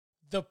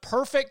The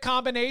perfect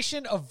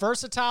combination of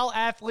versatile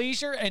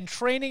athleisure and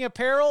training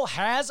apparel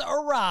has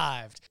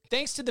arrived.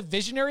 Thanks to the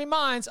visionary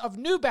minds of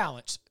New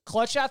Balance,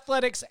 Clutch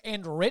Athletics,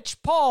 and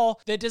Rich Paul,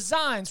 the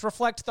designs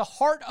reflect the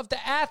heart of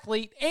the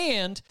athlete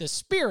and the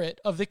spirit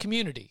of the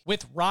community.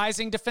 With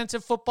rising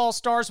defensive football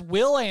stars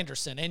Will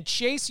Anderson and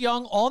Chase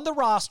Young on the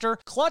roster,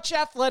 Clutch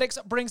Athletics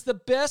brings the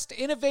best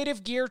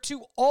innovative gear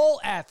to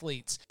all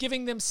athletes,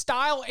 giving them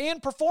style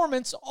and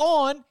performance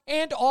on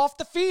and off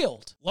the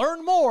field.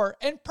 Learn more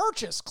and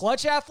purchase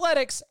Clutch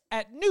Athletics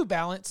at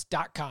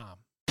newbalance.com.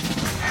 To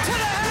the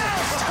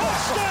house!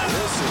 Touchdown!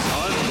 This is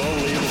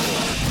unbelievable.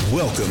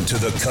 Welcome to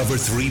the Cover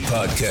 3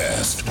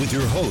 podcast with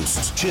your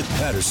hosts, Chip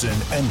Patterson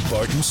and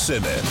Barton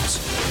Simmons.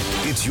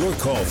 It's your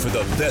call for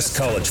the best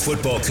college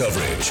football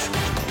coverage.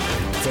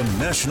 From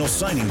National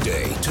Signing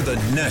Day to the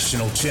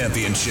National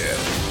Championship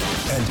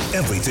and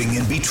everything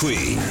in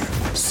between,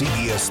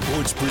 CBS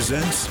Sports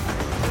presents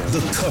the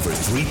Cover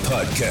 3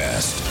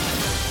 podcast.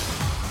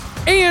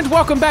 And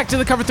welcome back to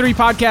the Cover 3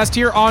 podcast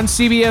here on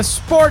CBS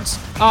Sports.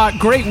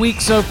 Great week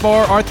so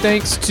far. Our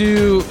thanks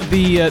to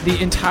the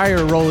entire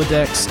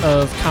Rolodex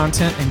of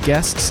content and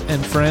guests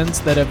and friends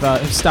that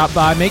have stopped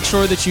by. Make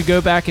sure that you go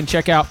back and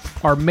check out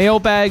our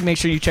mailbag. Make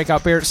sure you check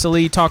out Barrett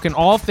Sallee talking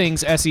all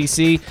things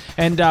SEC.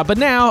 And but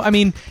now, I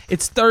mean,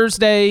 it's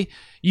Thursday.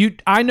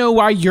 I know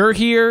why you're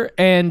here,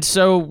 and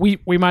so we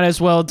might as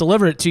well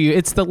deliver it to you.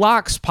 It's the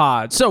Locks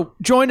Pod. So,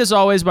 joined as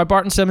always by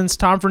Barton Simmons,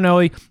 Tom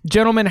Fernelli.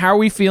 Gentlemen, how are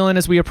we feeling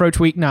as we approach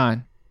Week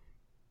 9?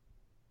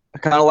 I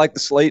kind of like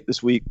the slate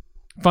this week.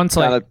 Fun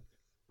slate.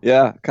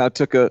 Kind of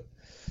took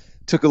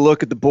a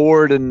look at the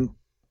board, and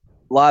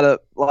a lot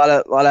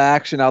of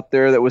action out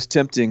there that was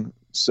tempting.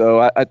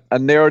 So I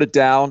narrowed it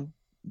down,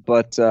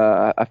 but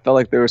I felt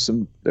like there were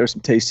some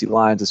tasty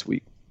lines this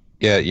week.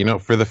 Yeah, you know,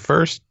 for the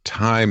first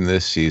time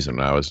this season,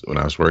 when I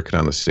was working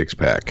on the six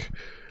pack,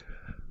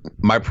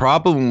 my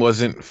problem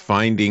wasn't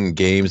finding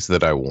games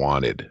that I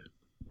wanted.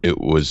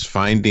 It was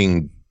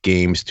finding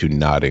games to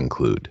not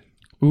include.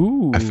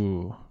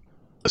 Ooh.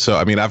 So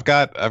I mean, I've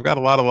got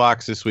a lot of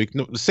locks this week.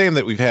 The same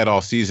that we've had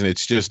all season.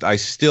 It's just I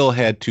still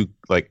had to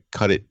like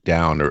cut it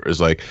down, or it was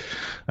like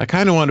I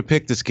kind of want to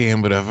pick this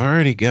game, but I've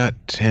already got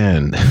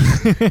 10.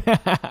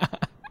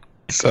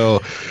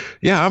 So,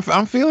 yeah,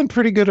 I'm feeling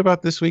pretty good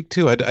about this week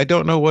too. I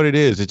don't know what it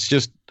is. It's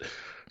just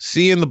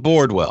seeing the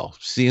board well.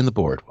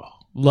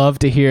 Love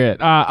to hear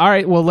it. All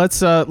right, well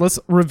let's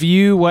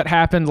review what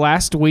happened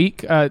last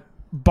week.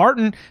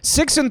 Barton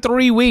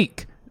 6-3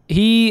 week.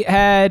 He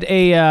had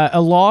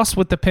a loss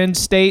with the Penn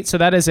State, so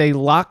that is a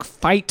lock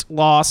fight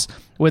loss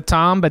with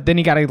Tom. But then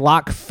he got a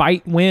lock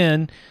fight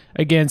win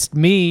against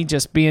me,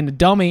 just being a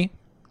dummy.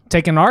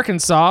 Taking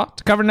Arkansas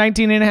to cover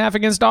 19.5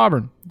 against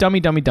Auburn.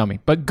 Dummy.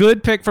 But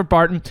good pick for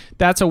Barton.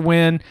 That's a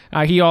win.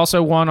 He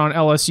also won on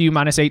LSU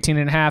minus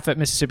 18.5 at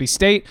Mississippi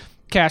State.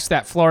 Cashed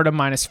that Florida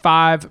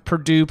 -5.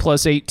 Purdue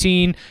plus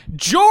 18.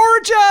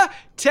 Georgia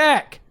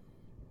Tech.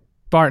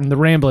 Barton, the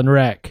Ramblin'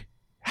 Wreck.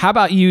 How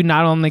about you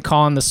not only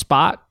calling the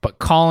spot, but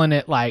calling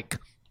it like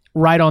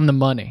right on the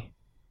money?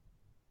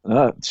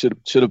 Should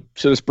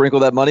have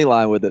sprinkled that money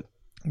line with it.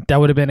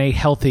 That would have been a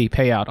healthy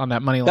payout on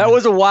that money line. That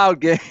was a wild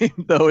game,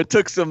 though. It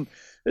took some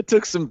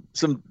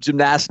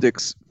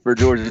gymnastics for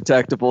Georgia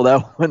Tech to pull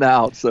that one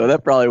out. So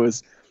that probably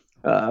was,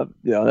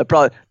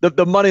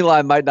 the money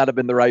line might not have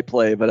been the right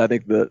play, but I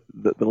think the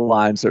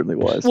line certainly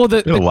was. Well,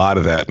 a lot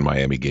of that in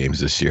Miami games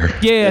this year.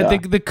 Yeah.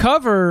 The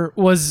cover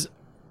was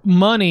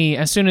money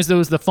as soon as there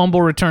was the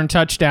fumble return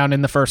touchdown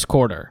in the first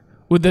quarter.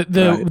 With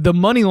the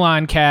money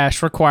line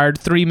cash required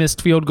 3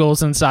 missed field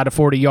goals inside of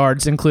 40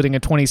 yards, including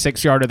a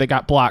 26-yarder that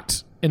got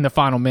blocked in the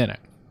final minute.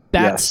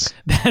 That's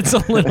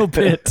a little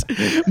bit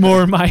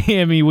more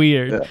Miami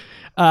weird.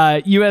 Yeah.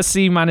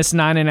 USC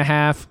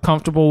 -9.5,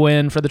 comfortable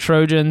win for the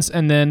Trojans.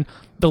 And then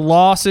the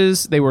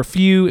losses, they were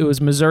few. It was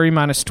Missouri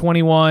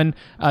 -21.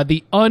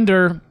 The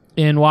under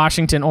in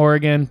Washington,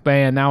 Oregon,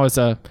 man, that was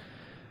a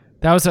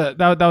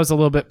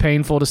little bit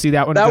painful to see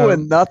that one. That go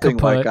went nothing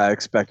kaput. like I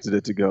expected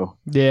it to go.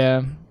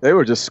 Yeah, they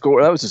were just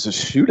scoring. That was just a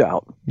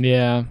shootout.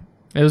 Yeah,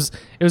 it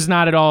was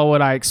not at all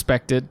what I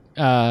expected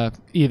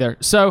either.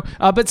 So,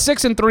 but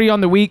 6-3 on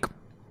the week,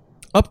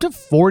 up to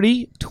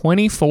 40,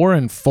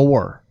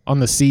 24-4 on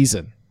the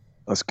season.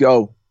 Let's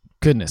go.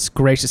 Goodness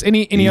gracious!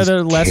 Any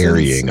other lessons?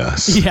 Carrying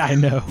us. Yeah, I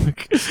know.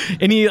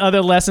 Any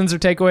other lessons or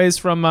takeaways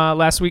from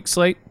last week's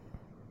slate?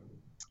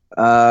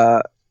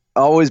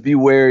 Always be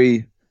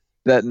wary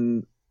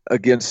betting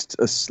against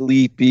a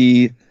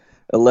sleepy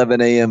 11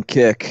 a.m.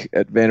 kick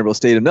at Vanderbilt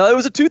Stadium. No, it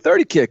was a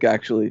 2:30 kick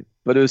actually,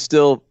 but it was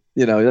still,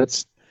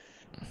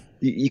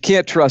 you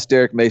can't trust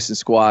Derek Mason's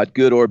squad,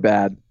 good or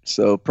bad.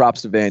 So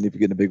props to Vandy for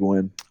getting a big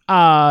win.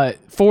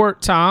 For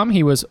Tom,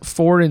 he was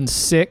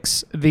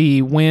 4-6.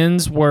 The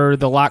wins were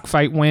the lock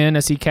fight win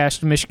as he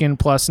cashed Michigan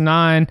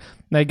 +9.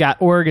 They got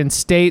Oregon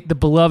State, the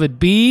beloved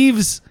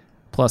Beavs,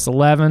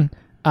 +11.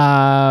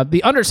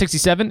 The under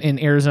 67 in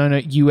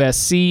Arizona,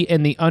 USC,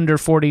 and the under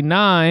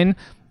 49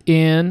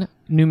 in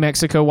New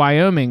Mexico,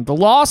 Wyoming. The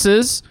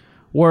losses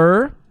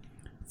were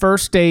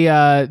first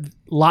a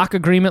lock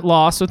agreement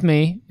loss with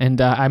me, and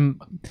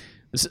I'm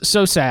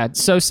so sad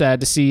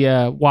to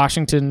see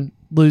Washington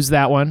lose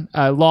that one.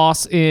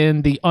 Loss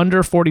in the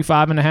under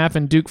 45.5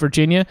 in Duke,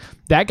 Virginia.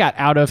 That got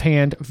out of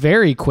hand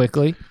very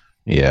quickly.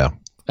 Yeah.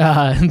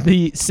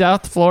 The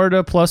South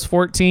Florida plus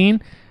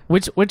 14.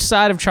 Which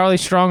side of Charlie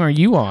Strong are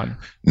you on?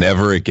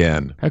 Never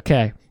again.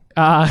 Okay.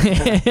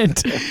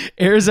 And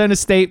Arizona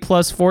State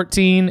plus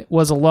 14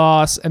 was a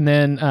loss, and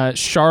then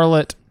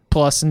Charlotte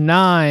plus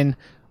 9,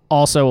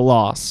 also a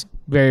loss.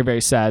 Very,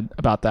 very sad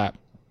about that.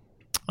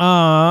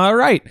 All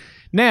right.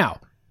 Now,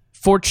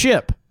 for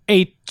Chip,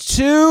 a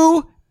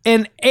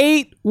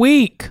 2-8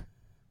 week.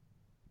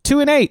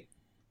 2-8.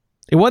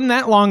 It wasn't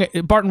that long.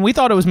 Barton, we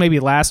thought it was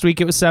maybe last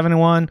week it was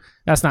 7-1.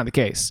 That's not the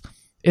case.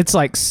 It's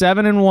like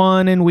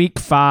 7-1 in week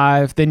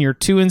 5. Then you're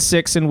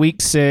 2-6 in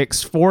week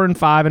 6,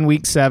 4-5 in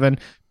week 7,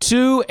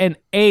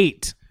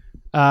 2-8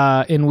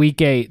 in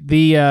week 8.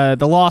 The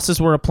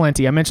losses were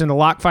aplenty. I mentioned the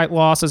lock fight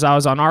losses. I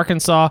was on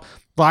Arkansas.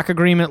 Lock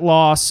agreement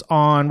loss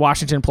on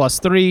Washington plus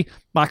 3.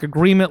 Lock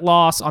agreement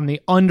loss on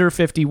the under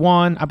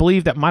 51. I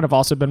believe that might have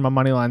also been my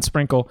money line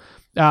sprinkle.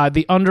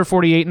 The under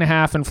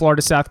 48.5 in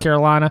Florida, South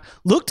Carolina.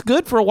 Looked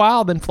good for a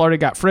while, then Florida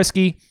got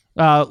frisky.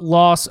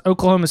 Loss,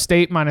 Oklahoma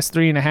State minus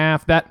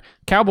 3.5. That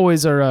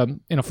Cowboys are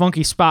in a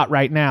funky spot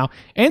right now.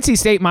 NC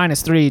State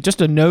minus 3,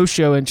 just a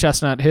no-show in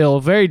Chestnut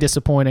Hill. Very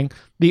disappointing.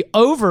 The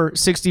over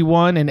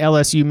 61 in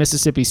LSU,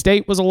 Mississippi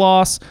State was a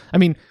loss. I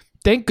mean,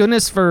 thank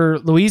goodness for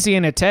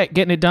Louisiana Tech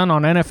getting it done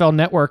on NFL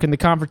Network in the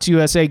Conference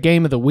USA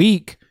Game of the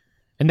Week.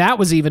 And that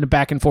was even a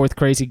back-and-forth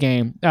crazy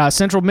game.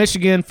 Central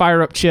Michigan,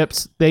 fire up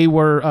Chips. They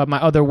were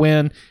my other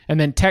win. And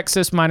then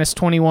Texas minus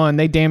 21.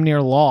 They damn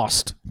near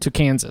lost to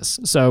Kansas.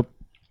 So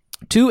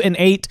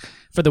 2-8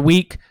 for the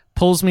week.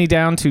 Pulls me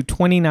down to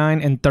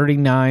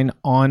 29-39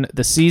 on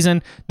the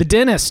season. The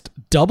Dentist,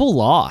 double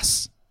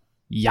loss.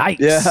 Yikes.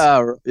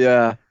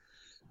 Yeah.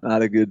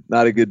 Not a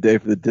good day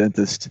for the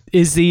Dentist.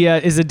 Is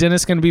the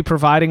dentist going to be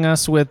providing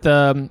us with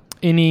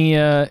any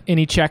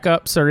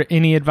checkups or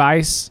any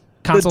advice,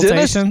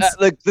 consultations?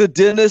 The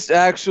dentist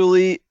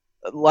actually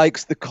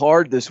likes the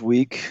card this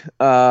week,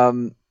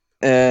 and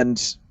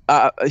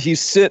he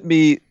sent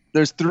me.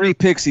 There's 3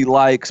 picks he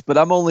likes, but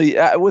I'm only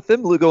with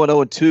him going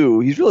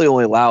 0-2. He's really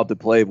only allowed to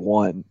play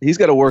 1. He's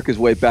got to work his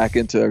way back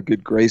into our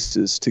good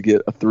graces to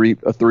get a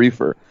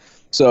threefer.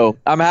 So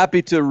I'm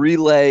happy to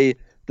relay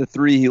the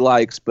 3 he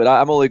likes, but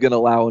I'm only going to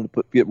allow him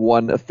to get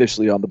 1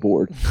 officially on the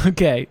board.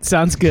 Okay,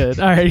 sounds good.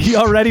 All right, you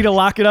all ready to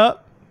lock it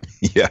up?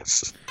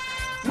 Yes.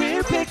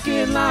 We're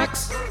picking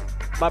locks.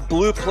 My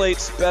Blue Plate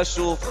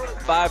special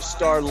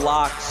 5-star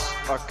locks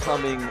are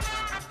coming.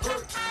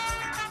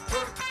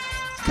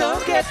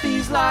 Come get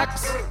these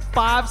locks.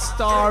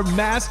 5-star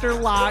master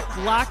lock.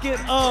 Lock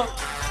it up.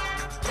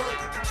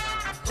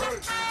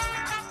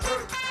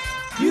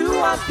 You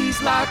want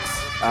these locks?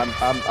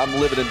 I'm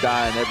living and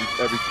dying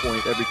every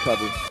point, every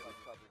cover.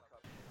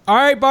 All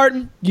right,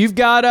 Barton, you've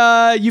got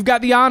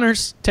the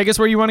honors. Take us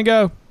where you want to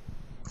go.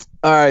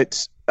 All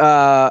right,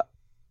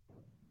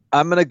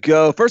 I'm gonna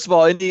go. First of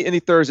all, any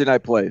Thursday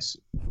night plays.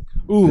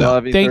 Ooh,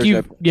 thank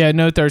you. Yeah,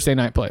 no Thursday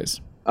night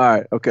plays. All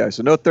right, okay,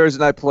 so no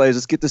Thursday night plays.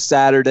 Let's get to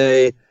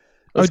Saturday.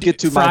 Let's get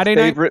to Friday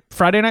my favorite.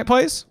 Friday night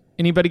plays?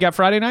 Anybody got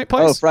Friday night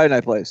plays? Oh, Friday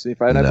night plays. See,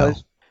 Friday night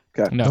plays?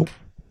 Okay. No.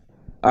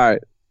 All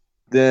right.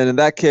 Then in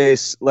that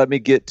case, let me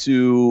get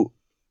to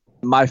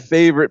my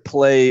favorite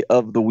play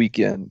of the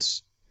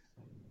weekend.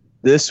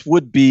 This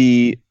would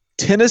be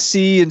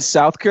Tennessee and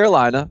South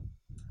Carolina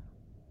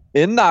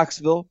in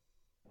Knoxville,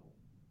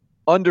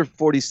 under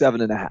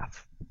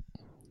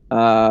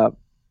 47.5.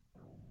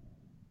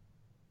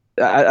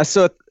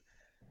 So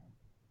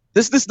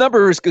this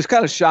number is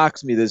kind of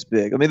shocks me this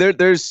big. I mean,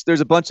 there's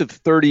a bunch of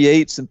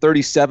 38s and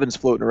 37s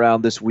floating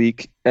around this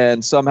week,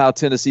 and somehow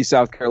Tennessee,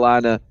 South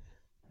Carolina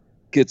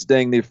gets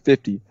dang near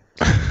 50.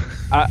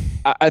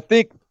 I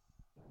think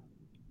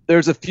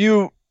there's a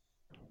few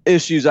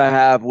issues I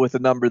have with a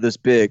number this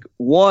big.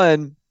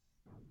 One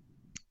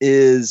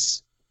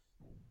is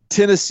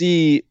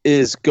Tennessee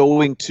is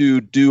going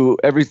to do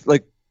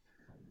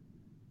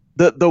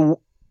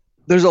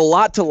there's a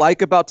lot to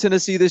like about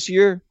Tennessee this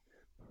year.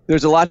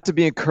 There's a lot to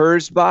be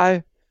encouraged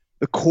by.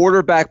 The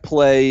quarterback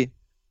play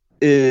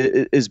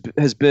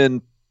has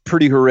been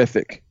pretty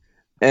horrific,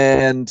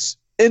 and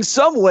in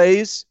some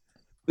ways,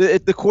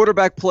 the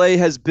quarterback play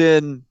has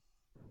been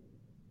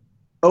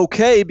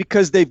okay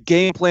because they've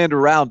game planned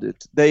around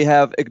it. They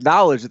have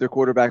acknowledged that their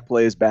quarterback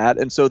play is bad,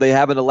 and so they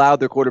haven't allowed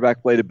their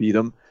quarterback play to beat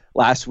them.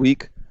 Last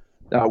week,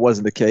 that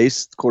wasn't the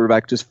case. The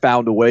quarterback just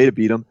found a way to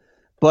beat them.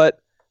 But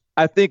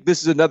I think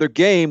this is another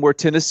game where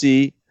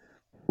Tennessee,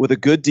 with a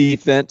good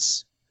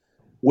defense,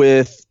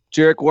 with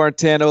Jarek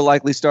Guarantano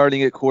likely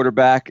starting at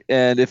quarterback,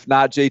 and if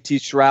not, JT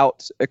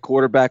Shrout at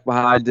quarterback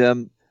behind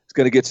him, is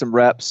going to get some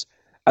reps.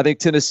 I think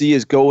Tennessee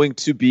is going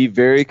to be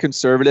very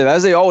conservative,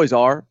 as they always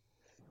are.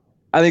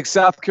 I think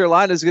South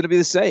Carolina is going to be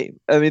the same.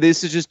 I mean,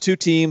 this is just two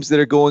teams that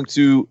are going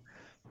to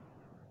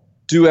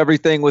do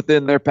everything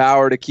within their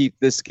power to keep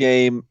this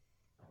game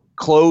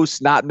close,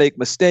 not make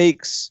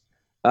mistakes,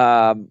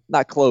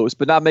 not close,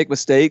 but not make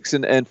mistakes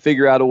and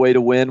figure out a way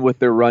to win with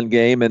their run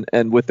game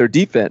and with their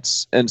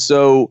defense. And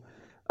so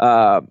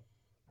I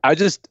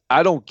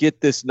don't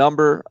get this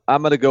number.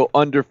 I'm going to go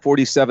under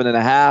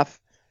 47.5.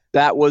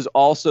 That was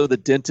also the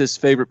dentist's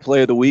favorite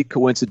play of the week,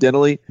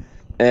 coincidentally.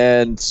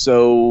 And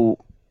so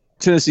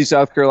Tennessee,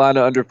 South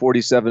Carolina under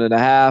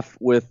 47.5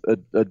 with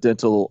a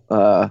dental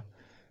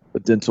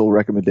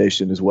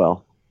recommendation as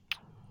well.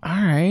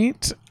 All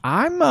right.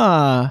 I'm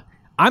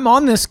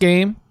on this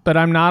game, but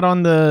I'm not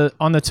on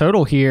the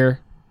total here.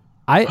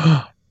 I'm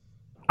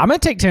gonna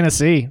take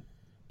Tennessee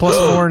plus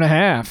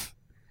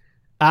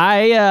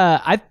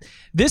 4.5.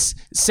 This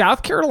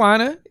South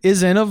Carolina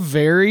is in a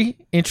very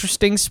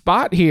interesting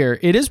spot here.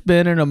 It has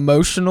been an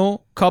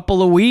emotional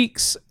couple of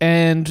weeks,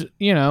 and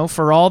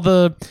for all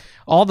the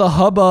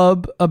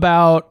hubbub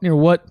about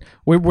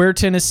where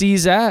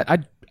Tennessee's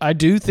at, I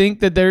do think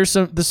that there's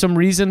some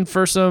reason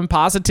for some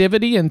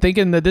positivity and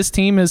thinking that this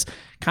team has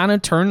kind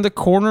of turned the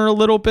corner a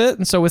little bit.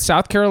 And so with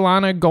South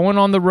Carolina going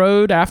on the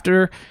road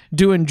after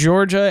doing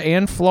Georgia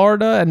and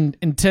Florida,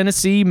 and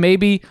Tennessee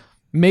maybe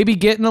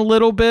getting a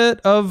little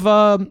bit of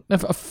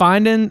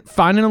finding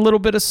a little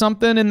bit of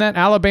something in that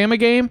Alabama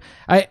game,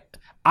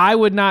 I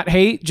would not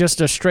hate just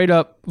a straight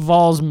up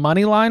Vols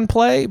money line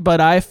play, but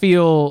I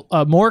feel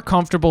more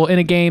comfortable in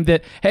a game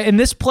that, and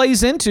this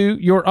plays into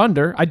your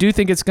under. I do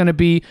think it's going to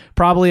be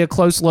probably a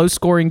close, low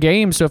scoring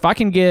game. So if I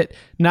can get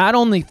not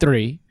only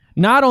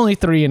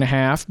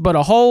 3.5, but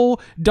a whole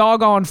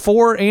doggone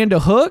 4 and a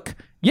hook,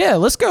 yeah,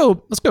 let's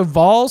go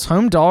Vols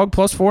home dog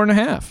plus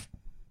 4.5.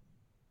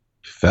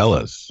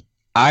 Fellas,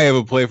 I have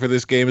a play for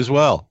this game as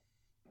well.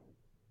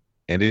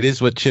 And it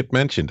is what Chip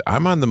mentioned.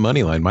 I'm on the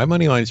money line. My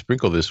money line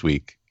sprinkle this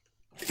week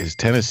is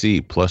Tennessee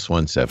plus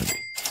 170.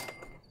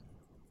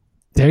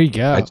 There you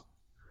go.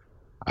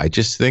 I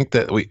just think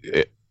that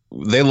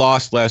they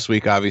lost last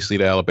week, obviously,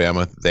 to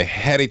Alabama. They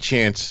had a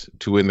chance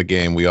to win the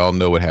game. We all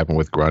know what happened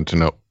with I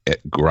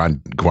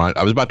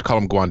was about to call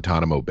him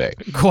Guantanamo Bay.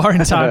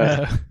 Anyways,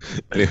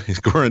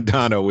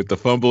 Guarantano with the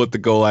fumble at the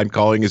goal line,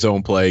 calling his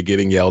own play,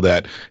 getting yelled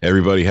at,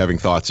 everybody having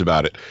thoughts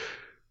about it.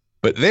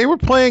 But they were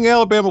playing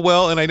Alabama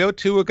well, and I know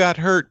Tua got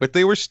hurt, but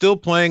they were still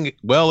playing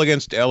well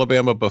against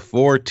Alabama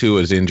before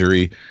Tua's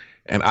injury.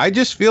 And I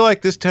just feel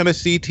like this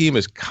Tennessee team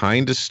has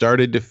kind of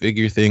started to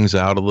figure things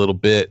out a little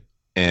bit,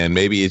 and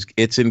maybe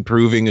it's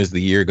improving as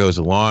the year goes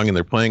along. And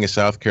they're playing a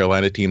South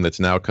Carolina team that's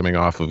now coming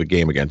off of a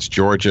game against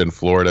Georgia and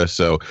Florida,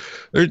 so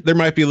there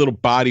might be a little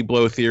body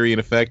blow theory in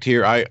effect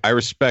here. I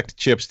respect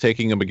Chips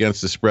taking them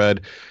against the spread,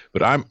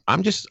 but I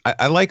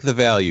like the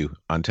value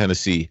on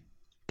Tennessee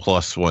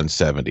plus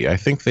 170. I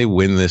think they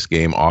win this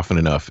game often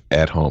enough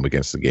at home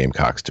against the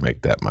Gamecocks to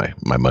make that my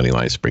money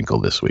line sprinkle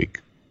this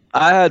week.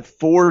 I had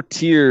 4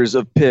 tiers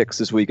of picks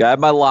this week. I have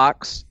my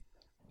locks.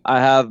 I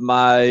have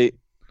my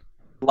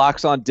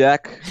locks on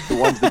deck, the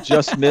ones that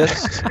just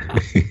missed.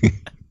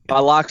 My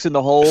locks in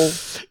the hole,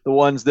 the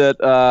ones that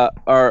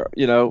are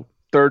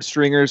third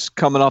stringers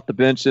coming off the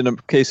bench in a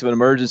case of an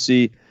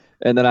emergency,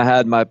 and then I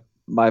had my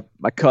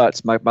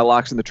cuts, my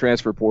locks in the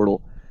transfer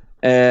portal,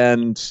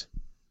 and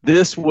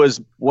this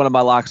was one of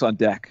my locks on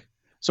deck.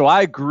 So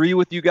I agree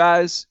with you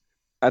guys.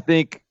 I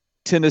think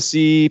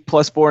Tennessee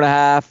plus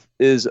 4.5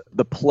 is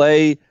the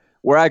play.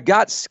 Where I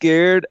got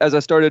scared as I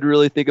started to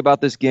really think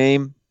about this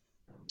game,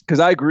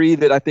 because I agree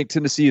that I think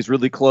Tennessee is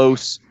really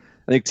close.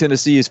 I think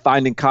Tennessee is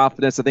finding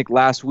confidence. I think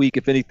last week,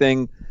 if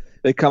anything,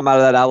 they come out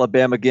of that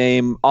Alabama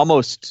game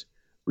almost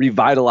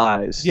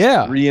revitalized,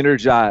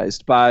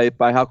 re-energized by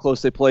how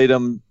close they played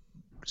them,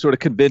 sort of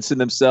convincing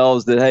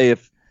themselves that, hey,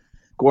 if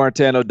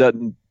Guarantano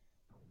doesn't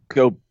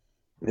go,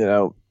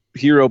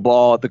 hero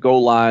ball at the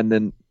goal line,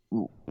 then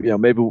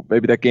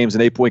maybe that game's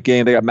an 8-point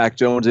game. They got Mac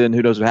Jones in.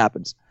 Who knows what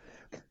happens?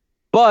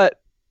 But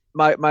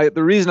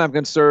the reason I'm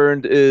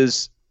concerned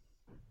is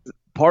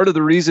part of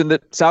the reason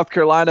that South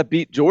Carolina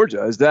beat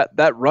Georgia is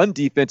that run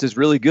defense is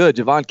really good.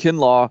 Javon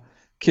Kinlaw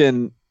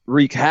can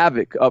wreak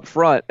havoc up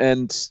front,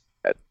 and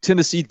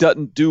Tennessee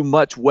doesn't do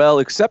much well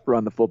except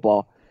run the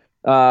football.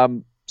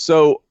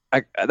 So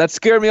that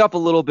scared me up a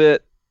little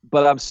bit,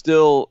 but I'm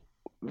still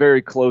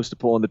very close to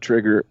pulling the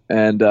trigger,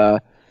 and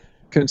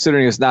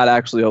considering it's not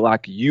actually a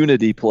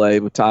unity play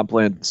with Tom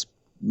playing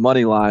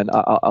money line,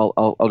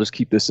 I'll just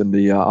keep this in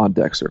the on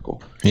deck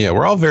circle. Yeah,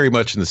 we're all very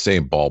much in the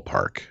same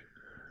ballpark.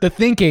 The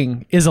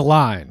thinking is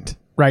aligned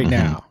right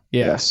now.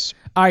 Yes.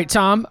 All right,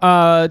 Tom,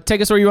 take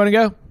us where you want to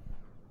go.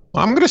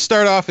 Well, I'm going to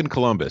start off in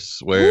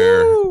Columbus,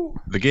 where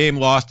the game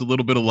lost a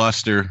little bit of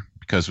luster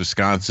because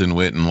Wisconsin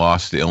went and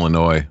lost to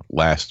Illinois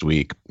last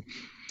week.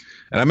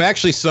 And I'm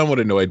actually somewhat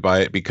annoyed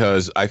by it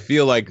because I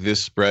feel like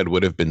this spread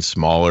would have been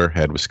smaller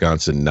had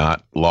Wisconsin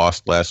not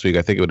lost last week.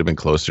 I think it would have been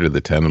closer to the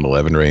 10 and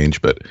 11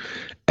 range. But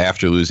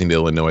after losing to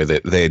Illinois,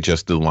 they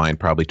adjusted the line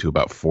probably to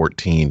about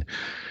 14.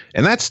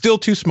 And that's still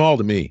too small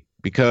to me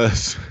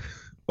because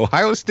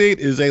Ohio State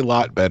is a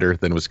lot better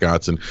than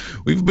Wisconsin.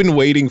 We've been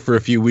waiting for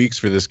a few weeks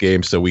for this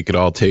game so we could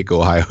all take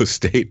Ohio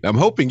State. I'm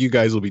hoping you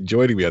guys will be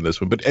joining me on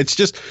this one. But it's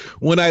just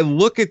when I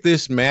look at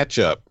this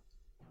matchup,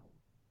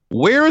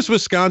 where is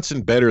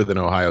Wisconsin better than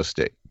Ohio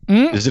State?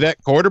 Is it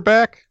at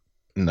quarterback?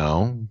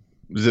 No.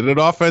 Is it at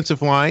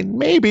offensive line?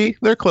 Maybe.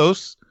 They're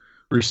close.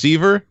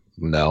 Receiver?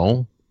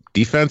 No.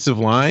 Defensive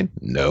line?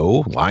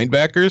 No.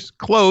 Linebackers?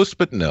 Close,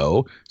 but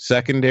no.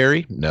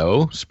 Secondary?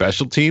 No.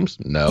 Special teams?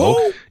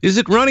 No. Is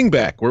it running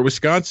back, where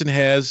Wisconsin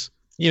has,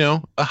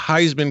 a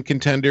Heisman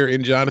contender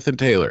in Jonathan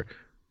Taylor?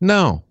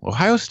 No.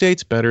 Ohio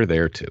State's better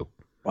there, too.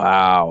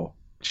 Wow.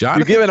 You're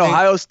giving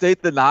Ohio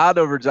State the nod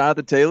over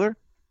Jonathan Taylor?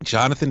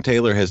 Jonathan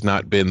Taylor has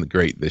not been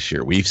great this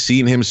year. We've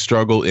seen him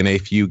struggle in a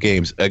few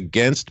games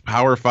against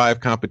Power 5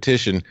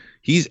 competition.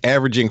 He's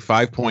averaging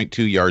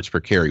 5.2 yards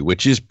per carry,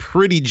 which is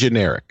pretty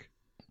generic.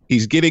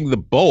 He's getting the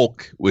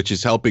bulk, which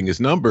is helping his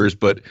numbers,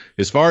 but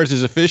as far as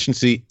his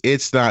efficiency,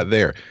 it's not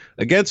there.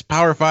 Against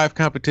Power 5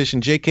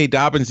 competition, J.K.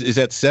 Dobbins is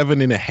at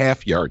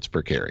 7.5 yards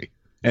per carry.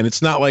 And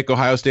it's not like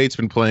Ohio State's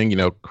been playing,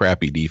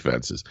 crappy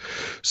defenses.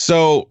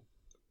 So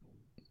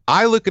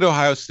I look at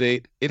Ohio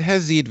State. It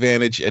has the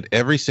advantage at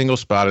every single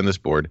spot on this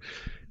board.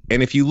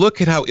 And if you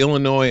look at how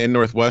Illinois and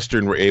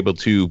Northwestern were able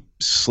to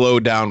slow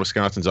down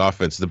Wisconsin's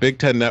offense, the Big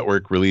Ten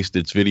Network released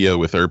its video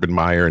with Urban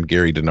Meyer and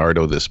Gary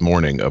DiNardo this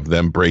morning of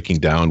them breaking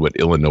down what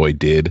Illinois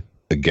did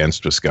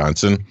against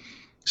Wisconsin.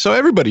 So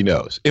everybody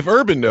knows. If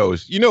Urban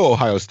knows,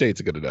 Ohio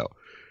State's going to know.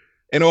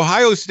 And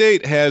Ohio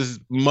State has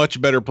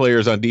much better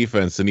players on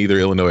defense than either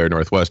Illinois or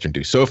Northwestern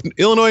do. So if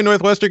Illinois and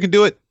Northwestern can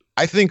do it,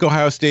 I think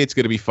Ohio State's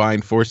going to be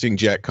fine forcing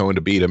Jack Coan to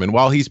beat him. And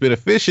while he's been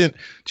efficient,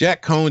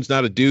 Jack Coan's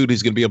not a dude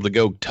who's going to be able to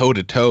go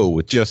toe-to-toe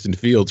with Justin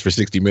Fields for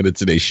 60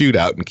 minutes in a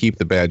shootout and keep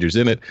the Badgers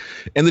in it.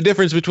 And the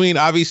difference between,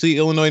 obviously,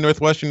 Illinois,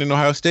 Northwestern, and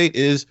Ohio State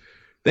is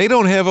they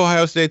don't have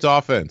Ohio State's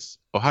offense.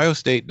 Ohio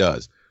State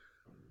does.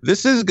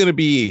 This is going to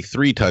be a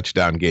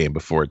 3-touchdown game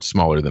before it's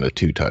smaller than a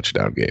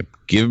 2-touchdown game.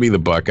 Give me the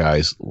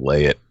Buckeyes.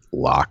 Lay it.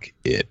 Lock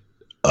it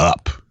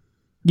up.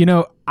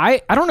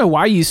 I don't know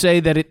why you say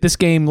that this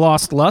game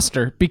lost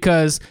luster,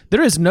 because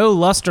there is no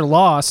luster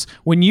loss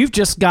when you've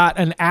just got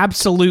an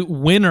absolute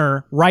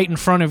winner right in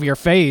front of your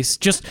face,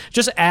 just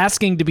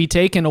asking to be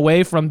taken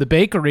away from the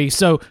bakery.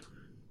 So,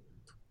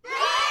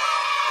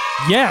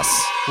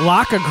 yes,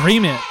 lock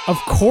agreement. Of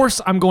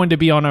course I'm going to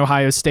be on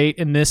Ohio State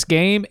in this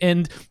game,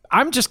 and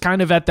I'm just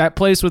kind of at that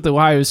place with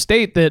Ohio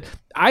State that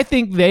I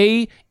think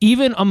they,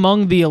 even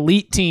among the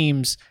elite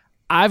teams,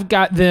 I've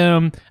got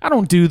them. I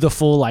don't do the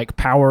full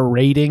power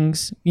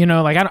ratings, I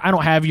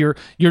don't have your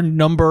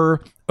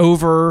number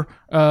over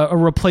a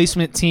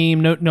replacement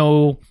team.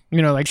 No,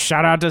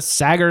 shout out to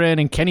Sagarin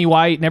and Kenny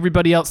White and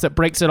everybody else that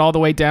breaks it all the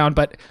way down.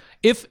 But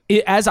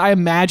as I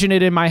imagine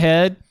it in my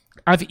head,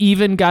 I've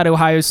even got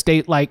Ohio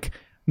State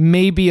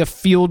maybe a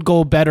field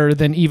goal better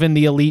than even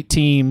the elite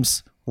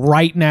teams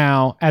right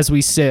now as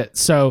we sit.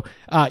 So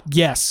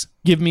yes,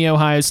 give me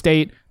Ohio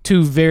State.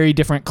 Two very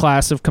different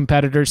class of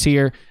competitors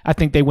here. I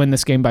think they win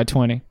this game by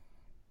 20.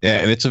 Yeah,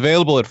 and it's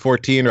available at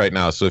 14 right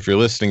now. So if you're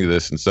listening to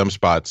this in some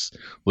spots,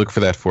 look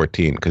for that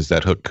 14 because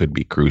that hook could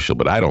be crucial,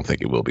 but I don't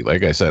think it will be.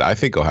 Like I said, I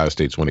think Ohio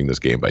State's winning this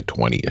game by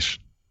 20-ish.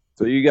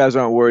 So you guys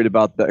aren't worried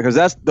about that because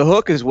the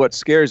hook is what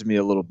scares me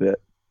a little bit.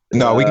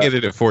 No, we can get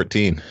it at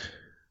 14.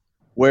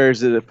 Where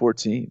is it at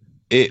 14?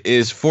 It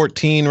is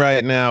 14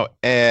 right now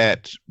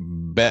at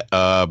Bet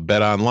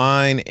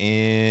Online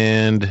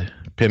and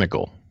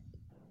Pinnacle.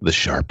 The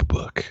Sharp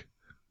Book.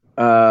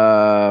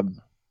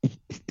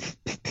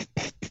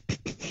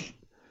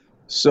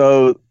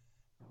 So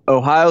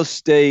Ohio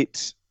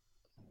State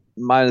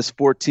minus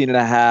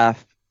 14.5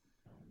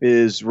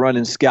 is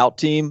running scout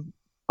team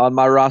on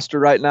my roster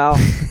right now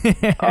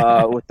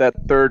with that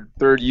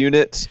third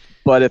unit.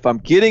 But if I'm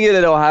getting it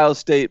at Ohio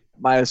State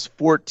minus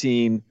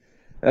 14,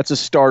 that's a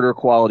starter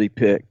quality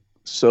pick.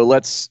 So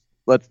let's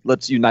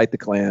unite the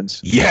clans.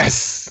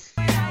 Yes.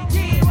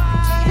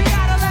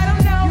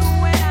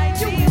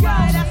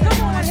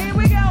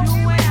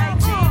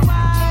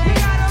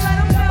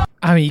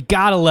 I mean, you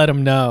gotta let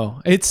them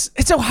know. It's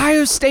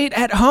Ohio State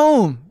at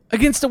home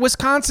against a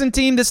Wisconsin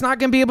team that's not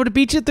going to be able to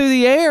beat you through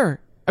the air.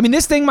 I mean,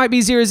 this thing might be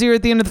 0-0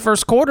 at the end of the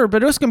first quarter,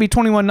 but it's going to be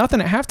 21-0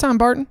 at halftime,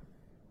 Barton.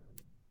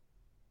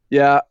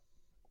 Yeah,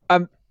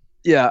 I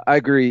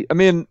agree. I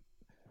mean,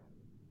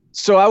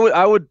 so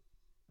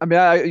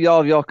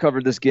y'all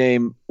covered this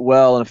game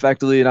well and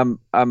effectively, and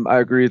I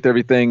agree with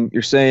everything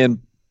you're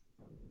saying.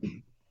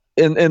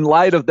 In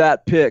light of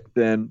that pick,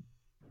 then.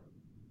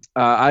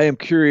 I am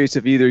curious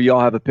if either of y'all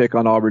have a pick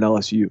on Auburn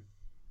LSU.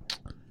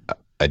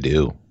 I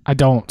do. I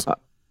don't. All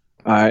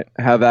right.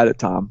 Have at it,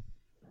 Tom.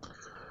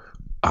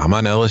 I'm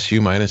on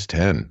LSU minus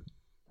 10.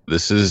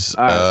 This is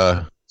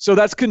so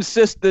that's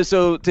consistent.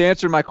 So to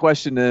answer my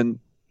question, then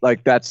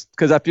that's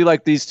because I feel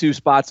like these two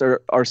spots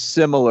are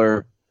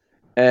similar,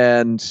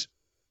 and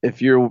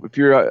if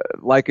you're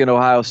liking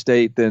Ohio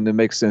State, then it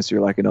makes sense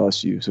you're liking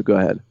LSU. So go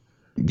ahead.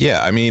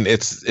 Yeah, I mean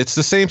it's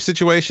the same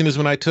situation as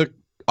when I took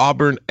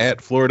Auburn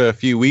at Florida a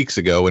few weeks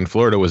ago when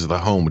Florida was the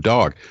home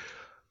dog.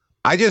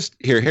 I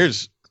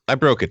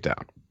broke it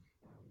down.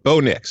 Bo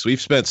Nix. We've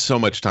spent so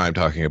much time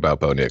talking about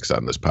Bo Nix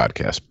on this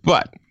podcast,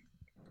 but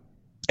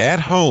at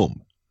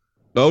home,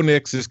 Bo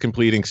Nix is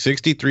completing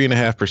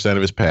 63.5%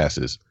 of his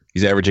passes.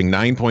 He's averaging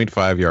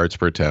 9.5 yards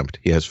per attempt.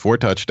 He has 4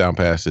 touchdown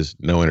passes,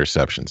 no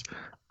interceptions.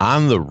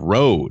 On the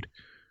road,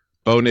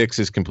 Bo Nix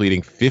is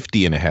completing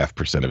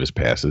 50.5% of his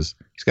passes.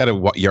 He's got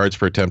a yards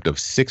per attempt of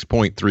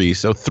 6.3,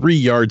 so 3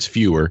 yards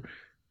fewer.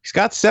 He's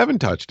got 7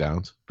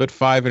 touchdowns, but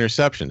 5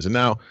 interceptions. And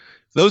now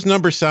those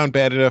numbers sound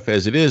bad enough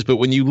as it is, but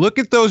when you look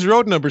at those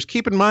road numbers,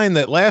 keep in mind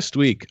that last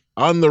week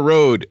on the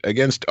road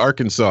against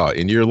Arkansas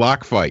in your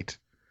lock fight,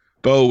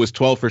 Bo was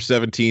 12 for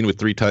 17 with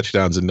 3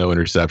 touchdowns and no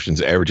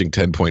interceptions, averaging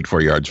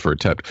 10.4 yards per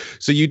attempt.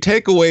 So you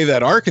take away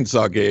that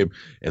Arkansas game,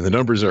 and the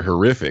numbers are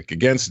horrific.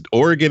 Against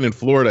Oregon and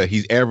Florida,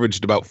 he's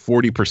averaged about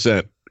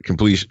 40%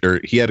 completion, or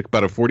he had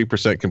about a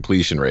 40%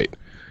 completion rate.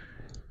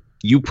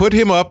 You put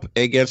him up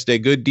against a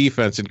good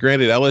defense, and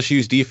granted,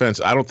 LSU's defense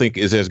I don't think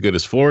is as good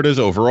as Florida's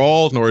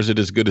overall, nor is it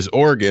as good as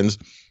Oregon's.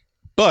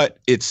 But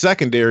its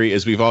secondary,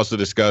 as we've also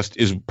discussed,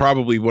 is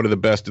probably one of the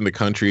best in the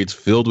country. It's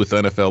filled with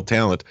NFL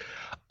talent.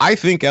 I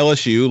think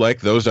LSU,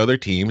 like those other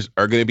teams,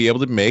 are going to be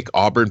able to make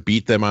Auburn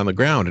beat them on the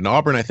ground. And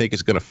Auburn, I think,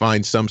 is going to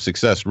find some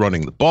success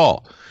running the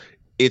ball.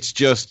 It's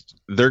just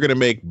they're going to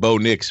make Bo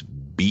Nix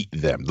beat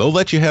them. They'll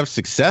let you have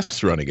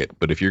success running it.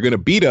 But if you're going to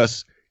beat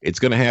us, it's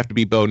going to have to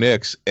be Bo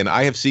Nix. And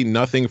I have seen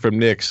nothing from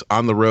Nix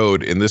on the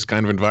road in this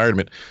kind of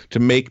environment to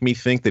make me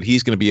think that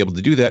he's going to be able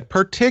to do that,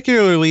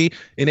 particularly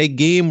in a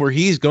game where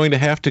he's going to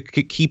have to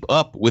keep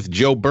up with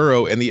Joe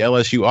Burrow and the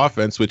LSU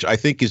offense, which I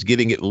think is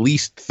getting at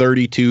least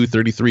 32,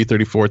 33,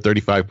 34,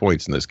 35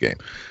 points in this game.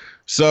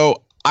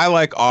 So I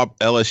like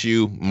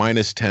LSU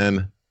minus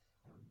 10.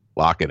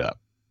 Lock it up.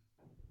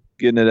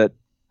 You're getting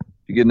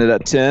it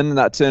at 10,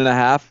 not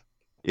 10.5?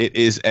 It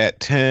is at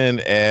 10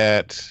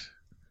 at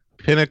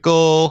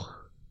Pinnacle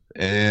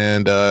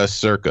and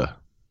Circa.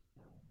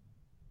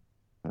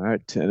 All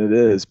right, 10 it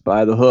is.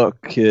 By the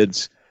hook,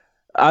 kids.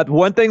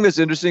 One thing that's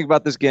interesting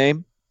about this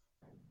game,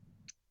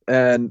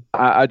 and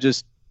I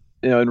just,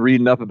 in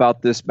reading up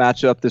about this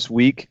matchup this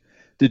week,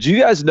 did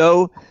you guys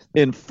know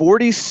in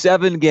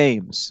 47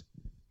 games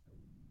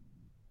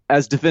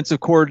as defensive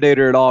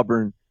coordinator at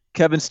Auburn,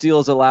 Kevin Steele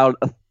has allowed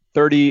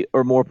 30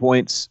 or more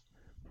points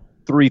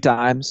 3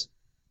 times?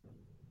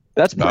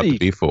 That's pretty.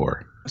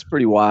 Before. That's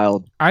pretty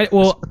wild. I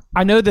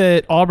know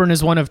that Auburn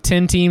is one of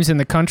 10 teams in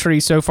the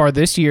country so far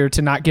this year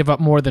to not give up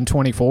more than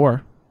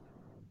 24.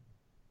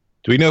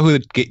 Do we know who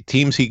the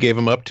teams he gave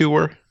them up to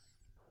were?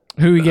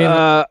 Who he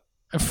gave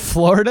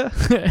Florida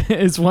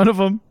is one of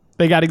them.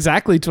 They got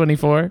exactly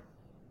 24.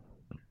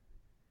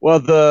 Well,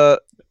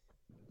 the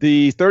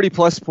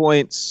 30-plus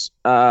points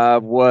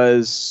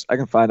was, I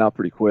can find out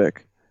pretty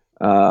quick.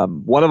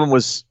 One of them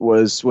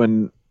was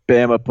when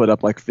Bama put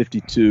up like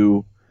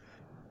 52.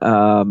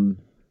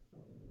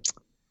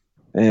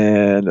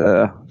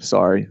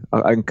 Sorry,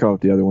 I can come up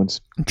with the other ones.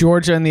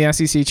 Georgia in the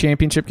SEC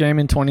championship game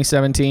in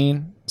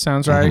 2017.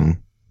 Sounds right. Mm-hmm.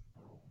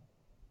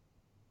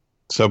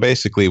 So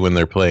basically when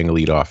they're playing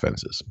elite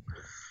offenses.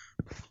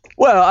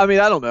 Well, I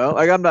don't know.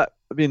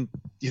 Do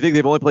you think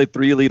they've only played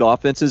 3 elite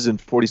offenses in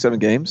 47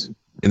 games?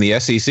 In the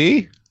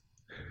SEC?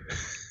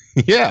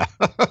 Yeah.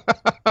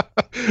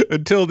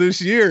 Until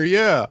this year,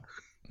 yeah.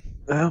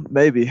 Well,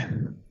 maybe.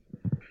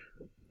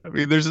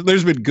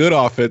 There's been good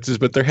offenses,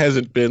 but there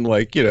hasn't been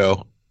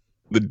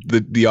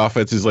the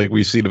offenses like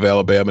we've seen of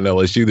Alabama and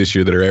LSU this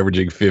year that are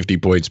averaging 50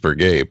 points per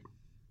game.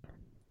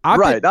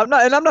 Right. I'm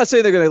not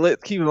saying they're going to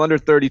keep them under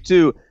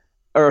 32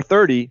 or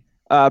 30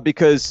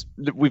 because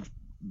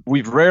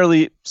we've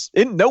rarely,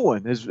 no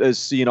one has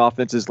seen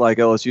offenses like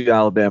LSU and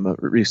Alabama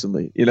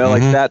recently.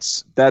 Mm-hmm.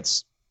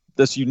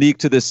 That's unique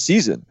to this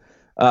season.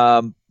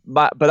 But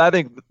I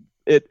think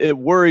it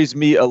worries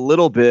me a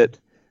little bit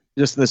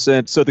just in the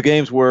sense. So the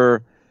games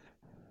were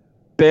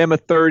Bama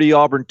 30,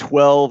 Auburn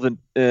 12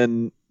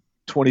 in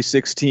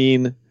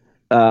 2016,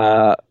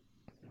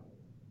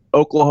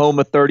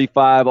 Oklahoma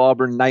 35,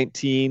 Auburn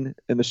 19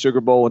 in the Sugar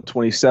Bowl in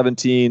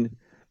 2017,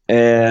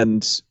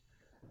 and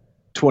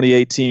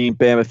 2018,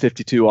 Bama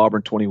 52,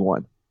 Auburn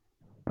 21.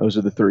 Those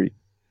are the 3.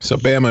 So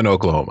Bama and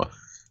Oklahoma.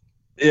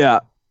 Yeah,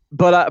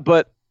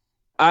 but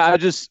I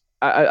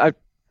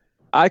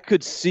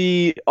could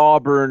see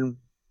Auburn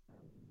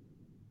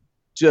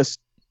just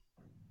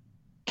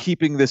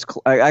keeping this.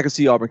 I could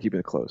see Auburn keeping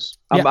it close.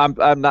 Yeah.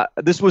 I'm not.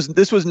 This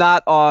was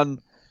not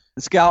on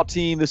the scout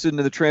team. This isn't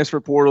in the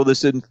transfer portal.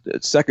 This isn't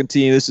second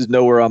team. This is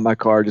nowhere on my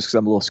card just because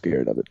I'm a little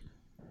scared of it.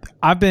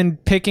 I've been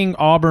picking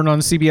Auburn on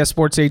CBS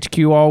Sports HQ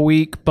all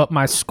week, but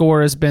my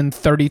score has been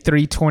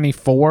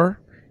 33-24,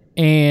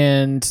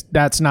 and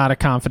that's not a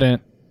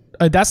confident.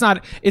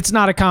 It's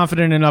not a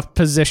confident enough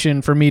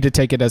position for me to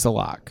take it as a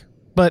lock.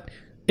 But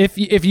if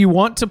you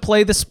want to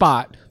play the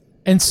spot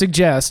and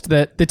suggest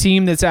that the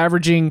team that's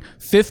averaging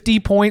 50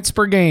 points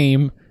per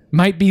game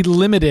might be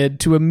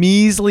limited to a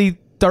measly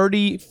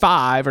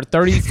 35 or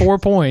 34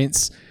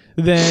 points,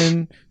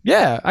 then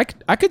yeah,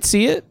 I could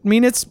see it.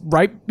 It's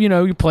right,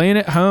 you're playing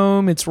at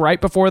home. It's right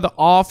before the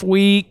off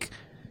week.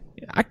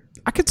 I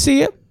could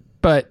see it,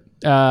 but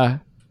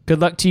good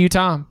luck to you,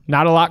 Tom.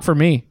 Not a lock for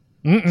me.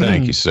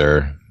 Thank you,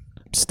 sir.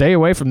 Stay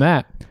away from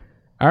that.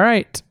 All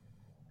right.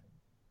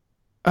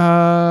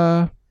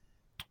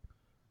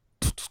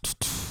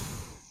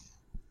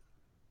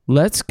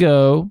 Let's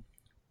go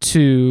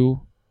to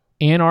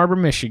Ann Arbor,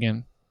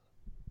 Michigan.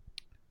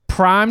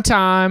 Prime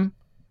time,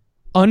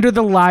 under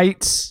the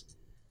lights.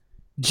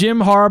 Jim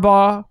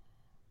Harbaugh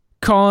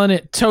calling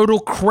it total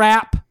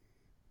crap.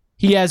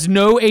 He has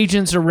no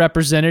agents or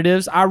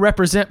representatives. I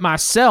represent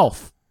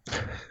myself,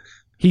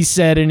 he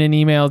said in an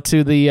email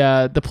to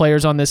the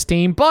players on this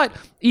team. But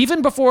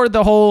even before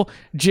the whole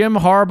Jim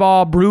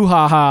Harbaugh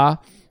brouhaha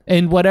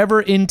and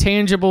whatever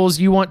intangibles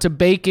you want to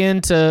bake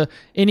into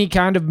any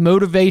kind of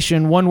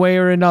motivation one way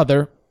or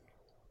another,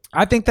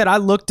 I think that I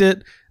looked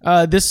at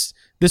this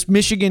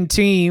Michigan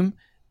team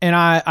and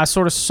I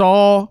sort of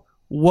saw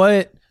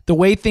the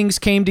way things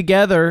came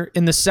together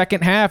in the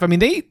second half. I mean,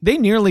 they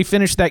nearly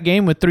finished that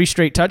game with 3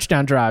 straight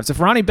touchdown drives. If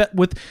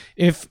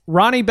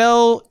Ronnie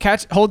Bell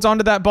holds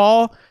onto that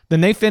ball, then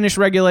they finish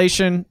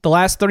regulation. The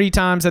last 3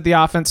 times that the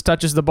offense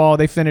touches the ball,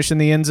 they finish in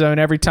the end zone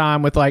every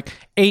time with like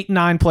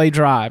 8-9 play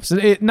drives.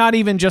 Not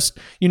even just,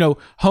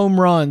 home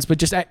runs, but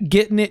just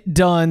getting it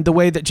done the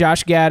way that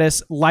Josh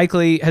Gaddis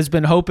likely has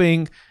been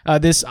hoping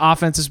this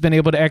offense has been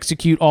able to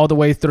execute all the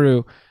way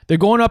through. They're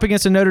going up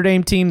against a Notre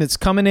Dame team that's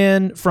coming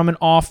in from an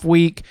off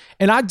week.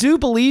 And I do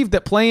believe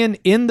that playing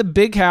in the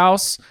big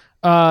house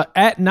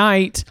at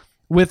night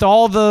with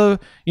all the,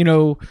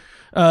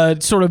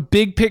 sort of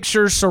big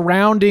picture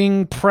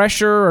surrounding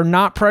pressure or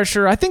not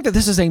pressure, I think that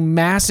this is a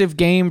massive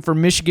game for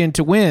Michigan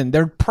to win.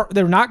 They're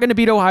not going to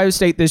beat Ohio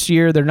State this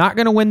year. They're not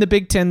going to win the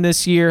Big Ten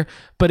this year.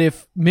 But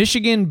if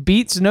Michigan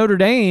beats Notre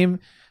Dame,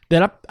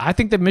 then I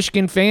think that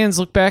Michigan fans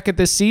look back at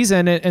this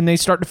season and they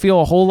start to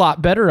feel a whole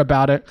lot better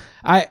about it.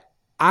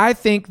 I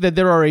think that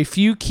there are a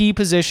few key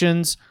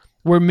positions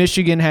where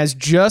Michigan has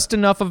just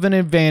enough of an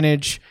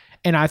advantage,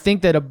 and I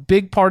think that a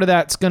big part of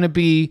that's going to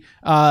be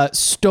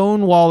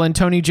Stonewall and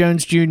Tony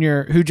Jones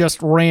Jr., who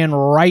just ran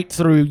right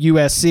through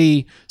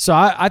USC. So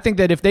I think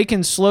that if they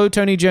can slow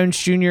Tony Jones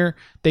Jr.,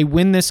 they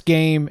win this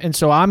game, and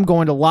so I'm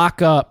going to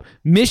lock up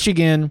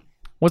Michigan.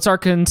 What's our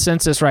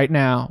consensus right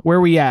now? Where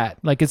are we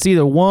at? Like it's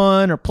either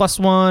 1 or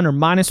 +1 or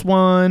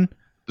 -1.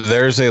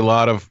 There's a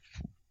lot of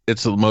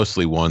it's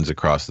mostly ones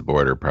across the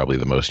board are probably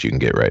the most you can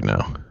get right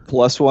now.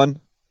 +1?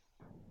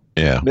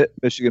 Yeah.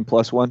 Michigan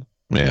 +1?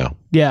 Yeah.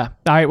 Yeah.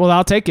 All right. Well,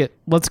 I'll take it.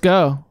 Let's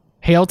go.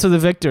 Hail to the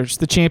victors,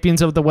 the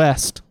champions of the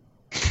West.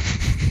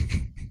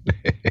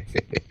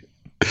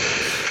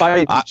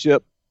 Fight me,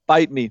 Chip.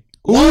 Fight me.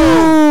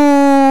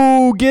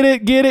 Ooh, get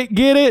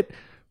it.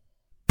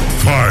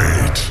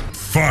 Fight,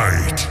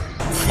 fight,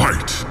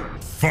 fight,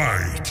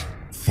 fight,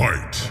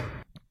 fight.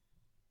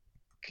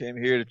 Came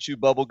here to chew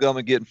bubble gum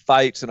and get in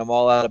fights, and I'm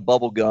all out of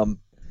bubble gum.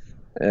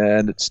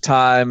 And it's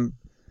time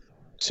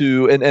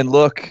to and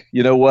look,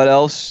 you know what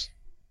else?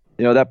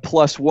 That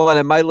 +1,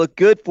 it might look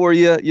good for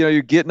you.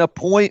 You're getting a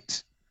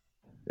point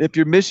if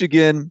you're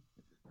Michigan,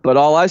 but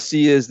all I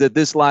see is that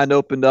this line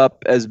opened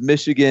up as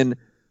Michigan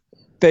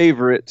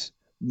favorite,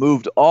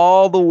 moved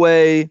all the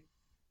way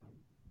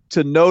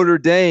to Notre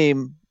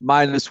Dame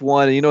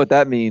 -1. And you know what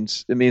that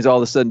means? It means all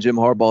of a sudden Jim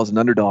Harbaugh is an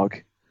underdog.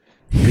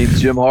 It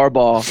means Jim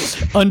Harbaugh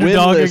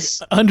underdog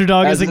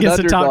is against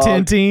a top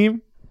 10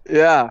 team.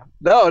 Yeah.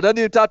 No, it doesn't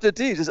even top 10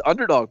 teams. Just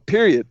underdog,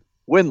 period.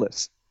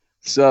 Winless.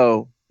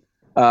 So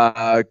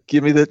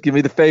give me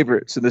the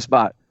favorites in this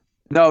spot.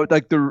 No,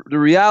 like the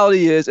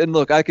reality is, and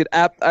look, I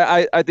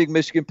think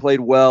Michigan played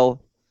well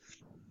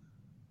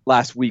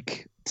last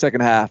week,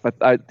 second half.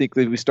 I think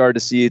that we started to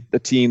see a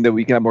team that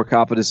we can have more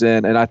confidence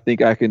in, and I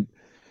think I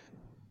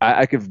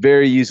could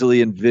very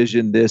easily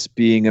envision this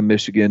being a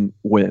Michigan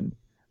win.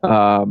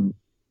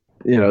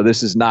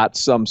 This is not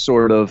some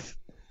sort of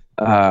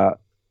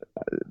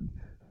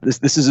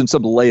this isn't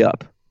some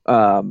layup.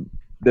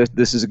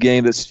 This is a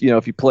game that's,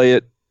 if you play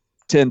it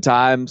 10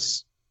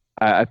 times,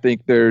 I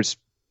think there's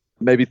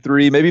maybe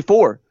 3, maybe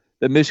 4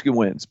 that Michigan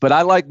wins. But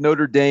I like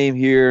Notre Dame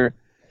here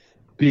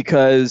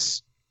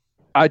because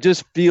I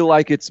just feel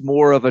like it's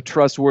more of a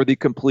trustworthy,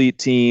 complete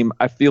team.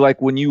 I feel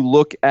like when you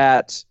look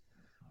at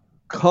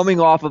coming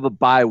off of a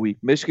bye week,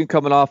 Michigan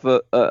coming off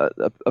a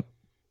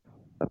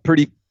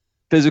pretty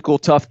physical,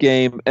 tough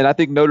game, and I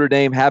think Notre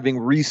Dame having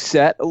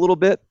reset a little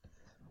bit,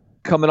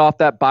 coming off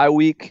that bye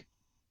week,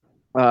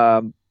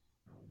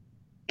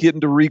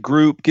 getting to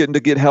regroup, getting to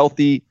get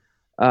healthy.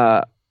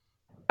 Brian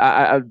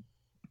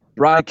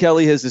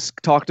Kelly has just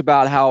talked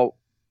about how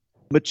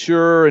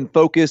mature and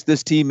focused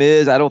this team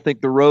is. I don't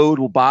think the road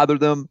will bother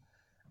them.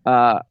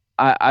 I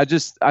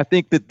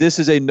think that this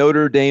is a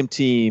Notre Dame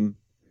team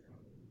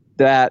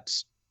that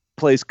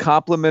plays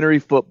complementary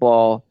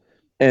football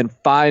and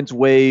finds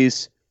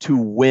ways to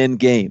win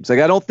games. Like,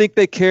 I don't think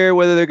they care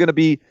whether they're going to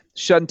be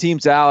shutting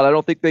teams out. I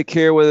don't think they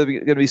care whether they're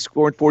going to be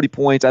scoring 40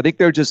 points. I think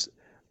they're just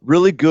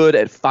really good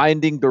at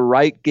finding the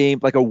right game,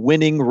 like a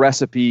winning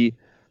recipe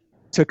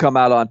to come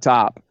out on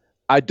top.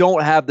 I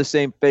don't have the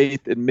same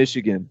faith in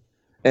Michigan.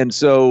 And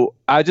so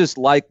I just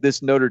like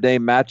this Notre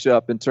Dame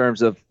matchup in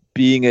terms of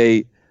being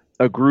a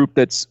group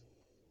that's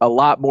a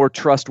lot more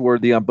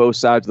trustworthy on both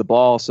sides of the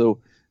ball. So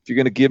if you're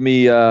going to give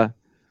me a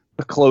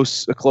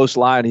close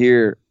line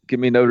here, give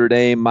me Notre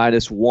Dame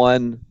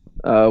 -1.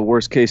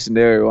 Worst case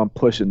scenario, I'm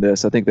pushing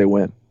this. I think they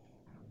win.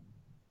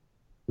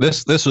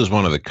 This was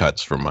one of the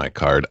cuts from my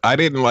card. I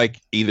didn't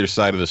like either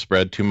side of the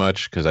spread too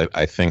much because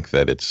I think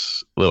that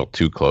it's a little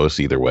too close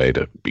either way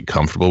to be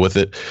comfortable with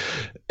it.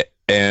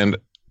 And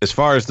as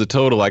far as the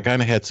total, I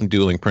kind of had some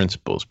dueling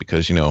principles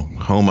because,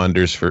 home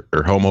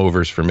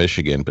overs for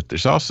Michigan, but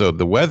there's also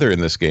the weather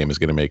in this game is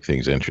going to make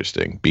things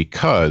interesting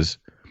because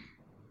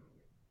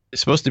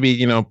it's supposed to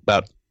be,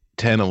 about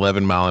 10,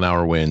 11 mile an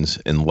hour winds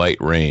and light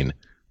rain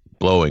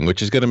blowing,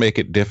 which is going to make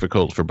it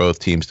difficult for both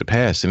teams to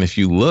pass. And if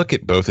you look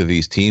at both of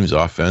these teams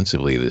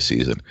offensively this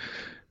season,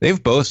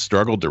 they've both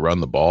struggled to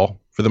run the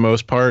ball for the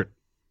most part.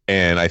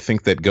 And I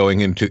think that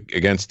going into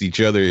against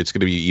each other, it's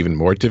going to be even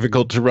more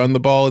difficult to run the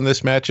ball in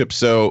this matchup.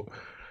 So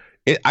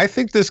I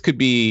think this could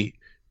be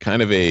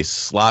kind of a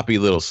sloppy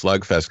little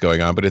slugfest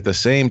going on. But at the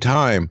same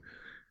time,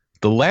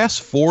 the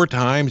last 4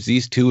 times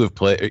these two have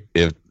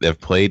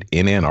played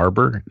in Ann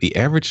Arbor, the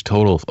average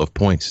total of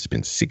points has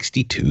been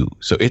 62.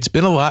 So it's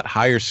been a lot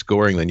higher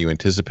scoring than you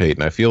anticipate.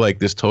 And I feel like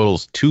this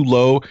total's too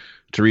low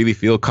to really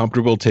feel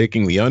comfortable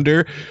taking the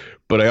under.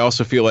 But I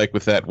also feel like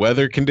with that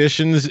weather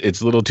conditions, it's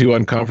a little too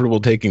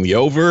uncomfortable taking the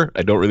over.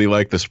 I don't really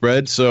like the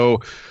spread.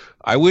 So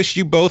I wish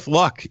you both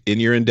luck in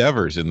your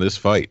endeavors in this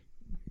fight.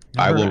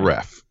 I will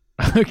ref.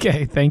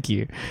 Okay, thank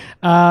you.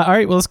 All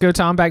right, well, let's go,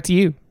 Tom, back to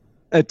you.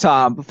 Hey,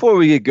 Tom, before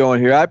we get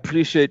going here, I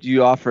appreciate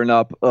you offering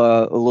up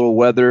a little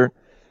weather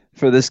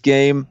for this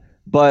game,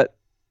 but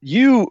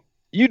you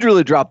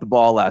really dropped the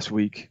ball last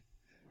week.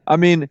 I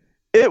mean,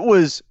 it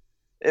was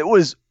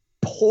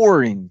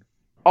pouring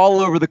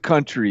all over the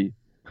country,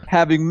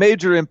 having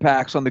major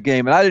impacts on the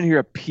game, and I didn't hear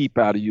a peep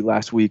out of you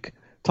last week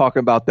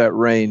talking about that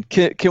rain.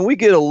 Can we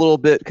get a little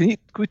bit? Can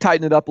we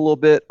tighten it up a little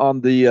bit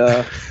on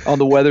the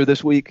weather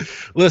this week?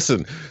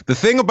 Listen, the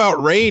thing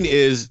about rain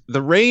is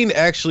the rain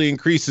actually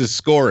increases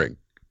scoring,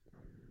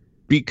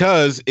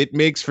 because it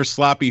makes for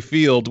sloppy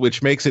field,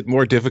 which makes it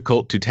more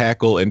difficult to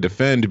tackle and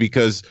defend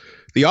because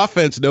the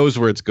offense knows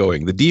where it's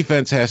going. The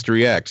defense has to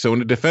react. So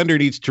when a defender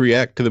needs to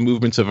react to the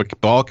movements of a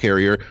ball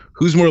carrier,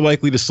 who's more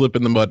likely to slip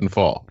in the mud and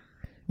fall?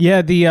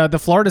 Yeah, the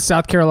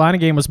Florida-South Carolina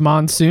game was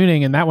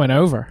monsooning, and that went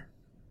over.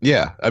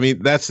 Yeah, I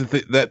mean, that's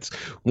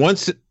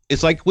once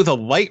it's like with a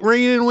light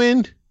rain and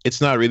wind,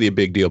 it's not really a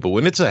big deal. But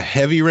when it's a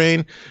heavy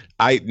rain,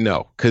 I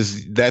know,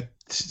 because that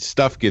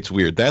stuff gets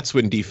weird. That's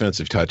when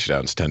defensive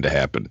touchdowns tend to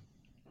happen.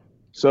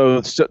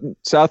 So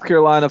South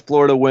Carolina,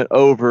 Florida went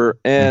over,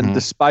 and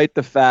despite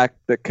the fact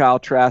that Kyle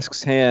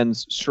Trask's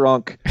hands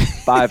shrunk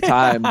 5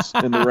 times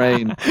in the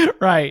rain,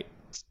 right?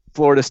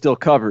 Florida still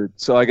covered.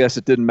 So I guess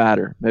it didn't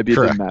matter. Maybe it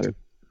Correct. didn't matter.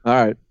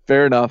 All right,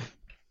 fair enough.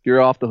 You're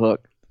off the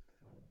hook.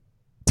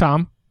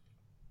 Tom?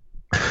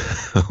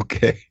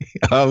 Okay.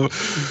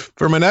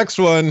 For my next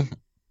one,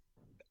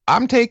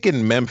 I'm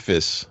taking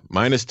Memphis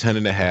minus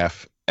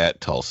 10.5 at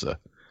Tulsa.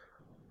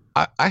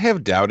 I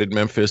have doubted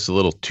Memphis a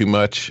little too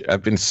much.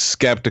 I've been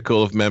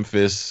skeptical of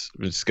Memphis,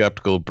 been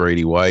skeptical of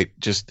Brady White,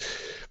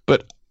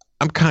 but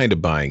I'm kind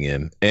of buying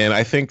in. And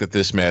I think that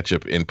this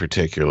matchup in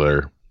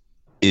particular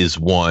is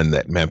one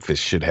that Memphis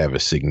should have a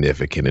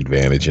significant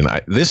advantage. And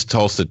this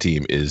Tulsa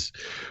team is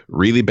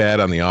really bad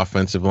on the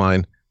offensive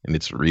line, and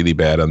it's really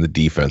bad on the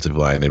defensive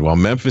line. And while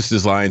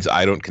Memphis's lines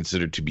I don't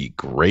consider to be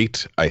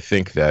great, I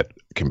think that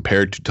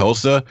compared to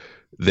Tulsa,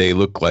 they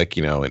look like,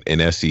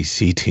 an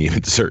SEC team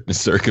in certain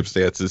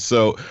circumstances.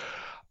 So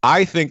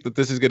I think that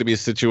this is going to be a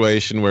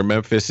situation where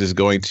Memphis is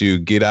going to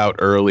get out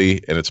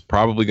early, and it's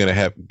probably going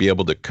to be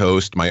able to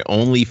coast. My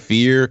only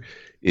fear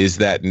is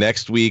that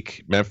next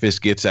week Memphis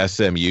gets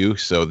SMU,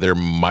 so there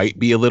might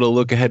be a little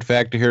look ahead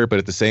factor here. But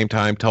at the same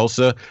time,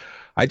 Tulsa,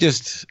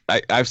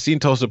 I've seen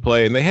Tulsa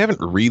play, and they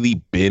haven't really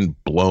been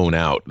blown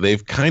out.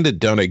 They've kind of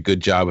done a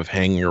good job of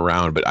hanging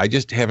around, but I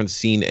just haven't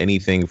seen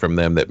anything from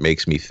them that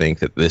makes me think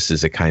that this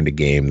is a kind of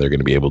game they're going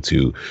to be able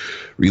to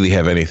really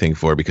have anything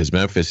for, because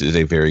Memphis is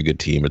a very good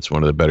team. It's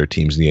one of the better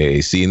teams in the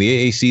AAC, and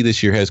the AAC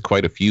this year has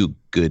quite a few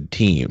good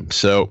teams.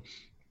 So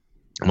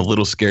I'm a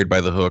little scared by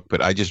the hook,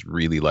 but I just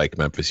really like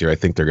Memphis here. I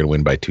think they're going to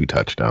win by 2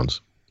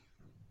 touchdowns.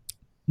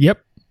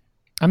 Yep.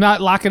 I'm not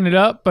locking it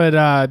up,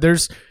 but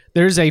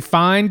there's a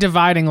fine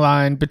dividing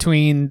line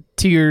between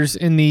tiers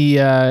in the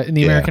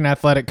American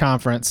Athletic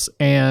Conference,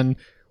 and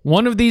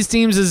one of these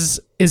teams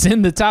is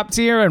in the top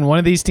tier, and one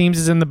of these teams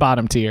is in the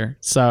bottom tier.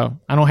 So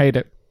I don't hate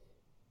it.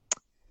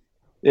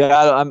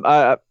 Yeah,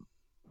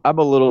 I'm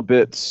a little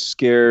bit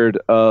scared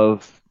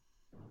of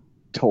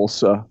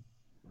Tulsa.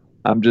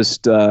 I'm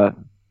just, this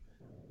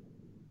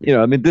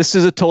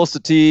is a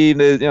Tulsa team.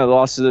 They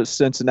lost to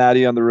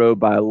Cincinnati on the road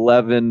by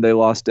 11. They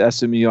lost to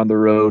SMU on the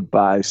road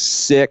by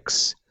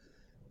 6.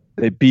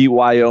 They beat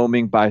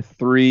Wyoming by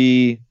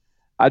 3.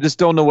 I just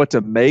don't know what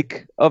to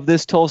make of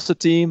this Tulsa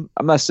team.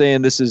 I'm not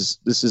saying this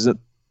isn't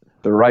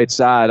the right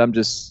side. I'm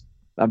just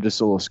a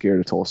little scared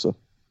of Tulsa.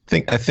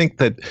 I think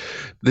that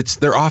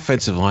their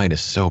offensive line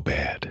is so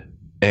bad,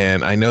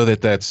 and I know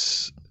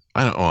that's.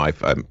 I don't know.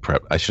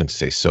 I shouldn't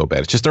say so bad.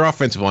 It's just their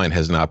offensive line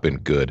has not been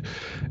good,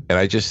 and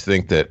I just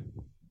think that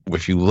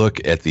if you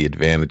look at the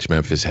advantage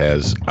Memphis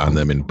has on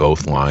them in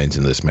both lines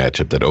in this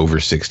matchup, that over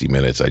 60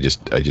 minutes, I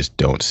just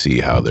don't see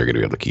how they're going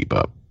to be able to keep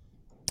up.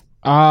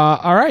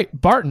 All right,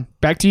 Barton,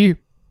 back to you.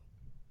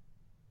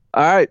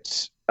 All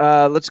right.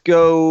 Let's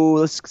go.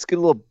 Let's get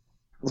a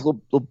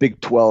little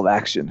Big 12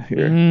 action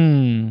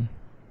here.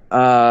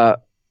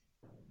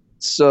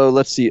 So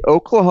let's see.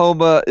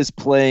 Oklahoma is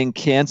playing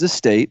Kansas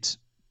State,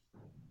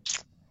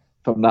 if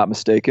I'm not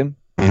mistaken.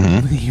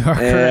 Mm-hmm. You are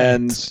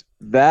And correct.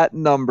 that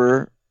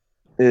number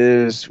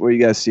is, where are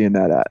you guys seeing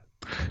that at?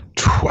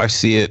 I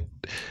see it.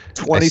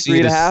 23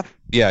 and a half?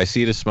 Yeah, I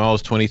see it as small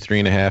as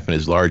 23.5 and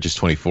as large as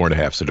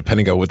 24.5. So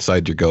depending on what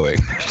side you're going.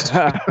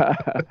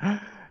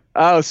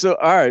 All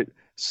right.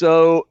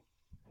 So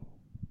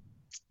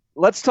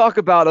let's talk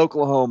about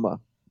Oklahoma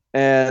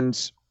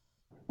and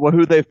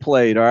who they've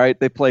played. All right.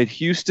 They played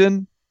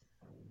Houston,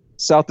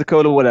 South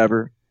Dakota,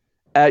 whatever,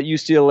 at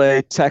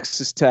UCLA,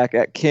 Texas Tech,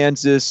 at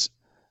Kansas,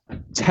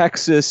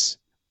 Texas,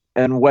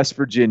 and West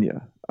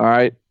Virginia. All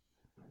right.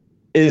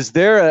 Is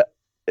there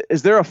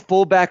a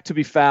fullback to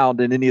be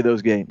found in any of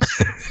those games?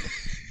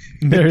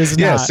 There is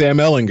Yeah, not. Sam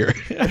Ellinger.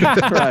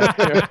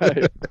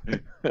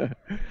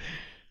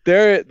 Right.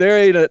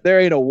 There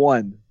ain't a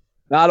one.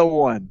 Not a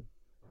one.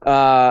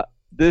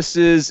 This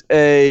is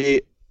a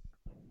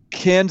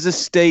Kansas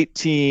State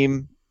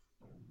team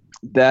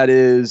that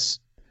is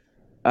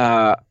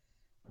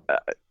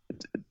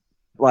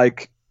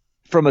like,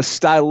 from a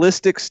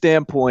stylistic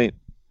standpoint,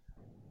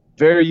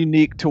 very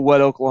unique to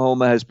what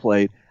Oklahoma has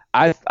played.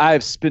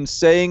 I've been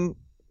saying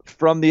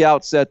from the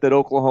outset that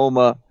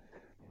Oklahoma,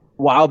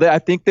 while I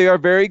think they are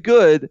very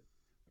good,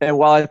 and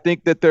while I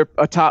think that they're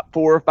a top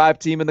 4 or 5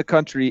 team in the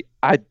country,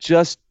 I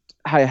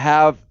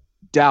have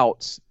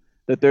doubts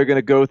that they're going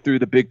to go through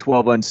the Big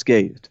 12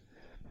 unscathed.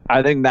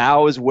 I think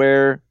now is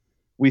where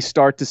we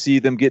start to see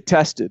them get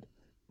tested.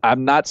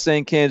 I'm not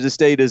saying Kansas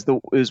State is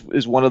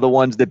one of the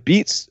ones that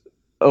beats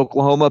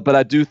Oklahoma, but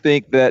I do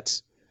think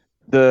that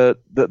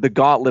the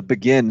gauntlet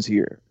begins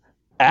here.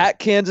 At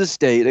Kansas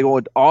State, they go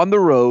on the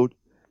road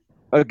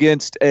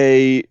against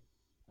a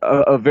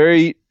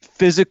very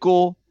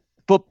physical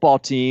football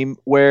team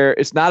where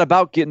it's not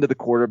about getting to the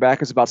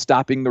quarterback, it's about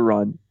stopping the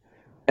run.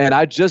 And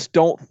I just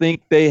don't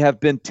think they have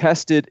been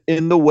tested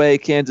in the way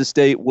Kansas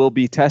State will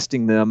be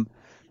testing them.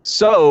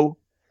 So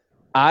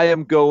I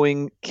am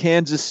going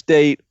Kansas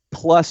State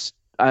plus,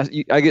 I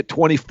get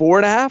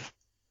 24.5.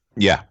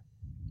 Yeah.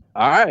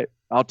 All right,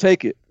 I'll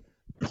take it.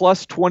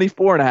 Plus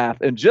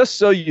 24.5. And just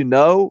so you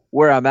know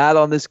where I'm at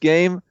on this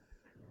game,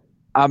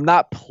 I'm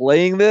not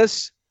playing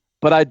this,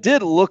 but I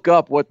did look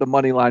up what the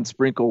money line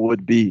sprinkle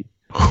would be.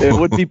 It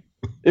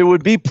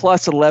would be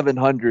plus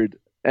 1,100.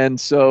 And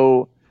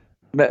so,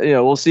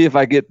 we'll see if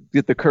I get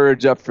the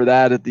courage up for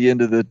that at the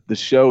end of the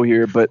show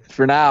here. But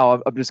for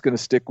now, I'm just going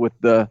to stick with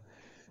the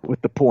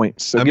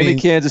points. So give me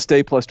Kansas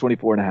State plus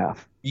 24.5.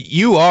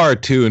 You are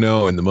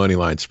 2-0 in the money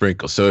line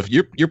sprinkle. So if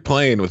you're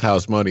playing with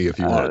house money, if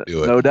you want to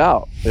do it, no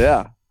doubt,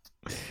 yeah.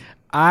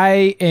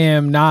 I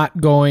am not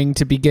going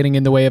to be getting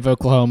in the way of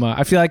Oklahoma.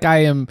 I feel like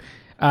I am.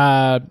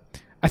 I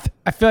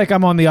feel like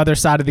I'm on the other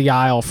side of the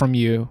aisle from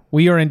you.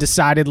 We are in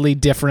decidedly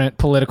different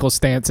political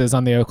stances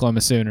on the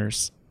Oklahoma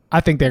Sooners. I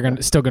think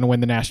they're still going to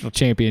win the national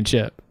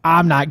championship.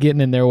 I'm not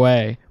getting in their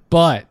way,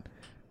 but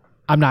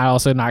I'm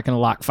not going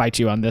to fight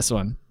you on this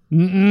one.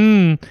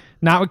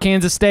 Not with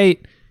Kansas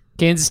State.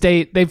 Kansas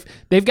State,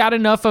 they've got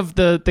enough of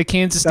the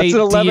Kansas State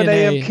That's an 11 DNA.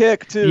 a.m.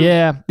 kick too.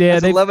 Yeah.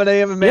 That's 11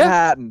 a.m. in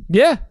Manhattan.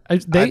 Yeah,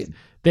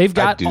 they've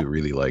got. I do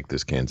really like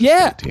this Kansas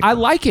State team. I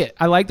like it.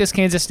 I like this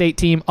Kansas State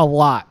team a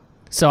lot.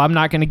 So I'm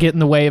not going to get in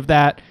the way of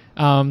that.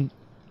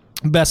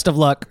 Best of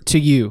luck to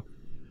you.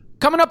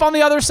 Coming up on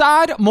the other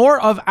side, more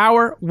of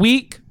our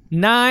Week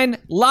 9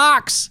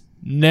 locks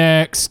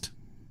next.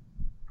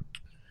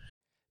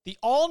 The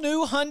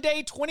all-new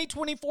Hyundai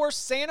 2024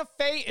 Santa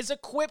Fe is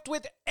equipped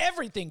with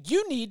everything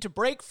you need to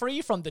break free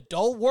from the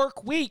dull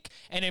work week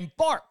and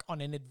embark on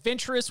an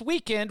adventurous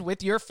weekend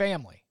with your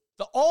family.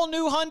 The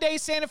all-new Hyundai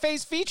Santa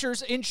Fe's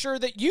features ensure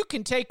that you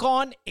can take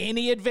on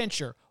any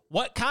adventure.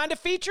 What kind of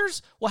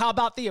features? Well, how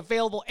about the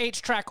available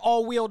H-Track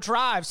all-wheel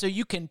drive so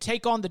you can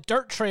take on the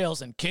dirt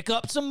trails and kick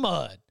up some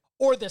mud?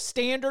 Or the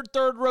standard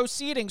third-row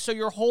seating so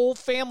your whole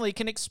family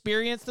can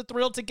experience the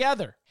thrill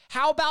together?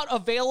 How about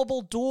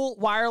available dual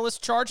wireless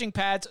charging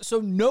pads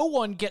so no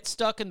one gets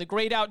stuck in the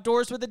great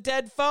outdoors with a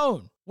dead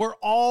phone? We're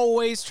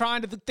always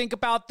trying to think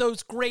about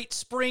those great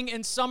spring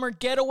and summer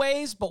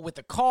getaways, but with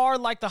a car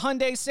like the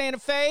Hyundai Santa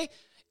Fe,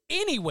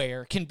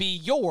 anywhere can be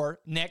your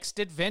next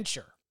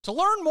adventure. To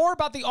learn more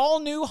about the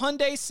all-new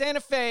Hyundai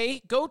Santa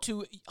Fe, go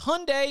to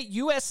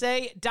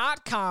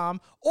HyundaiUSA.com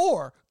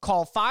or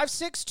call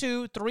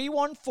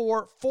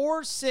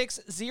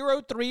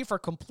 562-314-4603 for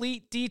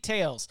complete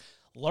details.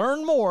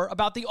 Learn more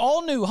about the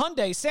all-new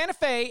Hyundai Santa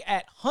Fe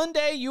at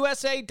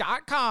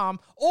HyundaiUSA.com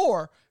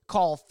or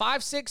call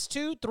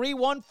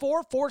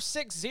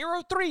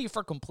 562-314-4603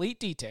 for complete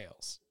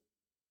details.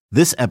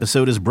 This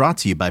episode is brought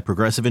to you by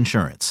Progressive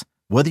Insurance.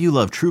 Whether you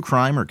love true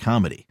crime or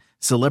comedy,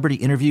 celebrity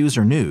interviews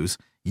or news,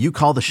 you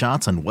call the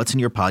shots on what's in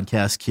your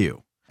podcast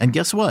queue. And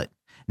guess what?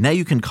 Now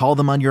you can call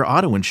them on your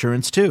auto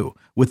insurance too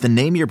with the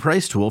Name Your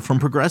Price tool from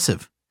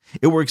Progressive.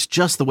 It works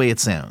just the way it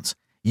sounds.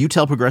 You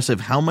tell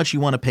Progressive how much you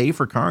want to pay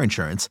for car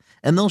insurance,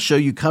 and they'll show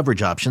you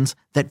coverage options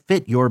that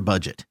fit your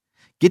budget.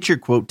 Get your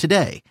quote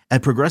today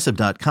at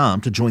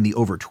Progressive.com to join the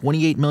over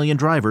 28 million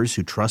drivers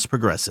who trust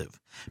Progressive.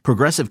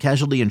 Progressive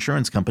Casualty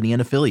Insurance Company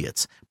and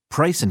Affiliates.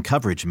 Price and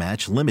coverage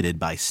match limited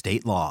by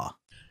state law.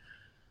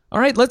 All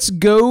right, let's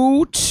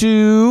go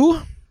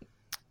to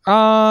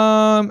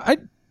how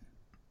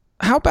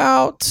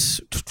about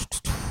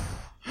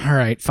all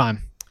right,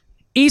 fine.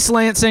 East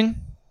Lansing.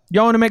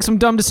 Y'all want to make some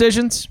dumb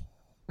decisions?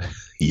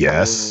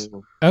 Yes.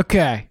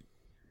 Okay.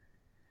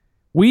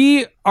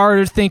 We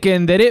are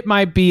thinking that it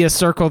might be a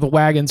circle the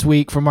wagons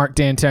week for Mark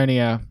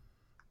D'Antonio.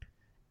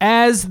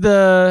 As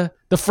the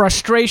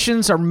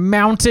frustrations are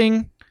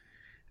mounting,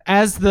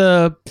 as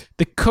the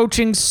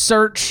coaching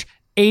search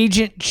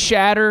agent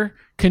chatter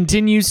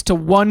continues to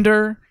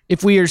wonder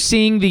if we are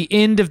seeing the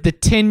end of the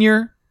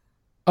tenure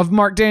of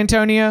Mark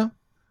D'Antonio,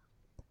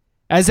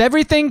 as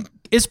everything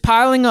is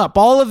piling up,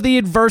 all of the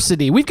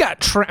adversity. We've got,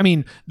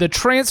 the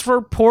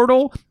transfer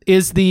portal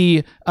is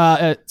the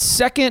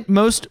second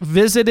most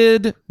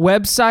visited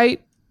website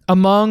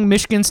among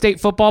Michigan State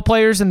football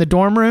players in the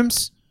dorm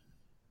rooms.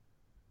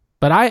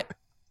 But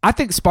I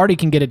think Sparty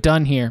can get it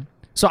done here.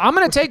 So I'm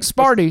going to take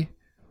Sparty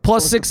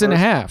plus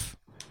 6.5.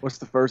 What's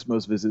the first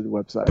most visited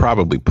website?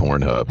 Probably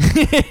Pornhub.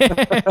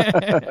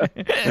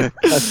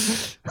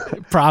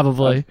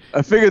 Probably.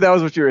 I figured that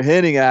was what you were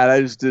hinting at. I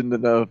just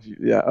didn't know if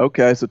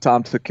okay. So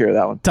Tom took care of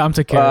that one. Tom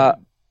took care of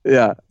it.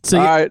 Yeah. So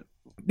all right.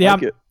 Yeah,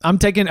 like I'm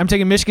taking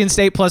Michigan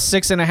State plus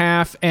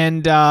 6.5,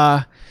 and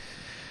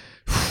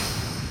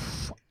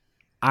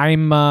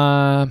I'm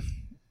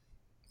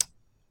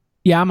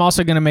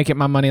also gonna make it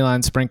my money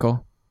line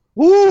sprinkle.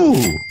 Woo!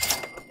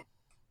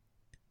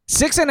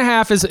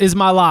 6.5 is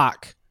my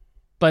lock.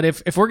 But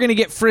if we're gonna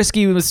get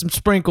frisky with some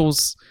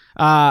sprinkles,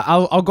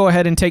 I'll go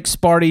ahead and take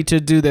Sparty to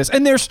do this.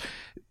 And there's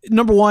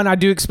number one, I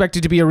do expect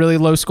it to be a really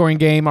low scoring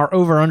game. Our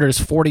over under is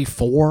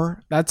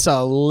 44. That's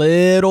a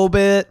little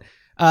bit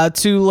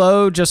too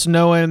low, just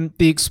knowing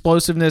the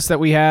explosiveness that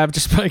we have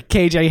just by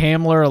KJ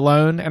Hamler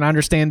alone. And I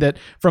understand that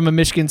from a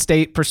Michigan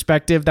State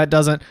perspective, that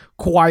doesn't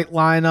quite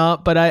line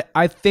up. But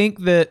I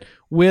think that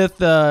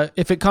with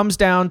if it comes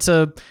down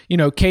to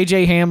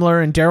KJ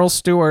Hamler and Darryl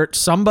Stewart,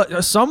 some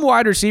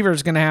wide receiver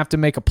is going to have to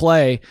make a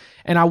play,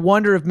 and I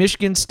wonder if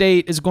Michigan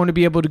State is going to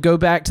be able to go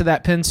back to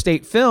that Penn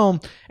State film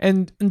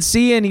and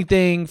see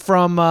anything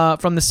from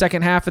the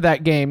second half of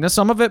that game. Now,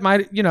 some of it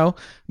might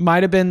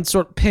have been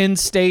sort of Penn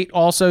State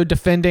also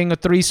defending a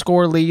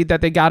 3-score lead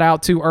that they got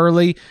out too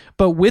early,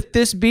 but with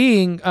this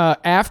being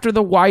after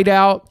the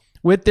whiteout,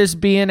 with this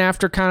being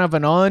after kind of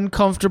an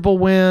uncomfortable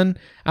win,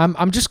 I'm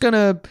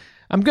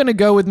going to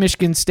go with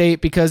Michigan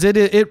State because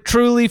it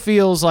truly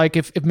feels like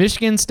if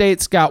Michigan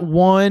State's got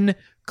one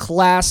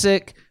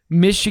classic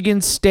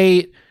Michigan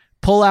State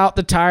pull out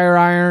the tire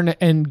iron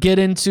and get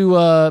into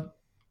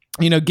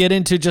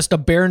just a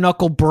bare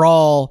knuckle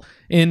brawl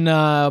in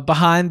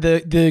behind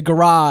the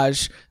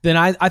garage, then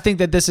I think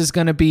that this is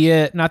going to be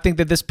it. And I think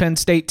that this Penn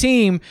State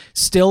team,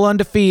 still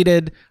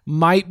undefeated,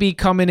 might be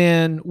coming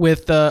in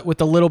with a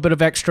little bit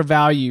of extra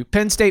value.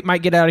 Penn State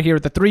might get out of here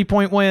with a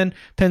 3-point win.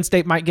 Penn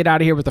State might get out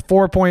of here with a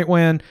 4-point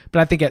win.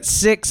 But I think at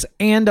 6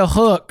 and a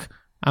hook,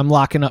 I'm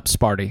locking up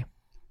Sparty.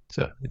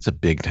 It's a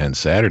Big Ten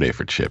Saturday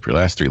for Chip. Your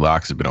last 3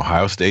 locks have been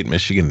Ohio State,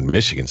 Michigan, and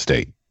Michigan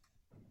State.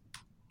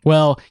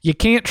 Well, you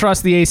can't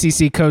trust the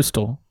ACC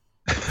Coastal,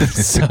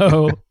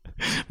 so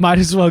might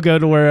as well go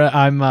to where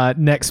I'm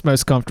next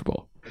most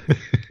comfortable.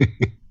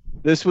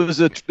 This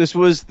one's in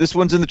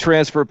the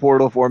transfer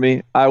portal for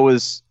me.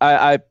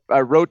 I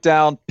wrote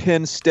down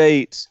Penn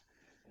State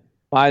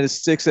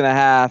minus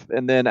 6.5,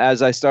 and then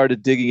as I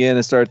started digging in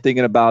and started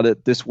thinking about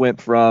it, this went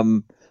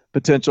from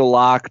potential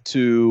lock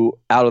to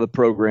out of the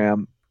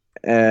program,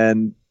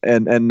 and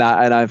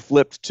I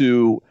flipped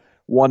to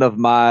one of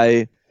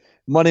my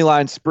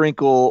moneyline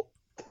sprinkle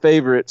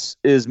favorites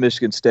is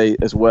Michigan State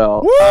as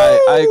well.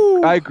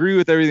 I agree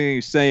with everything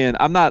you're saying.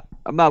 I'm not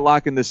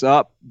locking this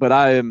up, but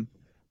I am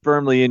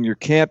firmly in your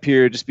camp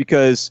here just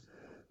because,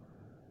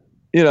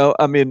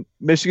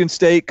 Michigan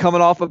State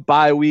coming off a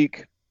bye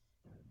week.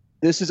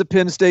 This is a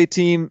Penn State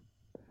team.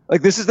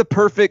 Like, this is the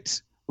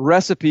perfect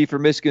recipe for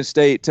Michigan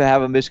State to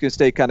have a Michigan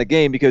State kind of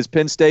game because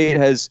Penn State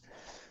has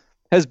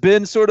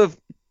been sort of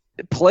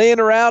playing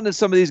around in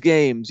some of these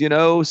games,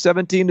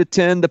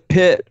 17-10 to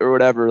Pitt or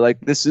whatever. Like,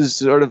 this is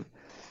sort of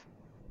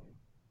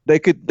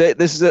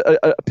this is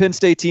a Penn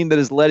State team that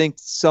is letting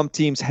some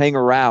teams hang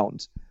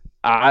around.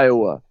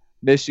 Iowa,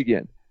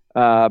 Michigan,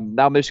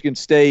 now Michigan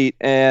State,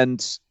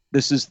 and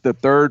this is the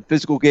 3rd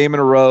physical game in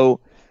a row.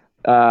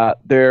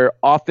 They're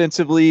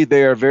offensively,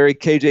 they are very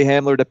KJ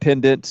Hamler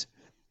dependent.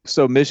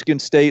 So Michigan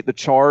State, the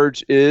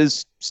charge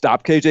is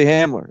stop KJ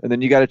Hamler, and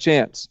then you got a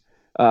chance.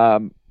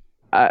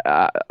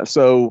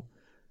 So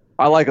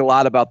I like a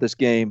lot about this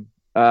game.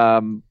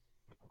 Home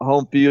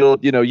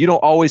field, you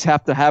don't always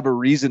have to have a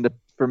reason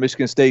for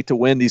Michigan State to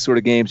win these sort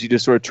of games. You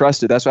just sort of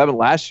trust it. That's what happened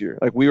last year.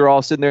 Like, we were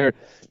all sitting there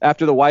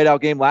after the whiteout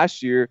game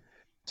last year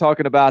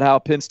talking about how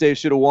Penn State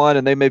should have won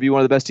and they may be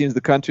one of the best teams in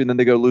the country, and then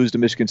they go lose to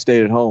Michigan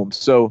State at home.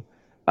 So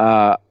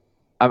I'm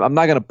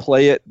not going to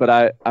play it,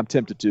 but I'm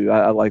tempted to.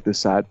 I like this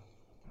side.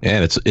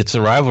 And it's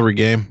a rivalry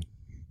game.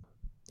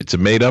 It's a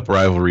made-up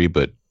rivalry,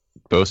 but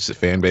both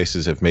fan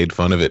bases have made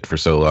fun of it for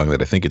so long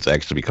that I think it's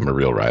actually become a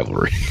real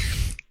rivalry.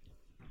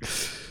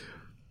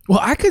 Well,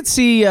 I could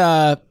see.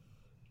 Penn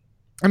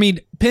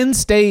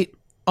State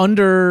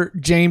under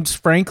James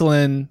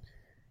Franklin,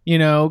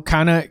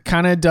 kind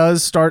of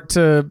does start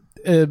to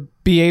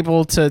be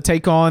able to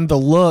take on the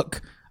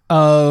look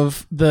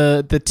of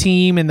the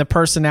team and the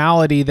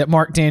personality that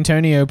Mark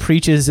D'Antonio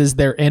preaches is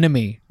their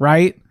enemy,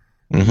 right?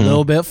 Mm-hmm. A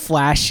little bit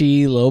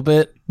flashy, a little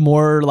bit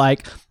more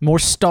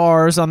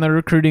stars on the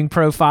recruiting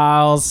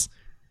profiles.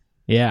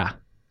 Yeah.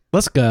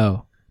 Let's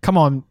go. Come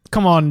on,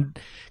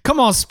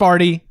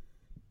 Sparty.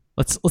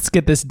 Let's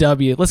get this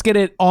W. Let's get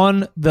it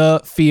on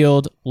the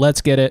field.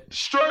 Let's get it.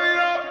 Straight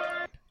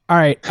up. All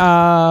right.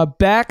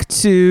 Back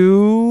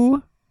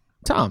to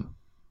Tom.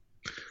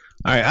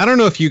 All right. I don't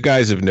know if you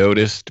guys have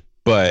noticed,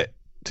 but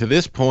to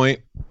this point,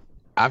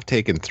 I've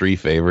taken 3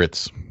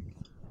 favorites.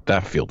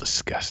 That feel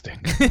disgusting.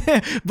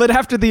 But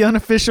after the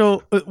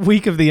unofficial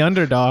week of the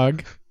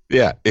underdog.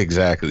 Yeah,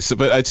 exactly. So,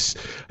 but I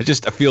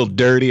feel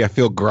dirty. I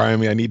feel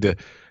grimy. I need to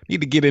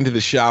get into the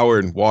shower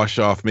and wash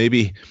off.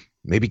 Maybe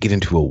get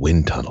into a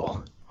wind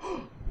tunnel.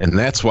 And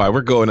that's why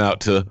we're going out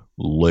to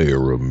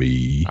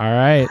Laramie. All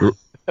right.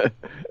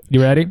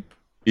 You ready?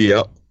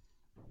 Yep.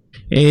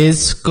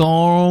 It's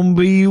gonna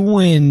be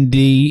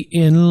windy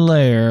in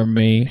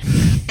Laramie.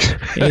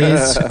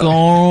 It's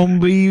gonna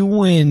be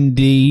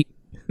windy.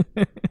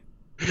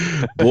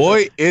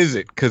 Boy, is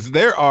it, because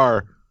there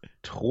are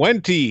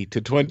 20 to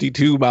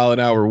 22 mile an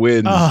hour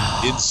winds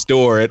in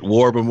store at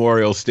War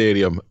Memorial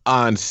Stadium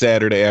on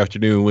Saturday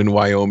afternoon when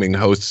Wyoming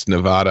hosts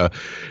Nevada.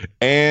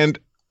 And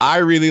I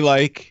really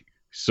like,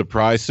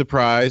 surprise,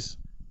 surprise,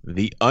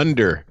 the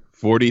under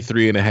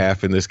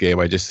 43.5 in this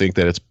game. I just think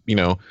that it's,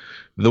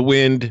 the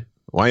wind,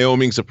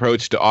 Wyoming's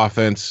approach to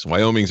offense,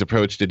 Wyoming's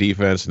approach to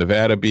defense,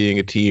 Nevada being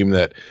a team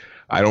that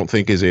I don't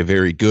think is a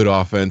very good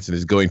offense and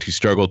is going to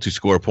struggle to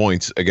score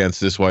points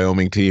against this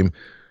Wyoming team.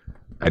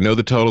 I know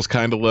the total's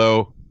kind of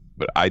low,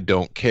 but I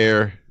don't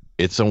care.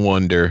 It's a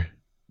wonder.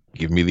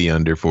 Give me the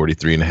under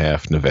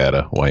 43.5,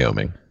 Nevada,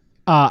 Wyoming.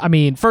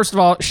 First of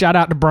all, shout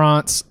out to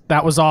Bronx.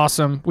 That was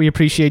awesome. We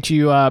appreciate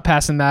you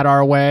passing that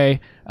our way.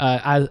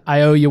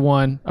 I owe you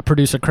one, a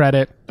producer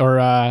credit or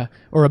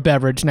a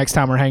beverage next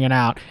time we're hanging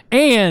out.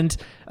 And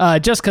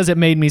just because it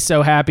made me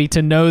so happy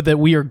to know that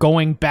we are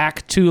going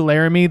back to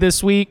Laramie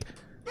this week,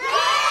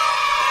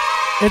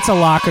 it's a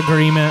lock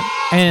agreement.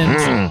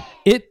 And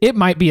it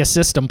might be a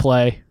system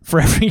play for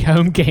every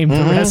home game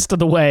the rest of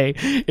the way.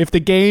 If the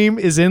game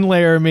is in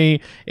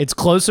Laramie, it's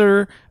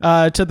closer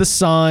to the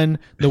sun,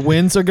 the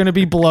winds are going to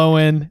be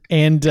blowing,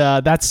 and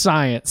that's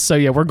science. So,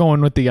 yeah, we're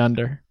going with the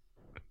under.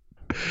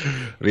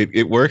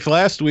 It worked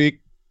last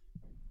week.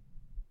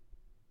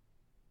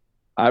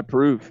 I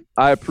approve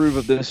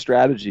of this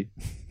strategy.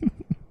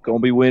 Gonna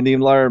be windy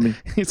in Laramie.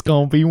 It's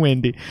gonna be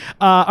windy.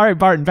 All right,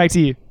 Barton, back to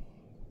you.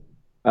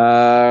 All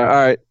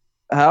right.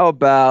 How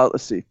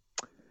about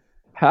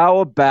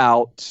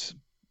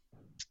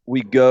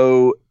we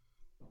go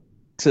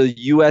to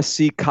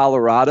USC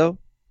Colorado?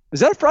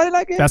 Is that a Friday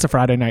night game? That's a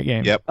Friday night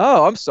game. Yep.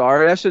 Oh, I'm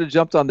sorry. I should have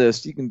jumped on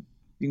this. You can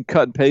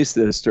cut and paste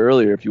this to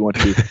earlier if you want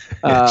to.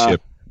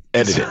 Chip,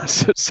 edit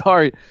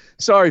it.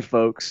 Sorry,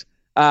 folks.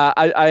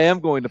 I am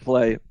going to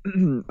play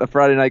a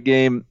Friday night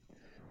game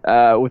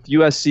with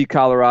USC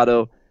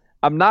Colorado.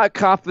 I'm not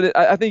confident.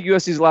 I think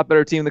USC is a lot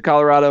better team than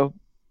Colorado,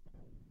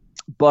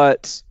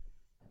 but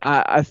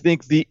I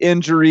think the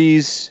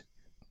injuries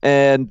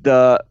and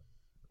the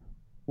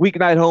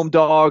weeknight home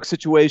dog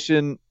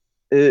situation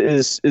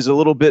is a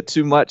little bit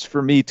too much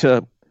for me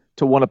to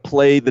want to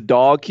play the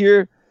dog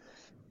here.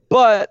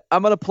 But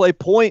I'm going to play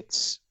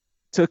points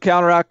to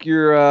counteract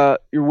your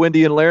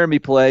Windy and Laramie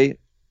play.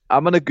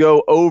 I'm going to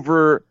go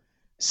over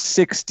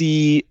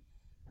 62.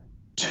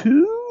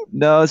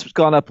 No, it's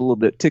gone up a little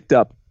bit, ticked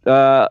up.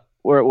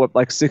 We're at what,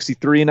 like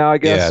 63 now, I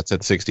guess? Yeah, it's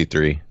at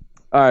 63.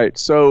 All right,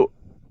 so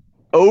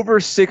over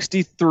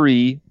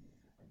 63.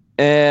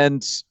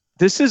 And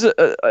this is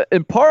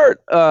in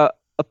part a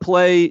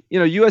play.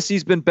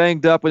 USC's been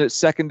banged up with its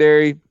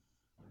secondary.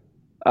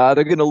 They're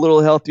getting a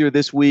little healthier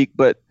this week,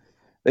 but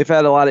they've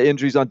had a lot of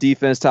injuries on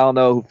defense.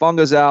 Talanoa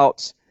Hufanga's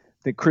out.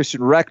 I think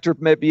Christian Rector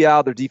may be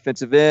out, their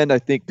defensive end. I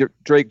think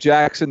Drake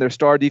Jackson, their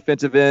star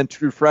defensive end,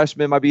 true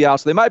freshman, might be out.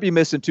 So they might be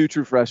missing two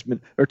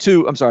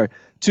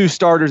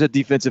starters at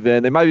defensive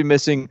end. They might be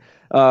missing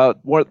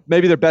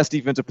maybe their best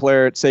defensive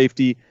player at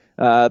safety.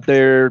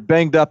 They're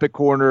banged up at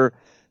corner.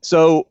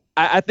 So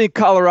I think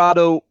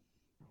Colorado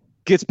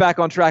gets back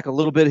on track a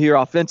little bit here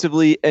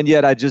offensively, and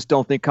yet I just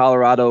don't think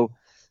Colorado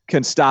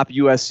can stop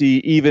USC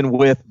even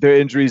with their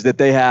injuries that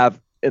they have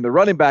in the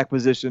running back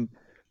position.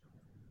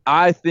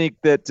 I think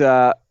that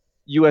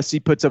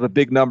USC puts up a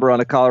big number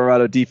on a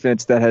Colorado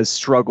defense that has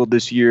struggled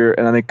this year,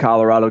 and I think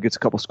Colorado gets a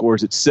couple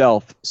scores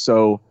itself.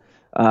 So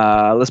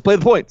Let's play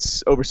the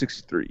points. Over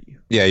 63.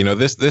 Yeah,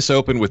 this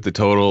opened with the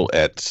total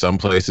at some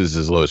places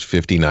as low as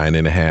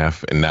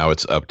 59.5, and now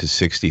it's up to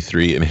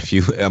 63.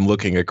 And I'm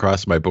looking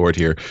across my board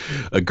here,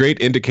 a great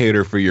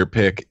indicator for your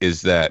pick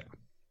is that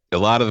a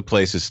lot of the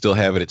places still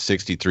have it at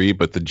 63,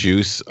 but the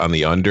juice on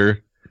the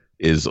under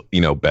is,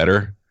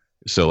 better.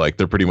 So like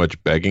they're pretty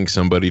much begging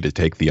somebody to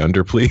take the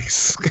under,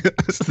 please.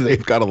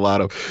 They've got a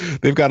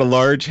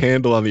large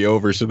handle on the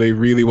over, so they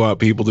really want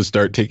people to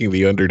start taking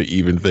the under to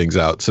even things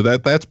out. So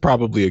that's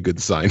probably a good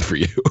sign for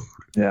you.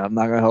 Yeah, I'm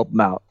not gonna help them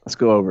out. Let's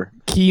go over.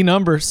 Key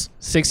numbers: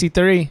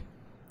 63.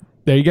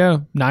 There you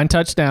go. 9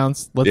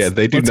 touchdowns.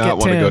 They do not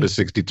want to go to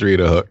 63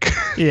 to hook.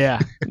 Yeah,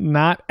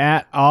 not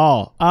at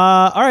all.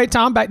 All right,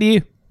 Tom, back to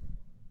you.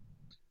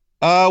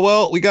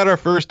 Well, we got our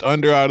first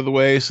under out of the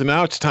way, so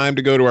now it's time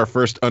to go to our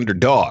first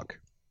underdog.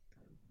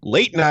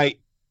 Late night,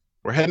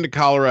 we're heading to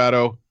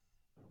Colorado,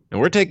 and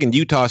we're taking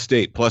Utah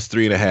State plus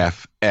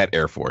 3.5 at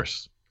Air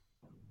Force.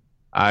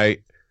 I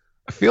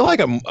feel like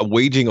I'm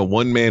waging a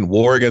one-man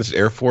war against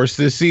Air Force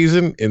this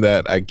season in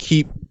that I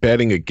keep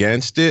betting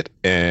against it,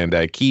 and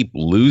I keep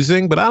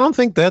losing, but I don't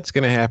think that's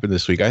going to happen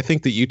this week. I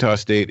think that Utah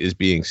State is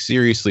being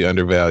seriously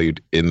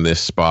undervalued in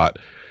this spot.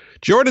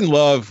 Jordan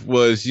Love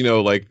was,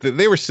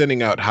 they were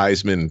sending out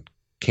Heisman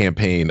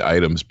campaign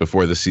items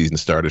before the season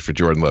started for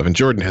Jordan Love, and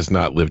Jordan has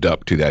not lived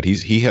up to that.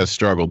 He has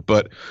struggled,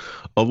 but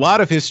a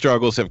lot of his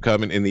struggles have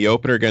come in the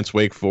opener against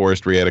Wake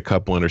Forest, where he had a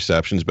couple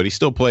interceptions, but he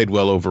still played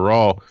well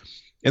overall.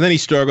 And then he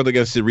struggled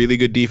against a really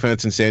good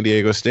defense in San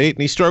Diego State,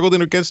 and he struggled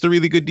against a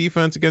really good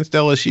defense against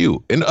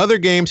LSU. In other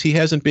games, he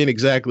hasn't been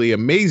exactly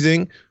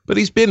amazing, but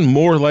he's been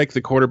more like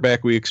the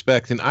quarterback we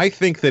expect. And I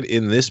think that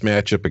in this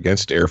matchup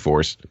against Air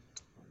Force,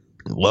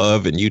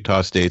 Love and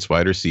Utah State's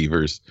wide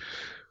receivers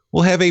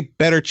will have a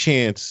better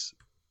chance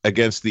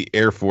against the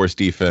Air Force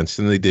defense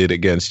than they did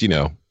against,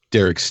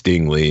 Derek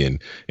Stingley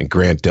and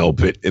Grant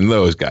Delpit and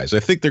those guys. I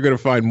think they're going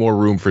to find more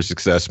room for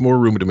success, more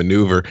room to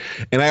maneuver.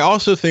 And I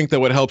also think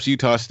that what helps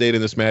Utah State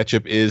in this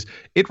matchup is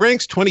it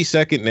ranks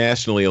 22nd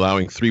nationally,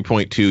 allowing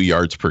 3.2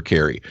 yards per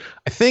carry.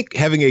 I think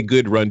having a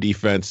good run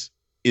defense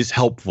is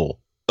helpful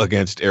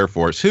against Air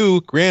Force,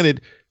 who,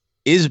 granted,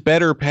 is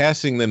better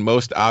passing than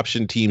most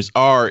option teams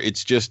are.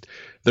 It's just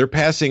their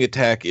passing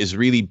attack is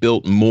really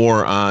built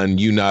more on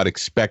you not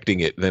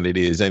expecting it than it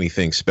is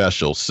anything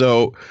special.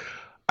 So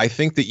I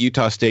think that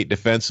Utah State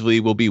defensively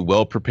will be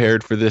well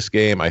prepared for this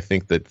game. I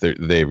think that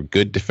they're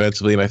good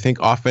defensively, and I think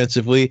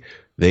offensively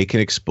they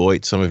can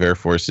exploit some of Air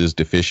Force's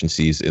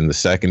deficiencies in the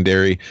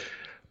secondary.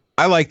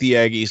 I like the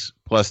Aggies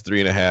plus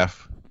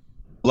 3.5.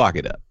 Lock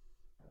it up.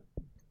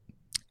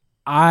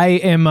 I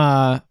am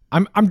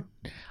I'm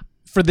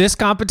for this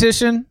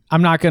competition,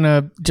 I'm not going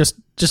to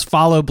just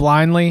follow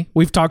blindly.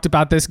 We've talked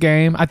about this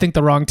game. I think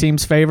the wrong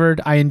team's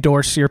favored. I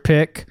endorse your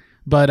pick,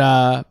 but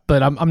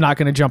I'm not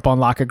going to jump on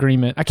lock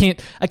agreement. I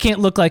can't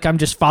look like I'm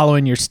just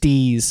following your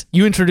steez.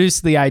 You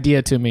introduced the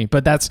idea to me,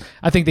 but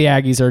I think the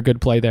Aggies are a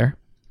good play there.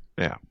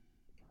 Yeah.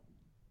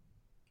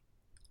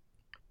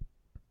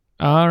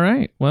 All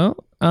right. Well,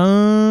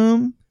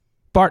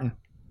 Barton.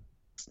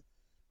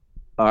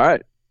 All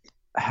right.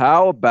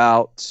 How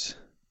about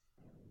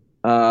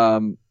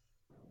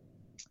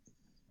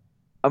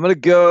I'm going to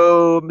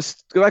go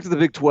back to the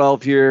Big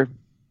 12 here.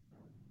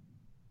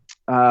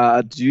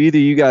 Do either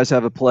of you guys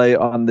have a play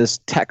on this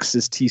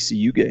Texas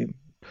TCU game?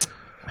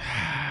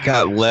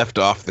 Got left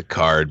off the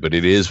card, but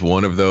it is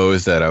one of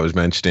those that I was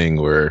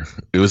mentioning where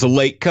it was a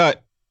late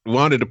cut.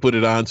 Wanted to put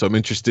it on, so I'm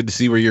interested to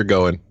see where you're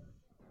going.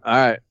 All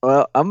right.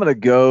 Well, I'm going to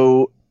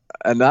go,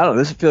 and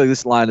I feel like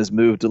this line has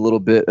moved a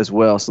little bit as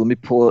well, so let me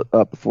pull it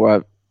up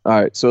before all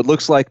right. So it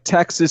looks like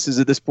Texas is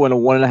at this point a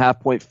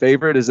 1.5-point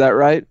favorite. Is that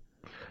right?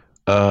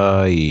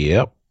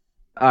 Yep.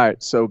 All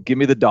right, so give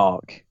me the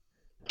dog.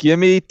 Give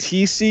me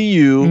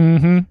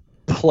TCU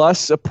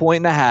plus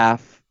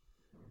 1.5,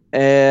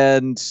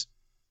 and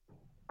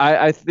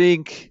I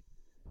think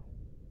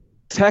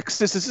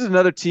Texas. This is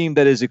another team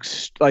that is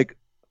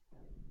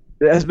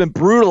has been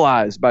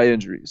brutalized by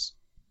injuries,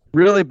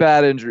 really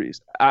bad injuries.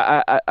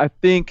 I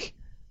think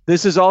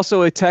this is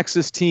also a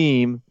Texas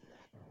team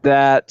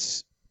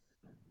that,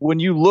 when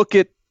you look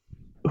at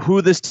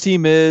who this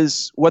team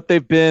is, what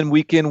they've been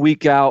week in,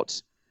 week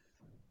out,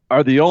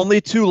 are the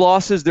only 2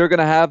 losses they're going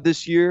to have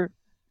this year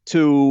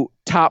to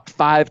top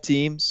 5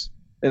 teams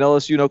in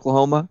LSU and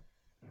Oklahoma.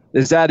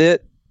 Is that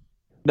it?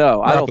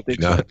 No, I don't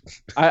think so.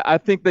 I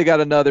think they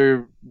got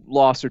another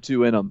loss or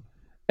 2 in them.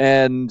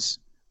 And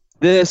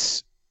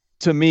this,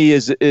 to me,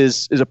 is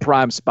a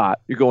prime spot.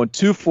 You're going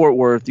to Fort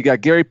Worth. You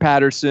got Gary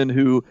Patterson,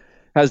 who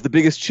has the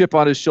biggest chip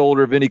on his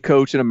shoulder of any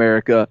coach in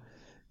America.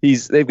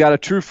 They've got a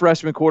true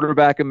freshman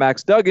quarterback in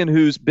Max Duggan,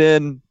 who's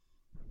been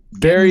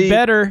very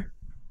better.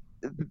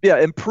 Yeah,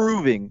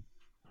 improving.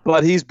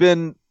 But he's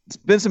been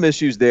some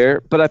issues there.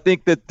 But I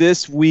think that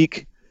this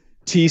week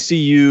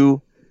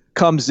TCU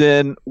comes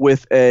in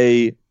with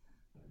a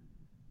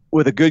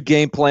good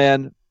game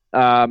plan.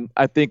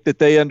 I think that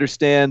they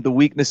understand the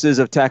weaknesses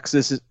of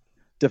Texas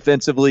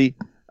defensively,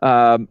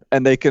 and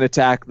they can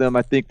attack them.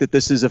 I think that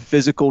this is a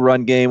physical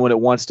run game when it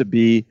wants to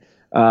be.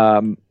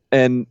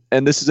 And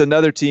this is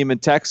another team in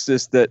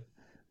Texas that,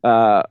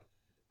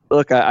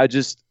 look, I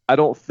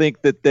don't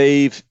think that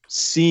they've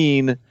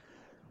seen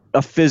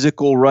a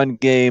physical run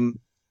game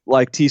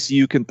like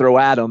TCU can throw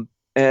at them.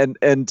 And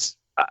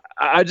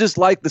I just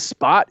like the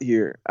spot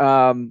here.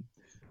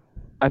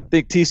 I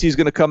think TCU is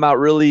going to come out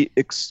really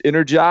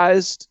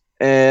energized,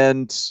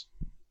 and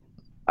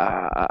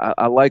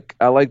I like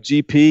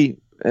GP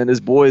and his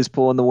boys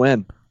pulling the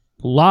win.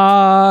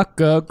 Lock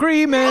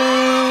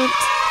agreement.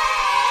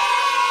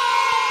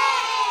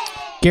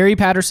 Gary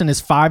Patterson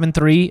is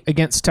 5-3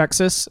 against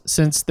Texas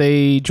since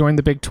they joined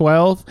the Big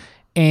 12,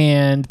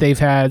 and they've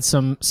had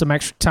some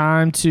extra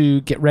time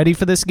to get ready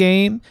for this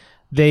game.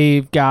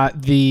 They've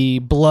got the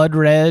blood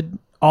red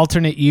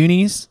alternate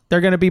unis they're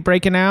going to be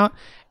breaking out.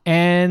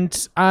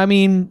 And I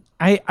mean,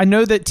 I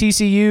know that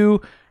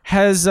TCU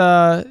has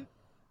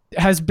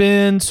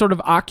been sort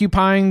of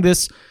occupying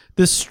this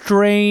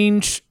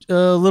strange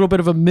little bit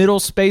of a middle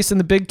space in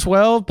the Big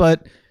 12,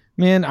 but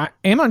man,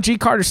 Amon G.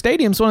 Carter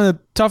Stadium is one of the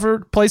tougher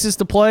places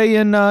to play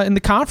in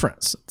the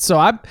conference. So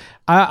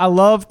I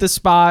love the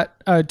spot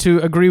to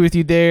agree with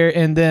you there.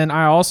 And then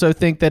I also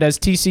think that as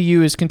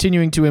TCU is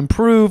continuing to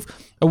improve,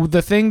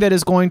 the thing that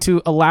is going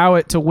to allow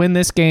it to win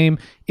this game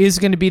is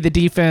going to be the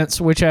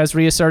defense, which has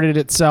reasserted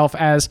itself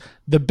as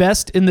the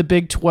best in the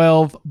Big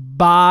 12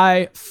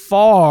 by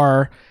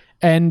far.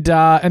 And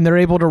they're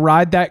able to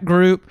ride that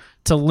group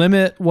to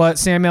limit what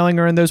Sam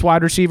Ehlinger and those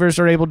wide receivers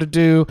are able to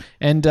do,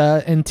 and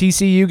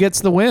TCU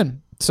gets the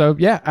win. So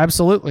yeah,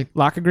 absolutely,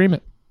 lock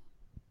agreement.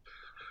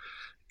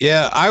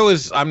 Yeah,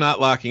 I'm not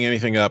locking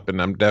anything up,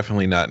 and I'm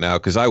definitely not now,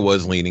 because I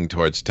was leaning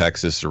towards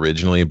Texas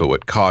originally, but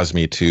what caused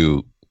me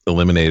to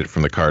eliminate it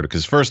from the card,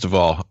 because first of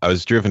all, I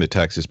was driven to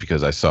Texas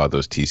because I saw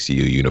those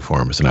TCU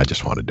uniforms and I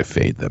just wanted to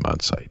fade them on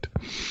sight.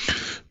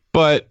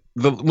 But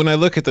when I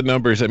look at the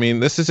numbers, I mean,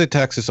 this is a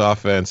Texas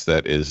offense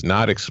that is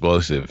not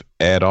explosive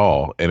at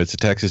all. And it's a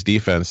Texas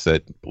defense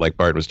that, like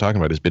Bart was talking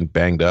about, has been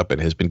banged up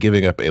and has been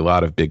giving up a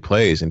lot of big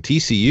plays. And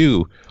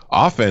TCU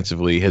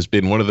offensively has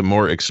been one of the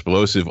more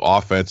explosive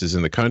offenses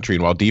in the country.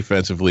 And while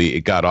defensively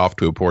it got off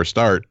to a poor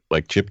start,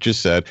 like Chip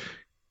just said,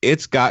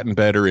 it's gotten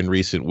better in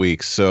recent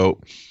weeks.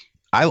 So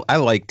I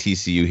like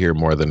TCU here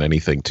more than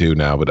anything too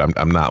now, but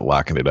I'm not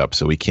locking it up.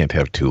 So we can't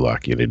have two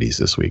lock unities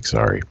this week.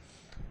 Sorry.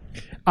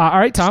 All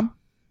right, Tom.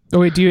 Oh,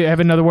 wait, do you have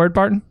another word,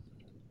 Barton?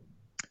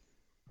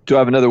 Do I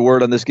have another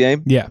word on this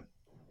game? Yeah.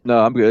 No,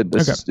 I'm good.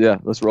 Okay.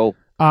 Let's roll.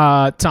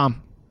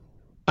 Tom.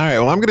 All right,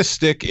 well, I'm going to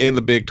stick in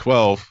the Big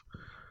 12,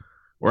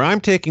 where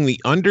I'm taking the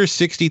under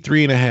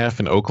 63.5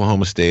 in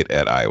Oklahoma State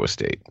at Iowa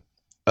State.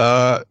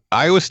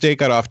 Iowa State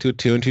got off to a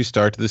 2-2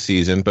 start to the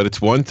season, but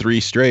it's won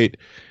 3 straight.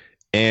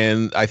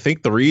 And I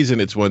think the reason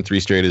it's won 3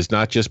 straight is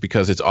not just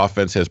because its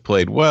offense has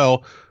played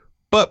well,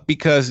 but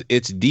because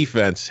its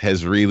defense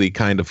has really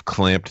kind of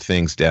clamped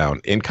things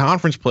down. In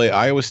conference play,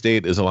 Iowa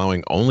State is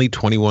allowing only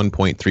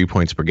 21.3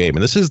 points per game.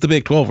 And this is the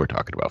Big 12 we're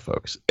talking about,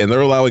 folks. And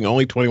they're allowing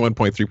only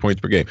 21.3 points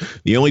per game.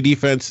 The only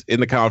defense in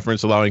the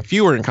conference allowing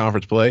fewer in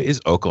conference play is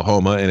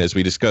Oklahoma. And as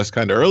we discussed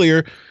kind of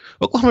earlier,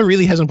 Oklahoma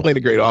really hasn't played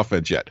a great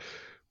offense yet.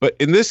 But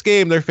in this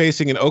game, they're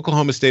facing an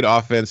Oklahoma State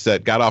offense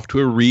that got off to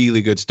a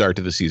really good start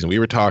to the season. We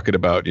were talking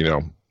about,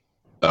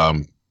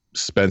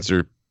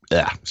 Spencer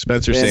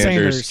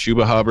Sanders,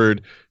 Chuba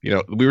Hubbard.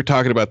 We were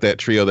talking about that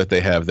trio that they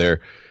have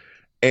there.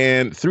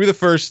 And through the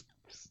first,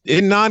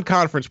 in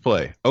non-conference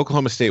play,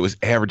 Oklahoma State was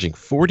averaging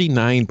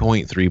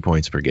 49.3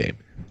 points per game.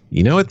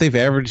 You know what they've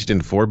averaged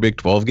in 4 Big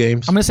 12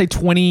 games? I'm going to say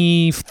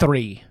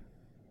 23.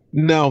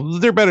 No,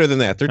 they're better than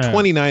that. They're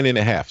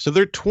 29.5. So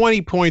they're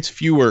 20 points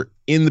fewer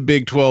in the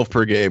Big 12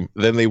 per game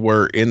than they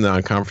were in the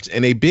non-conference.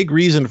 And a big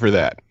reason for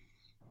that,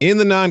 in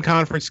the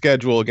non-conference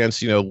schedule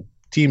against,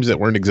 teams that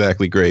weren't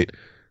exactly great,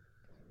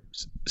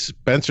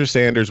 Spencer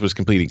Sanders was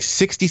completing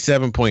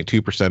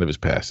 67.2% of his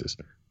passes,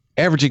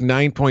 averaging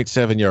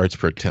 9.7 yards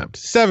per attempt,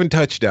 7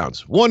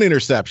 touchdowns, 1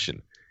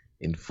 interception.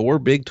 In 4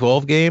 Big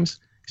 12 games,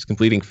 he's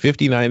completing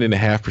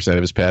 59.5%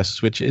 of his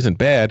passes, which isn't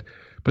bad,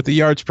 but the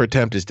yards per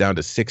attempt is down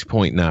to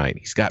 6.9.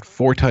 He's got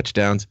 4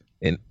 touchdowns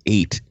and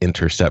 8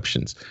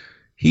 interceptions.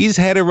 He's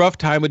had a rough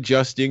time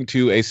adjusting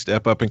to a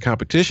step up in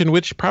competition,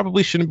 which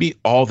probably shouldn't be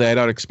all that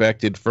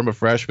unexpected from a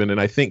freshman.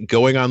 And I think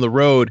going on the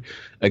road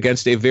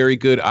against a very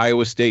good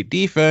Iowa State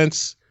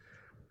defense,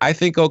 I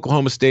think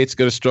Oklahoma State's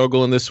going to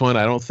struggle in this one.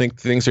 I don't think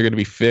things are going to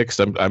be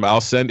fixed. I'll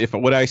send if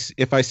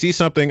I see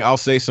something, I'll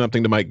say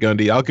something to Mike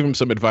Gundy. I'll give him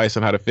some advice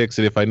on how to fix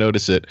it if I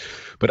notice it.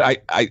 But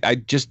I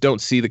just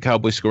don't see the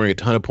Cowboys scoring a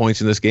ton of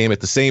points in this game.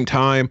 At the same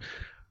time,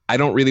 I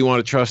don't really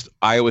want to trust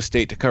Iowa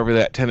State to cover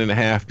that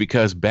 10.5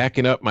 because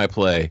backing up my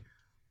play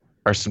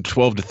are some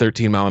 12 to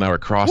 13 mile an hour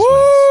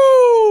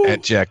crosswinds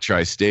at Jack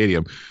Trice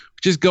Stadium,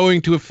 which is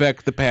going to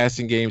affect the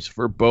passing games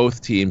for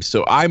both teams.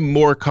 So I'm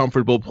more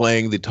comfortable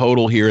playing the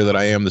total here than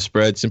I am the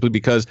spread, simply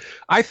because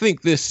I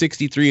think this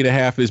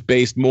 63.5 is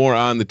based more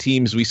on the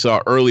teams we saw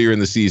earlier in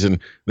the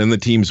season than the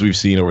teams we've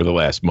seen over the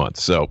last month.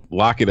 So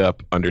lock it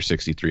up under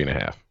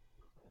 63.5.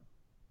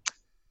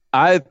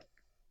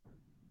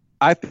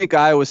 I think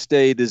Iowa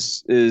State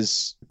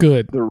is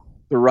good.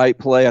 the right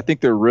play. I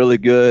think they're really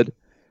good.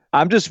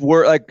 I'm just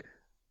worried. Like,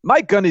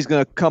 Mike Gundy's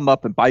going to come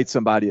up and bite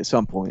somebody at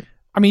some point.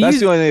 I mean, that's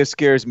the only thing that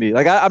scares me.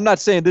 Like, I'm not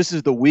saying this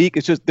is the week.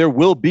 It's just there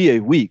will be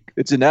a week.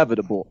 It's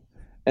inevitable.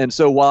 And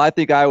so while I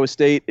think Iowa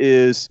State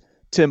is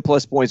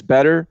 10+ points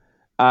better,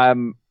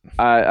 I'm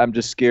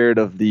just scared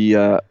of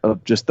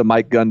just the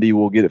Mike Gundy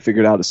will get it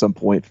figured out at some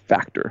point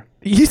factor.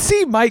 You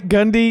see Mike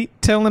Gundy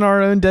telling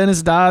our own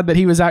Dennis Dodd that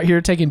he was out here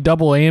taking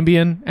double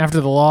Ambien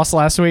after the loss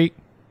last week?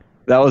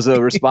 That was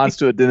a response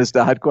to a Dennis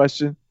Dodd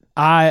question?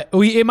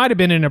 It might have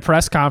been in a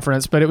press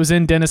conference, but it was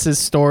in Dennis's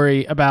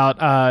story about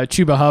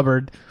Chuba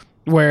Hubbard,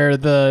 where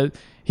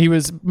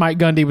Mike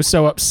Gundy was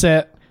so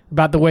upset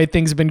about the way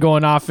things have been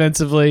going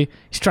offensively.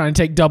 He's trying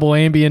to take double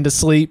Ambien to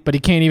sleep, but he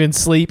can't even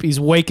sleep. He's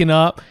waking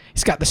up.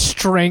 He's got the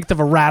strength of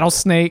a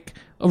rattlesnake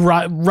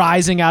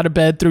rising out of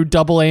bed through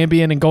double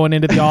Ambien and going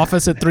into the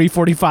office at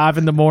 3:45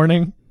 in the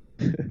morning.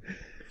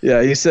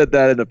 Yeah, he said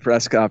that in a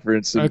press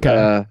conference. And,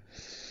 okay.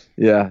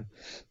 Yeah.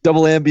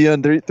 Double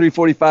Ambien,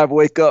 3:45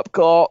 wake up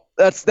call.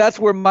 That's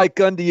where Mike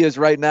Gundy is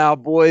right now,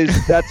 boys.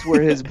 That's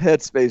where his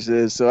headspace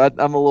is. So I'm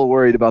a little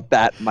worried about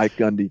that, Mike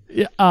Gundy.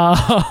 Yeah,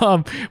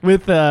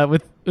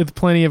 with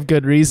plenty of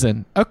good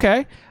reason.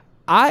 Okay,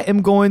 I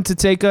am going to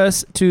take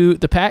us to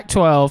the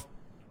Pac-12,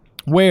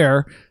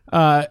 where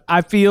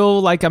I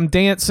feel like I'm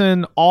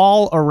dancing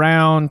all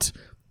around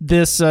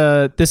this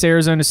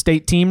Arizona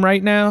State team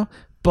right now,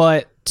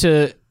 but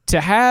to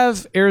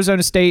have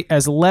Arizona State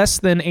as less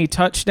than a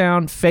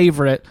touchdown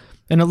favorite,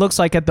 and it looks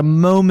like at the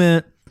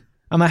moment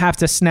I'm going to have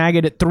to snag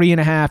it at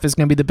 3.5 is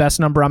going to be the best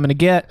number I'm going to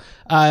get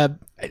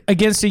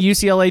against a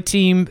UCLA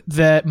team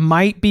that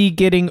might be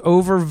getting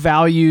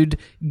overvalued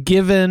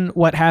given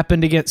what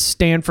happened against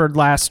Stanford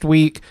last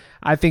week.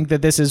 I think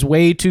that this is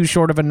way too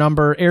short of a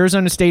number.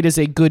 Arizona State is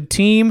a good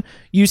team.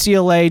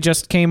 UCLA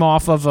just came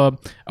off of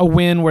a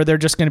win where they're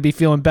just going to be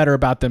feeling better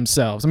about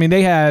themselves. I mean,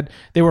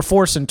 they were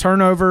forcing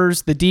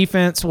turnovers. The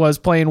defense was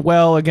playing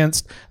well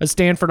against a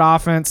Stanford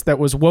offense that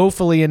was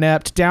woefully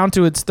inept, down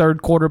to its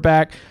third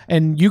quarterback.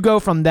 And you go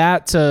from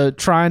that to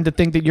trying to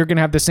think that you're going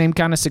to have the same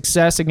kind of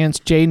success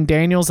against Jaden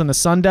Daniels and the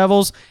Sun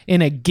Devils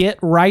in a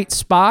get-right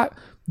spot.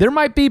 There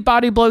might be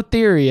body blow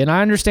theory, and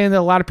I understand that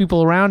a lot of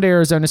people around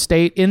Arizona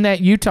State in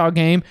that Utah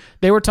game,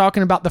 they were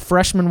talking about the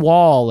freshman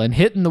wall and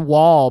hitting the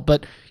wall.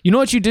 But you know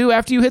what you do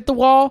after you hit the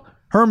wall?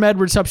 Herm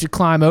Edwards helps you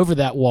climb over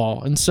that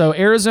wall. And so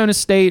Arizona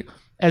State,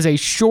 as a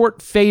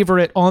short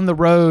favorite on the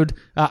road,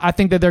 I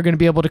think that they're going to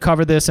be able to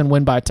cover this and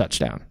win by a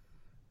touchdown.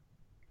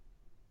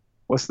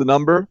 What's the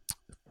number?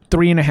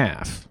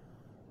 3.5.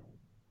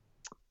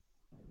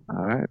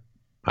 All right.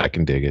 I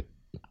can dig it.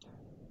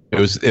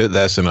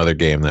 That's another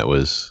game that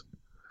was...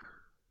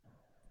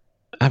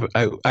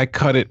 I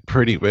cut it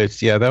pretty, but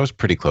yeah, that was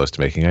pretty close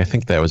to making. I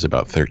think that was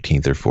about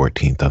 13th or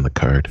 14th on the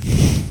card.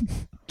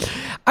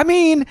 I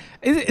mean,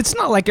 it's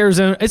not like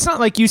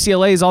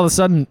UCLA is all of a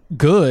sudden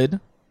good.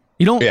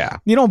 You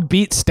don't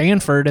beat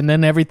Stanford and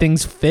then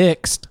everything's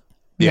fixed.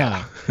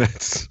 Yeah.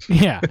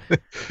 Yeah.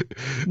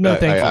 No,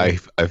 thank you.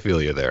 I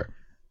feel you there.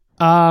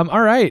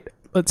 All right.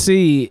 Let's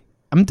see.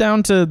 I'm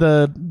down to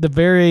the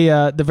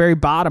very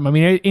bottom. I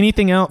mean,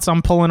 anything else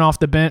I'm pulling off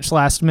the bench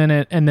last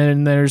minute, and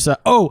then there's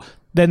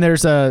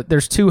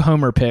there's 2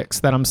 homer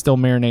picks that I'm still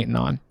marinating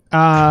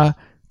on.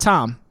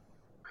 Tom.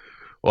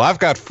 Well, I've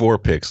got 4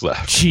 picks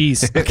left.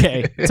 Jeez.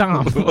 Okay,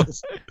 Tom.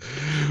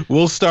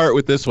 We'll start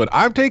with this one.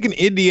 I'm taking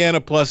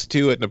Indiana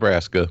 +2 at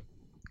Nebraska.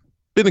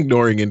 Been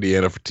ignoring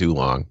Indiana for too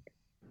long.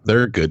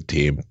 They're a good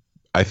team.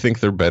 I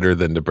think they're better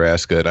than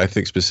Nebraska, and I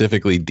think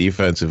specifically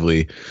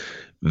defensively,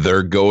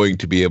 they're going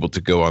to be able to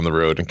go on the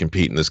road and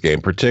compete in this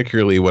game.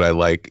 Particularly what I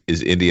like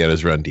is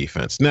Indiana's run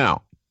defense.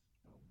 Now,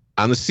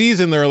 on the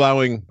season, they're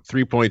allowing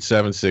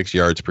 3.76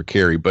 yards per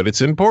carry, but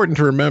it's important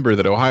to remember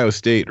that Ohio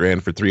State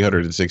ran for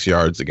 306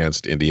 yards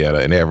against Indiana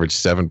and averaged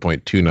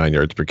 7.29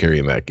 yards per carry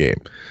in that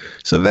game.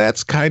 So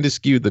that's kind of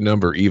skewed the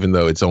number, even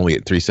though it's only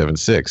at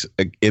 376.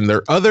 In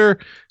their other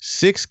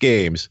 6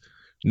 games,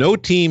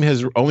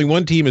 only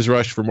one team has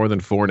rushed for more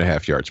than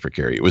 4.5 yards per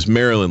carry. It was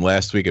Maryland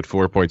last week at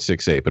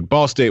 4.68, but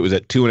Ball State was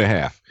at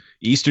 2.5.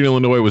 Eastern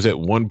Illinois was at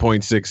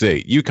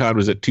 1.68. UConn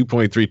was at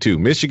 2.32.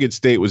 Michigan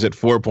State was at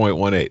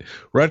 4.18.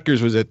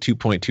 Rutgers was at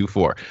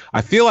 2.24.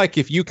 I feel like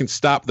if you can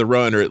stop the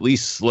run or at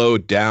least slow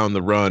down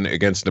the run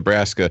against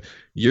Nebraska,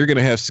 you're going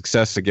to have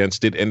success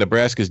against it, and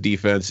Nebraska's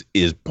defense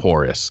is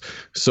porous.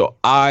 So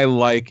I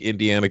like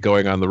Indiana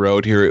going on the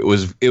road here. It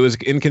was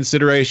in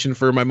consideration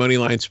for my money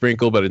line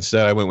sprinkle, but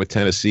instead I went with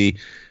Tennessee.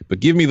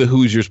 But give me the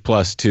Hoosiers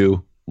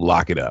 +2.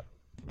 Lock it up.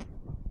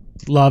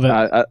 Love it.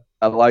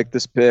 I like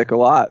this pick a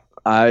lot.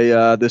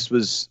 This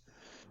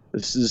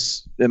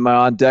is in my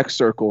on deck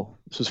circle.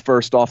 This was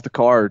first off the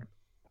card.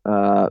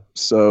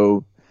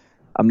 So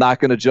I'm not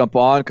going to jump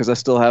on because I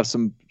still have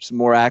some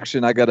more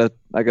action I gotta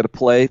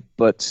play,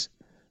 but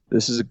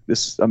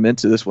I'm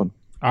into this one.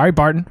 All right,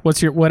 Barton,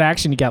 what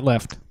action you got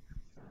left?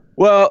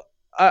 Well,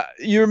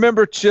 you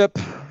remember, Chip,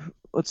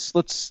 let's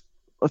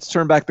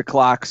turn back the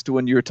clocks to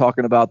when you were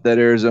talking about that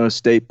Arizona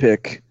State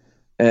pick.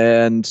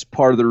 And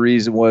part of the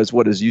reason was,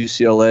 what is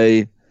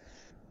UCLA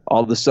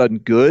all of a sudden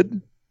good?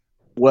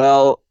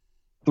 Well,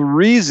 the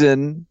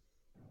reason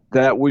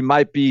that we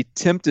might be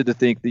tempted to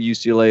think that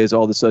UCLA is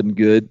all of a sudden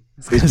good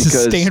is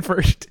because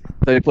Stanford.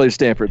 They played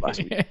Stanford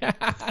last week.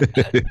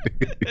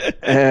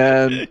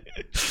 And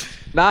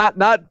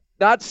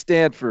not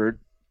Stanford,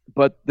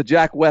 but the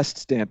Jack West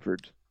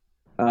Stanford.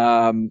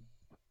 And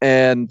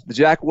the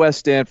Jack West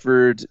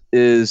Stanford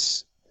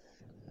is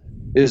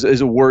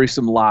a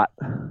worrisome lot.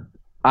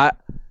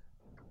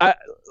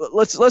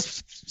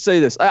 Let's say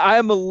this. I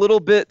am a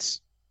little bit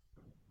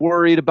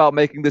worried about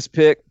making this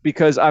pick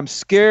because I'm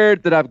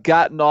scared that I've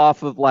gotten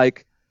off of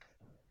like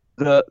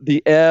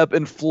the ebb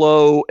and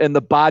flow and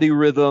the body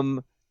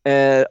rhythm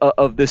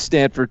of this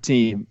Stanford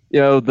team.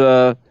 You know,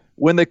 the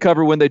when they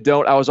cover, when they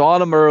don't. I was on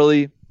them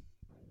early.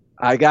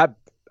 I got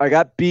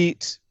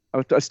beat.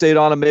 I stayed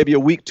on them maybe a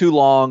week too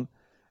long,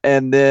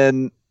 and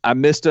then I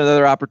missed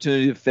another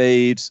opportunity to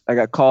fade. I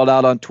got called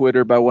out on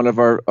Twitter by one of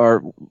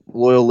our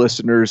loyal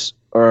listeners,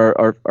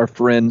 our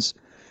friends,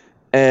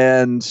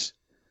 and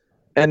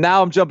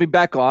now I'm jumping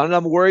back on, and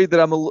I'm worried that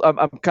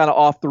I'm kind of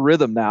off the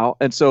rhythm now,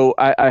 and so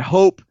I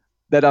hope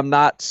that I'm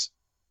not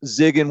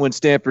zigging when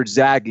Stanford's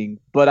zagging.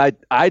 But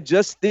I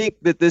just think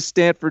that this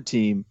Stanford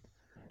team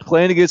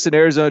playing against an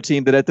Arizona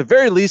team that at the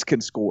very least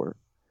can score,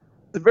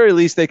 at the very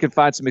least they can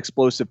find some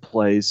explosive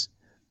plays.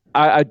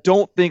 I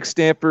don't think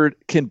Stanford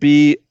can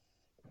be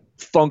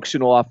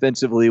functional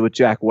offensively with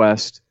Jack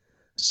West.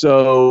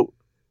 So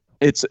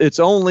it's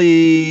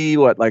only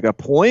like a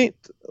point?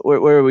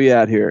 Where are we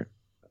at here?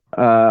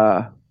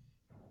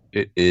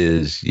 It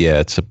is,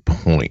 it's a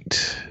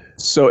point.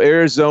 So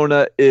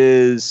Arizona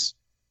is,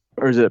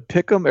 or is it a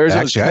pick 'em?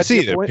 Actually, I see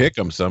it at pick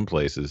 'em some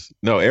places.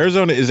 No,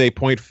 Arizona is a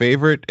point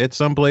favorite at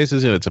some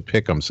places, and it's a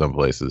pick 'em some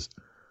places.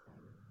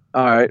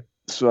 All right.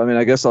 So, I mean,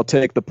 I guess I'll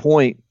take the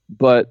point,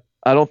 but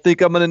I don't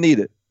think I'm going to need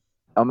it.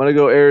 I'm going to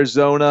go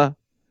Arizona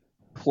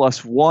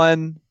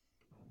 +1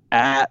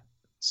 at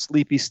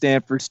Sleepy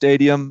Stanford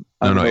Stadium.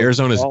 No,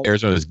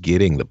 Arizona's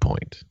getting the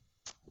point.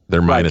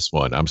 They're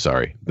 -1. I'm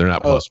sorry. They're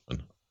not +1.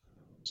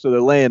 So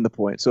they're laying the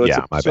point. So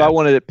my bad. I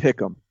wanted to pick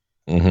them.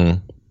 Mm-hmm.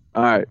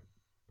 All right.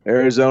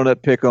 Arizona,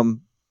 pick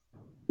them.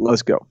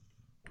 Let's go.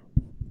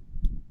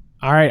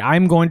 All right.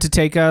 I'm going to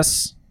take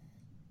us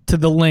to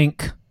the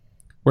link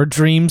where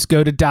dreams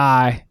go to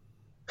die.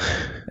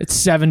 It's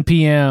 7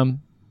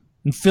 p.m.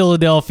 in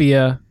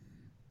Philadelphia.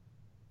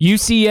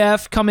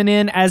 UCF coming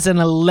in as an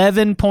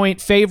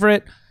 11-point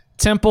favorite.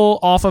 Temple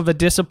off of a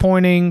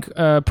disappointing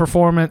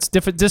performance,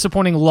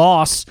 disappointing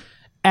loss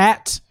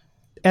at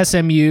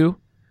SMU.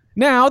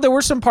 Now, there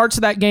were some parts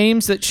of that game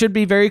that should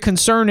be very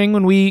concerning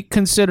when we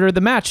consider the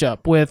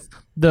matchup with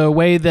the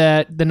way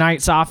that the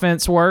Knights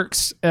offense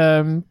works.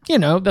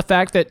 The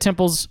fact that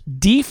Temple's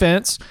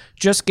defense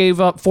just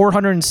gave up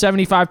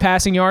 475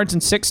 passing yards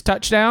and 6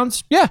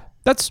 touchdowns. Yeah,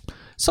 that's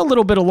a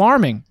little bit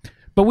alarming.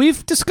 But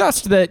we've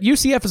discussed that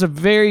UCF is a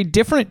very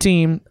different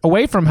team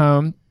away from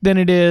home than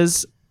it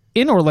is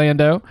in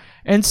Orlando.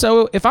 And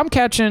so if I'm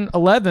catching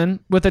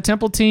 11 with a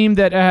Temple team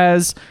that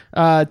has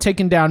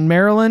taken down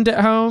Maryland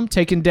at home,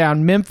 taken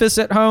down Memphis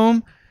at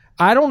home,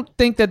 I don't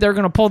think that they're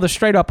going to pull the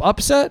straight up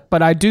upset,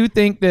 but I do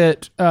think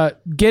that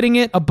getting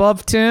it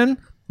above 10,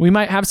 we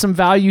might have some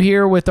value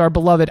here with our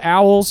beloved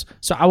Owls.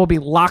 So I will be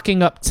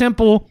locking up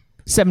Temple,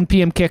 7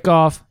 p.m.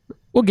 kickoff.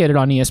 We'll get it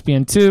on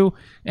ESPN2,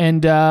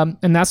 and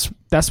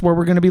that's where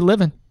we're going to be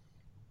living.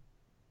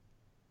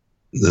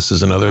 This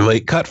is another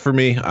late cut for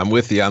me. I'm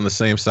with you on the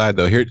same side,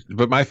 though.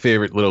 But my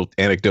favorite little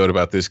anecdote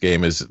about this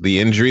game is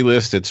the injury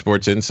list at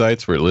Sports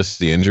Insights, where it lists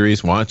the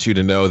injuries, wants you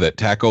to know that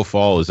Taco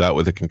Fall is out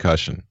with a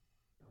concussion.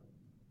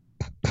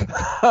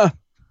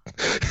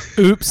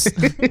 Oops.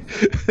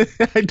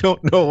 I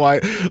don't know why.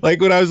 Like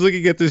when I was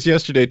looking at this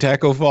yesterday,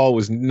 Taco Fall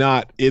was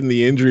not in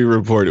the injury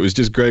report. It was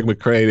just Greg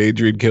McCray and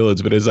Adrian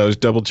Killins. But as I was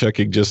double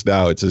checking just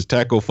now, it says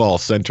Taco Fall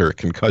center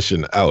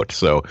concussion out.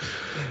 So,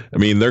 I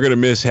mean, they're going to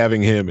miss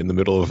having him in the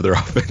middle of their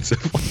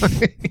offensive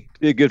line.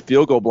 Be a good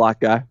field goal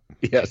block guy.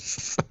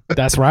 Yes.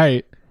 That's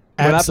right.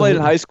 When I played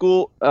in high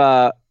school,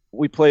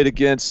 we played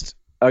against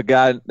a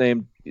guy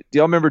named, do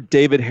y'all remember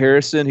David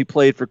Harrison? He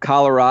played for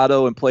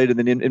Colorado and played in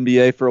the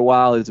NBA for a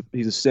while.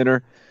 He's a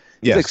center.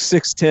 He's yes. like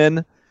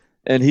 6'10",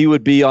 and he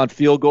would be on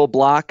field goal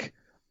block.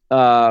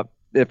 In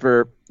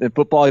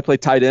football, he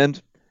played tight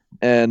end,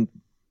 and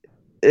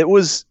it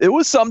was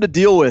something to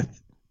deal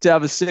with to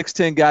have a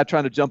 6'10" guy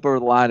trying to jump over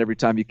the line every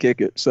time you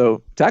kick it.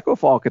 So Taco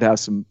Fall could have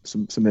some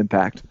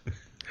impact.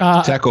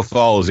 Taco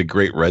Fall is a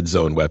great red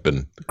zone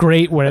weapon.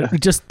 Great way.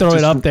 Just throw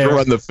it up there.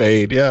 Run the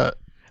fade, yeah.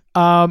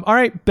 All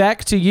right,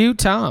 back to you,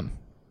 Tom.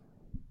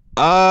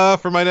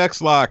 For my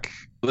next lock,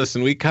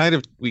 listen, we kind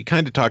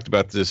of talked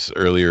about this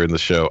earlier in the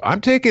show. I'm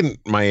taking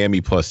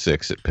Miami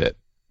 +6 at Pitt.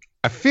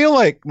 I feel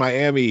like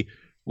Miami,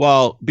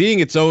 while being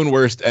its own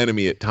worst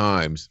enemy at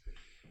times,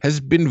 has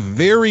been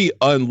very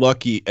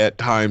unlucky at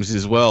times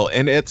as well.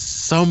 And at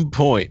some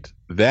point,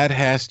 that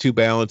has to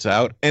balance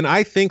out. And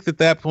I think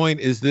that point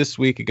is this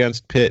week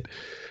against Pitt.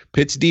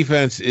 Pitt's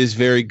defense is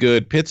very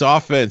good. Pitt's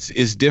offense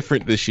is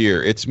different this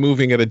year. It's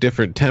moving at a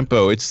different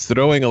tempo. It's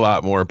throwing a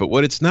lot more. But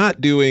what it's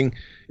not doing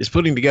is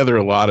putting together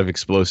a lot of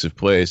explosive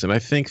plays. And I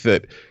think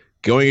that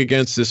going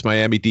against this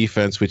Miami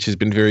defense, which has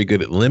been very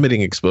good at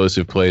limiting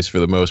explosive plays for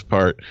the most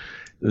part,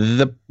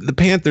 the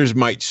Panthers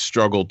might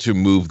struggle to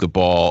move the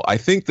ball. I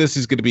think this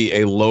is going to be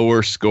a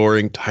lower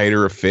scoring,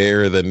 tighter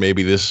affair than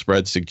maybe this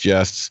spread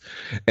suggests.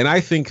 And I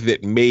think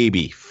that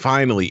maybe,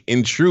 finally,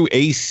 in true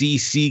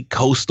ACC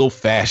coastal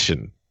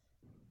fashion,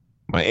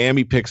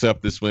 Miami picks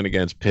up this win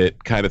against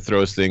Pitt, kind of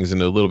throws things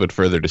into a little bit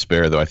further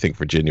despair, though I think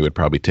Virginia would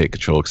probably take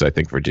control because I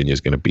think Virginia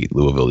is going to beat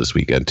Louisville this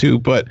weekend too.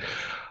 But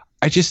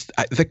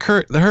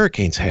the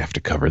Hurricanes have to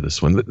cover this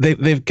one.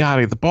 They've got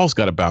to. The ball's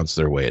got to bounce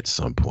their way at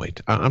some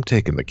point. I'm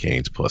taking the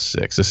Canes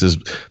 +6.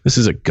 This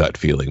is a gut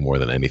feeling more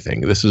than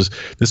anything. This was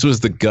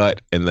the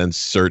gut, and then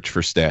search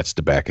for stats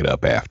to back it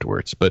up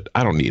afterwards. But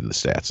I don't need the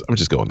stats. I'm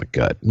just going the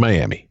gut.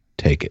 Miami,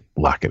 take it,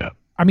 lock it up.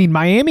 I mean,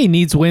 Miami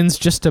needs wins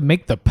just to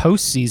make the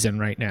postseason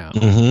right now.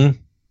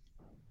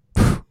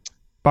 Mm-hmm.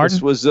 Barton?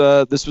 This was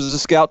a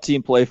scout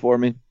team play for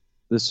me.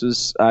 This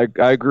was I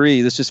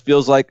agree. This just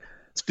feels like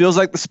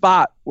the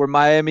spot where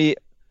Miami,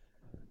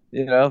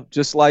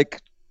 just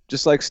like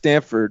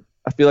Stanford,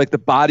 I feel like the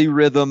body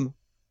rhythm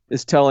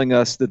is telling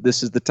us that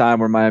this is the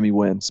time where Miami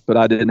wins. But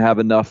I didn't have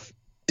enough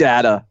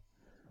data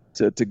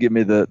to give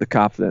me the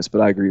confidence.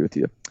 But I agree with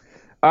you.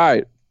 All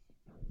right.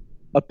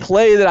 A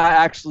play that I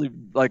actually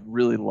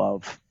really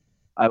love.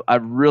 I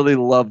really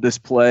love this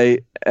play,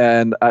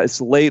 and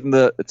it's late in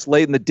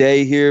the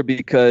day here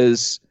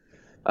because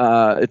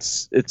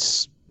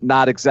it's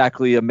not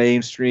exactly a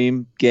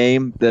mainstream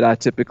game that I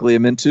typically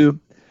am into.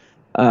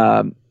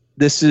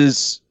 This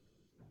is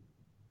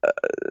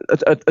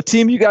a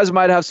team you guys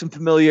might have some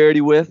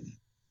familiarity with.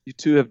 You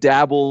two have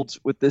dabbled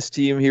with this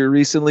team here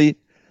recently.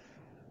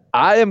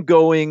 I am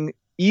going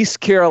East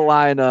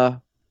Carolina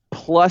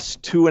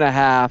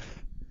 +2.5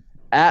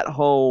 at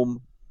home,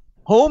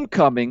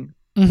 homecoming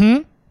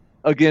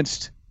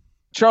against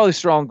Charlie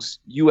Strong's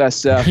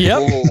USF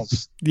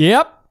Bulls.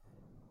 Yep.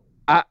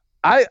 I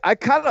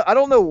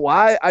don't know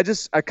why.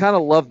 I kind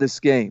of love this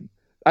game.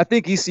 I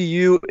think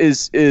ECU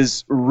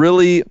is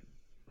really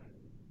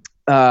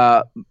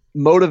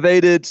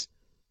motivated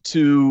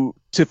to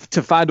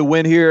find a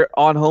win here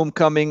on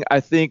homecoming.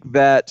 I think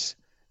that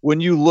when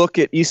you look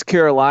at East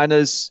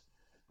Carolina's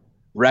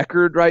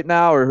record right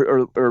now,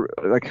 or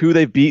like who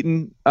they've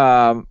beaten,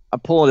 I'm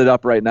pulling it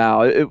up right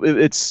now.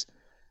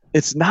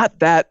 It's not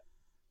that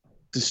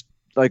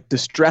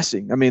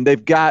distressing. I mean,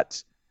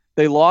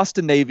 they lost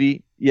to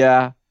Navy,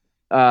 yeah.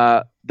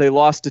 They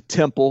lost to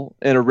Temple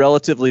in a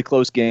relatively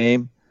close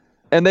game,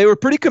 and they were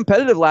pretty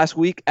competitive last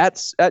week at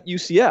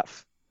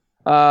UCF.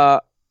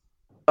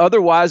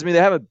 Otherwise, I mean,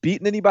 they haven't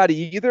beaten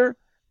anybody either.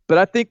 But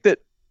I think that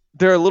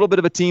they're a little bit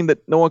of a team that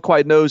no one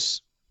quite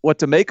knows what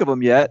to make of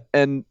them yet.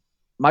 And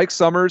Mike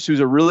Summers, who's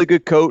a really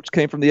good coach,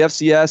 came from the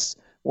FCS,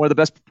 one of the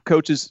best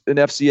coaches in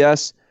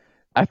FCS,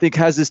 I think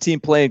has this team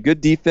playing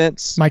good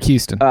defense. Mike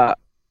Houston.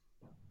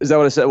 Is that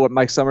what I said? What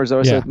Mike Summers? Is that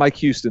what I said? Mike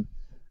Houston.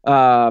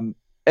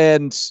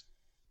 And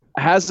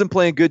has them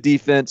playing good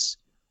defense.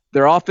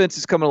 Their offense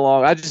is coming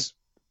along.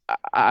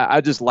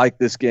 I just like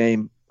this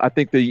game. I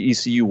think the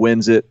ECU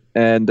wins it,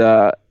 and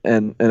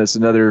it's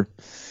another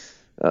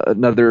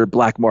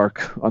black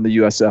mark on the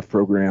USF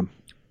program.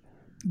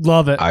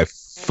 Love it. I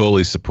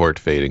fully support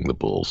fading the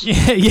Bulls.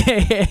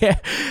 Yeah.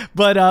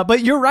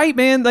 But you're right,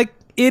 man. Like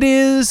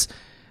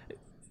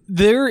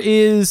there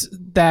is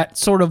that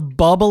sort of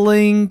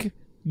bubbling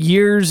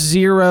year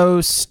zero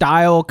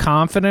style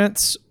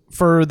confidence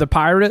for the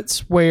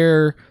Pirates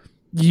where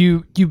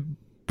you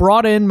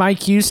brought in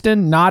Mike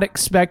Houston not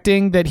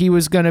expecting that he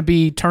was going to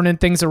be turning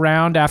things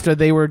around after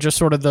they were just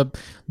sort of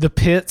the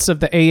pits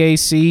of the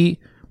AAC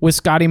with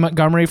Scotty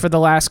Montgomery for the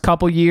last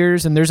couple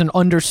years, and there's an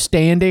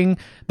understanding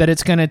that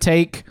it's going to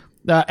take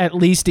at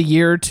least a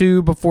year or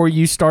two before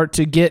you start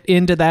to get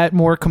into that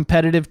more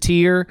competitive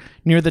tier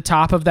near the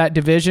top of that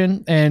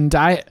division. And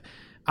I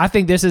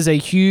think this is a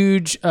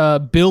huge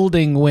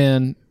building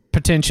win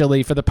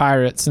potentially for the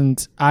Pirates,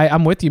 and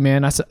I'm with you,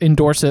 man. I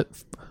endorse it.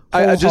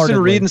 I just been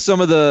reading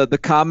some of the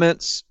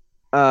comments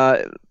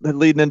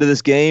leading into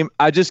this game.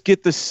 I just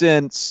get the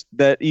sense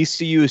that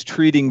ECU is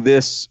treating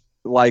this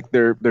like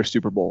their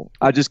Super Bowl.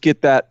 I just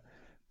get that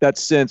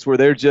sense where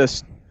they're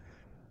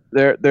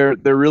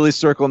really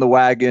circling the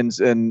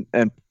wagons and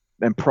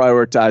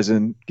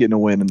prioritizing getting a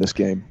win in this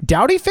game.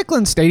 Dowdy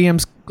Ficklin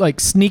Stadium's like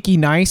sneaky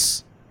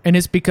nice, and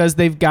it's because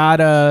they've got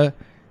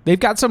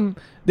some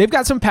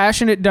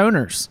passionate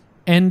donors,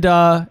 and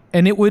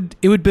it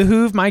would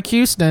behoove Mike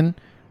Houston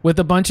with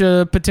a bunch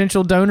of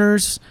potential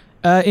donors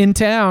in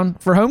town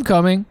for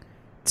homecoming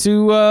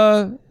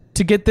to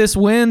get this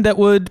win that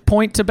would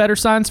point to better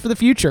signs for the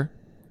future.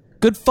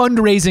 Good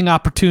fundraising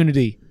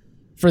opportunity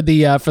for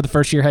the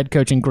first year head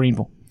coach in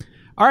Greenville.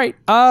 All right,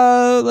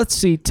 let's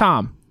see,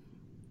 Tom.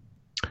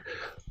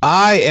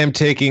 I am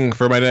taking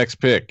for my next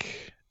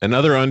pick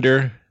another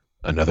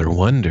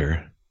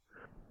wonder.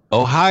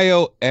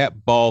 Ohio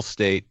at Ball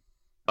State.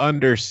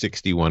 Under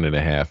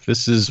 61.5.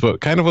 This is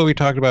what we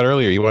talked about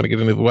earlier. You want to get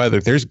into the weather.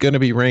 There's going to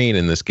be rain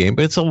in this game,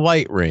 but it's a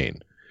light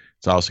rain.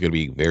 It's also going to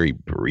be very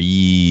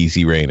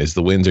breezy rain, as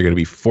the winds are going to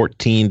be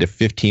 14 to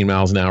 15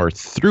 miles an hour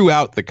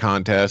throughout the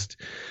contest.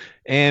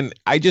 And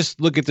I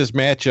just look at this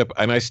matchup,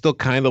 and I still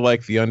kind of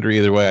like the under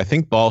either way. I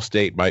think Ball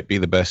State might be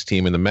the best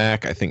team in the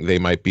MAC. I think they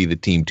might be the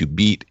team to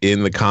beat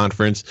in the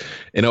conference.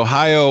 And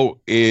Ohio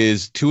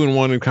is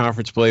 2-1 in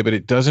conference play, but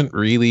it doesn't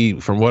really,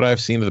 from what I've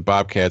seen of the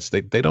Bobcats,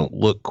 they don't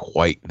look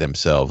quite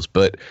themselves.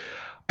 But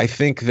I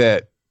think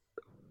that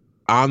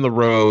on the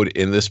road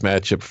in this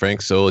matchup,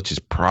 Frank Solich is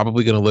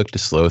probably going to look to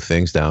slow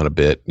things down a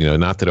bit.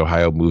 Not that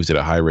Ohio moves at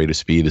a high rate of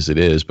speed as it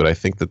is, but I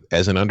think that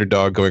as an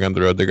underdog going on the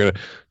road, they're going to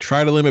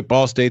try to limit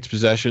Ball State's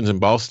possessions. And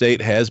Ball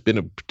State has been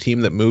a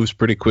team that moves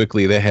pretty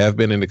quickly. They have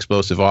been an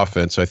explosive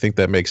offense, so I think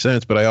that makes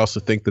sense. But I also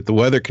think that the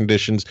weather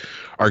conditions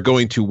are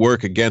going to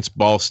work against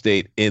Ball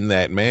State in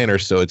that manner,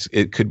 so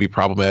it could be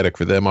problematic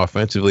for them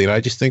offensively. And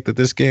I just think that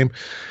this game,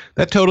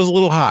 that total is a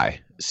little high.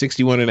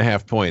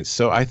 61.5 points.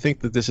 So I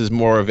think that this is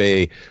more of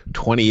a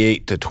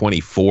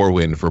 28-24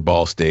 win for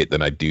Ball State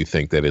than I do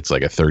think that it's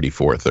like a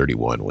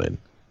 34-31 win.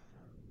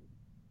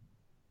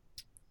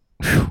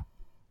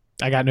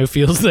 I got no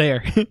feels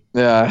there.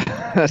 Yeah,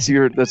 that's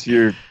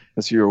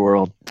your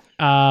world.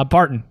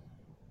 Barton.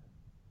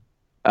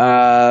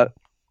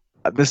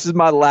 This is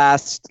my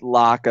last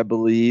lock, I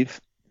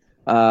believe.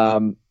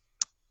 And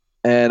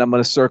I'm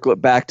going to circle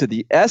it back to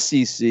the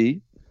SEC,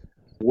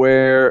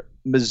 where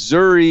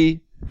Missouri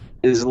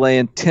is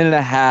laying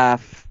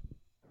 10.5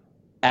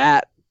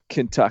 at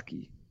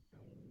Kentucky.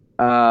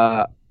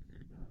 I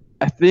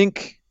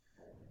think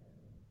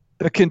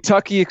the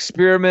Kentucky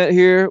experiment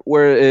here,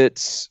 where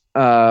it's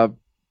got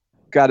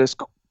his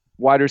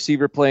wide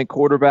receiver playing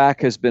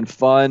quarterback, has been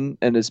fun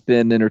and has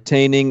been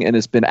entertaining and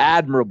has been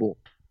admirable.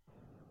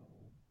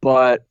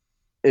 But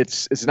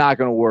it's not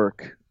going to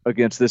work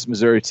against this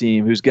Missouri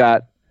team, who's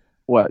got,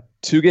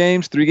 3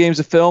 games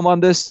of film on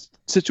this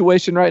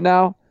situation right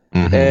now.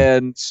 Mm-hmm.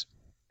 And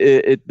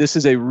this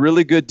is a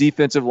really good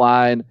defensive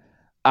line.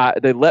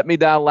 They let me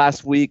down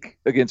last week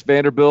against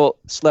Vanderbilt,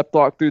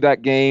 sleptwalk through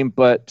that game.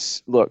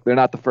 But look, they're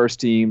not the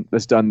first team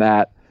that's done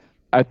that.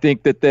 I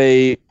think that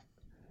they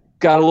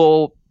got a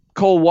little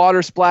cold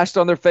water splashed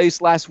on their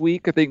face last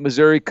week. I think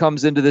Missouri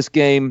comes into this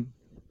game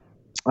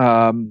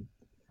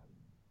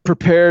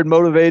prepared,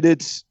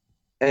 motivated,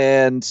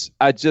 and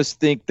I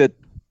just think that,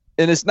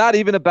 and it's not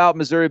even about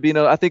Missouri being,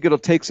 I think it'll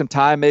take some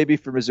time maybe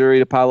for Missouri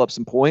to pile up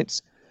some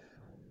points.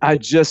 I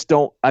just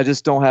don't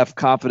have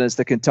confidence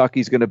that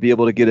Kentucky's going to be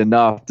able to get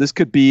enough. This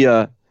could be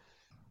a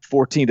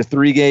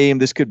 14-3 game.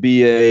 This could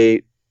be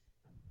a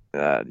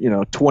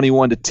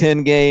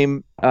 21-10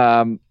 game.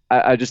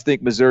 I just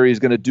think Missouri is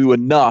going to do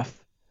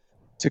enough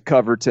to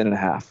cover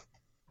 10.5.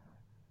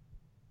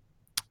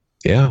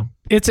 Yeah,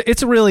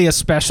 it's really a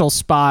special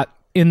spot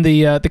in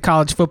the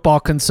college football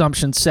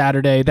consumption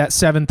Saturday, that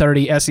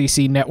 7:30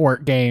 SEC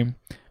network game.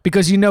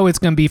 Because it's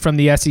going to be from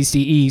the SEC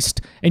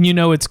East, and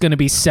it's going to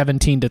be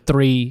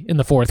 17-3 in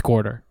the fourth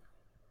quarter.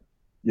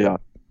 Yeah.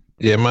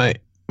 Yeah, my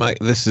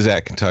this is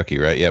at Kentucky,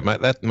 right? Yeah,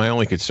 my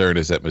only concern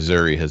is that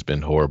Missouri has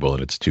been horrible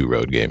in its 2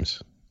 road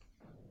games.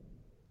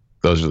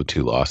 Those are the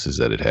 2 losses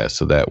that it has,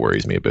 so that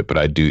worries me a bit. But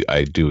I do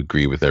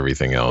agree with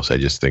everything else. I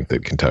just think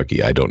that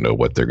Kentucky, I don't know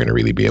what they're going to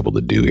really be able to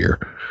do here.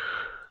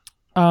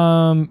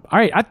 All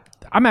right,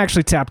 I'm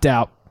actually tapped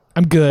out.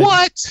 I'm good.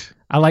 What?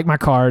 I like my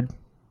card.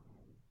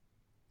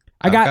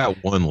 I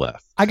got one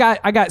left. I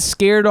got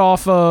scared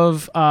off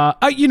of.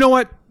 You know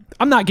what?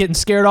 I'm not getting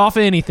scared off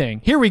of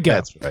anything. Here we go.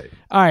 That's right.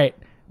 All right,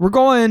 we're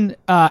going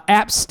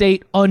App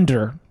State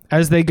under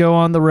as they go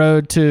on the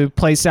road to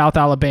play South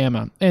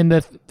Alabama, and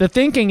the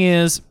thinking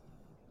is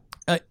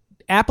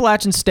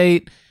Appalachian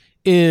State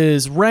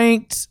is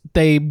ranked.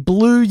 They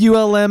blew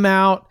ULM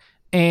out,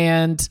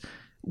 and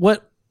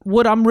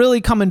what I'm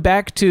really coming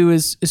back to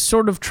is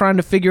sort of trying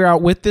to figure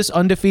out, with this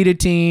undefeated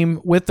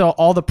team, with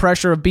all the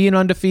pressure of being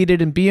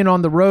undefeated and being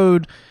on the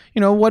road,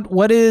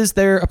 what is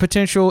there a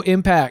potential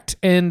impact?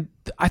 And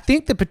I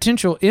think the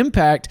potential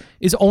impact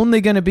is only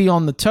going to be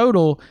on the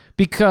total,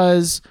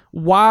 because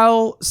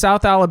while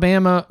South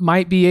Alabama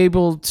might be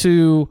able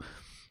to,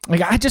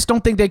 I just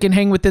don't think they can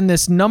hang within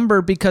this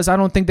number, because I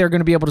don't think they're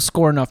going to be able to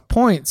score enough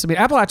points. I mean,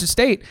 Appalachian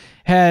State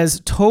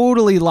has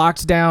totally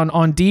locked down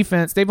on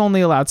defense. They've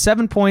only allowed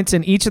 7 points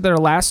in each of their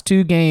last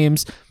 2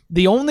 games.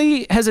 The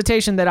only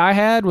hesitation that I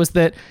had was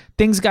that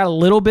things got a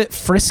little bit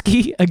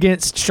frisky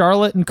against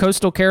Charlotte and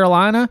Coastal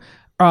Carolina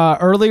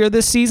earlier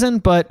this season,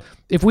 but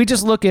if we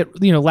just look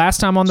at last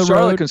time on the road,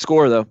 Charlotte can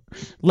score though.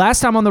 Last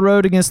time on the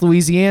road against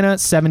Louisiana,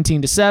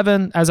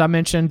 17-7. As I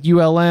mentioned,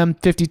 ULM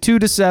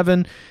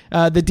 52-7.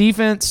 The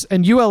defense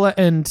and ULM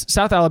and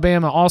South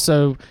Alabama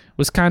also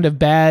was kind of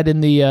bad in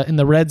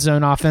the red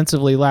zone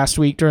offensively last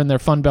week during their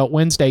Fun Belt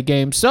Wednesday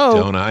game. So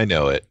don't I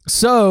know it?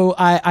 So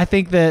I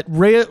think that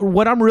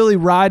what I'm really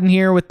riding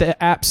here with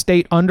the App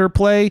State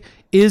underplay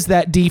is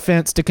that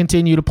defense to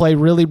continue to play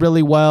really,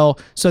 really well,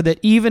 so that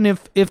even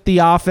if the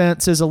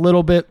offense is a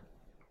little bit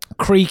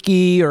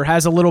creaky or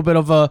has a little bit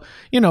of a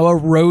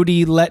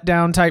roadie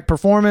letdown type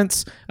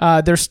performance,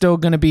 they're still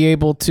going to be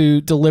able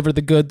to deliver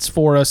the goods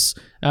for us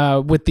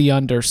with the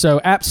under. So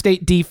App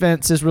State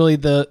defense is really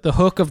the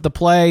hook of the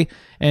play,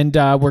 and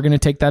we're going to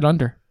take that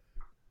under.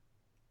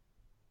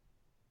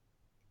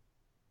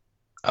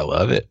 I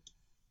love it.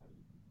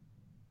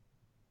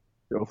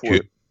 Go for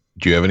it.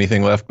 Do you have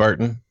anything left,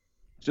 Barton?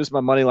 Just my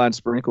money line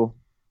sprinkle.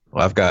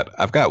 Well,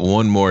 I've got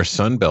one more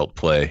Sunbelt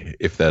play,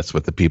 if that's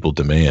what the people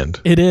demand.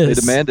 It is.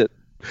 They demand it.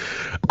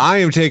 I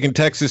am taking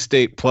Texas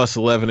State plus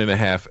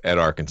 11.5 at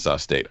Arkansas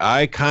State.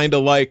 I kind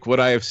of like what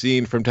I have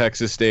seen from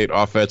Texas State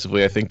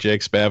offensively. I think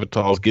Jake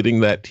Spavital is getting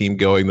that team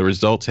going. The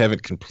results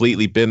haven't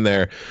completely been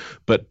there,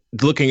 but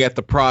looking at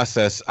the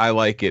process, I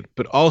like it.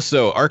 But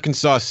also,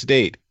 Arkansas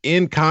State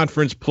in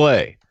conference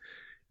play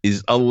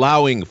is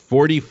allowing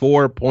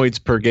 44 points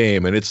per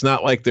game, and it's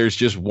not like there's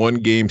just one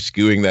game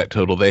skewing that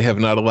total. They have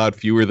not allowed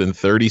fewer than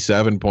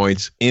 37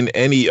 points in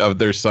any of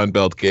their Sun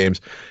Belt games,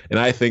 and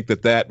I think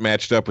that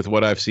matched up with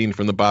what I've seen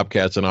from the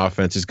Bobcats on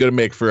offense is going to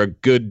make for a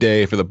good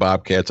day for the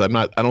Bobcats. I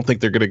don't think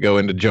they're going to go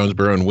into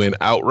Jonesboro and win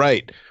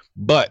outright,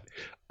 but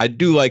I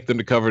do like them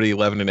to cover the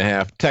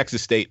 11.5.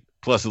 Texas State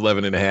plus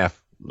 11.5.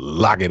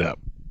 Lock it up.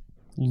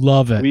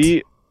 Love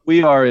it.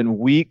 We are in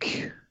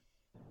week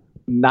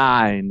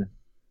 9.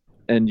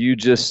 And you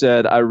just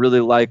said, I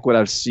really like what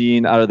I've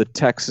seen out of the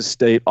Texas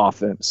State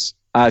offense.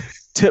 I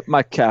tip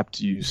my cap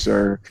to you,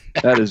 sir.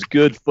 That is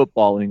good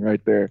footballing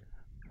right there.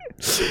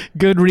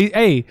 Good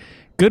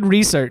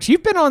research.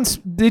 You've been on.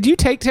 Did you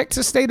take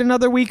Texas State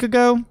another week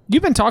ago?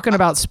 You've been talking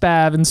about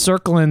Spav and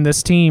circling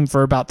this team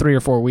for about 3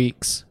 or 4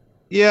 weeks.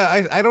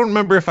 Yeah, I don't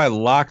remember if I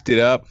locked it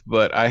up,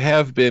 but I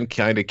have been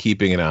kind of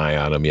keeping an eye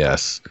on them,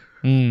 yes.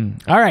 All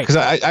right. Because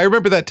I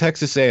remember that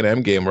Texas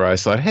A&M game where I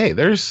thought, hey,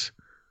 there's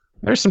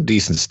some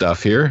decent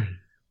stuff here.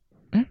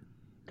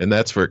 And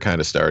that's where it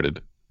kind of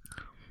started.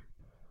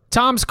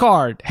 Tom's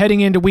card heading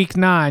into week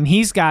 9.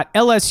 He's got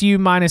LSU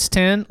minus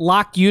 10,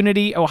 Lock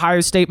Unity, Ohio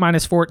State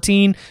minus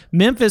 14,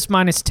 Memphis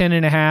minus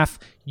 10.5,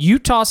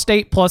 Utah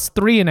State plus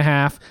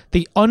 3.5,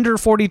 the under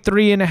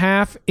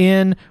 43.5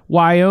 in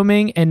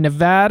Wyoming and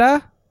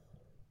Nevada.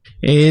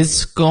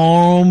 It's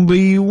gonna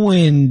be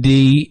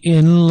windy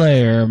in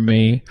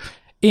Laramie.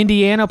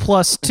 Indiana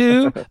plus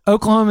 2,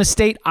 Oklahoma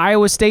State,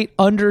 Iowa State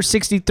under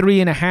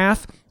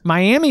 63.5,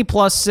 Miami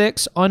plus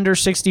 6, under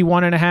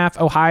 61.5,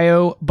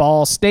 Ohio,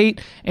 Ball State,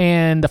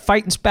 and the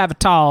Fighting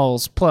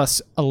Spavitals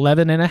plus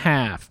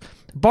 11.5.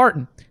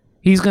 Barton,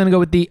 he's going to go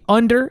with the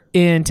under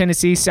in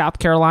Tennessee, South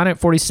Carolina at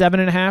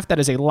 47.5. That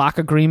is a lock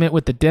agreement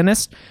with the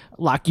dentist.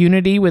 Lock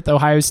Unity with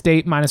Ohio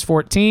State minus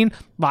 14.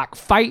 Lock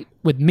Fight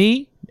with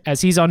me, as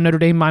he's on Notre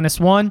Dame minus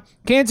 1.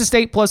 Kansas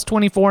State plus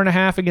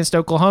 24.5 against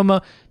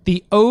Oklahoma.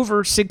 The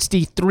over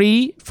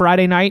 63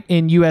 Friday night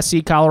in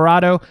USC,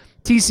 Colorado.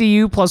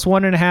 TCU plus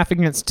 1.5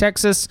 against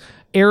Texas.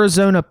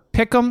 Arizona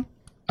Pick'em.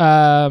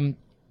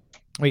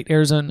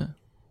 Arizona.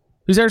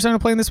 Who's Arizona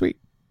playing this week?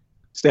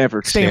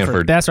 Stanford.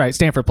 That's right.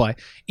 Stanford play.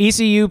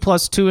 ECU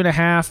plus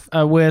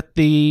 2.5 with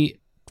the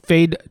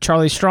fade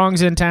Charlie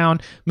Strong's in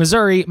town.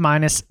 Missouri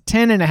minus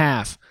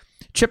 10.5.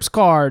 Chip's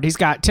card. He's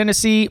got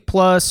Tennessee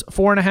plus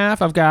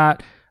 4.5. I've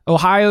got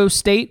Ohio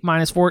State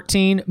minus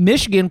 14.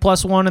 Michigan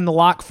plus 1 in the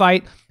lock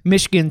fight.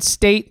 Michigan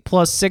State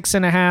plus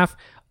 6.5.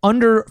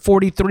 Under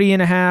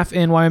 43.5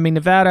 in Wyoming,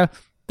 Nevada.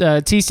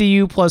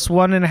 TCU plus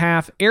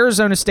 1.5.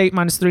 Arizona State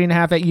minus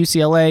 3.5 at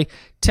UCLA.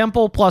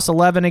 Temple plus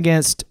 11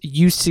 against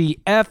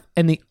UCF.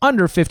 And the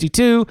under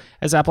 52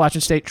 as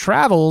Appalachian State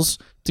travels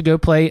to go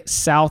play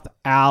South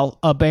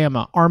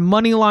Alabama. Our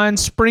money line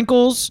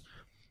sprinkles.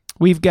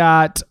 We've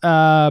got,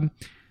 I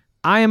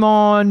am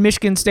on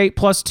Michigan State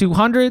plus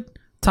 200.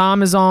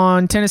 Tom is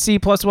on Tennessee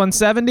plus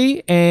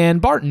 170.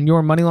 And Barton,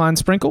 your money line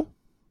sprinkle?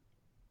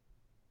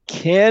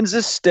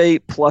 Kansas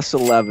State plus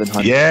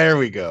 1100. Yeah, there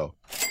we go.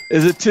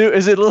 Is it two?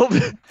 Is it a little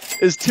bit?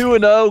 Is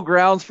 2-0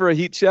 grounds for a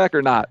heat check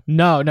or not?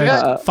 No,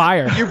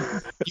 fire. You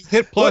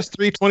hit plus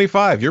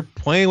 325. You're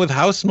playing with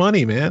house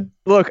money, man.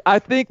 Look, I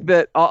think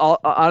that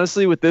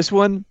honestly with this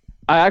one,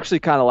 I actually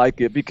kind of like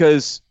it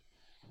because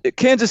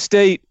Kansas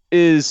State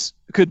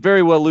could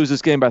very well lose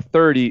this game by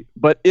 30,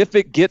 but if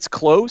it gets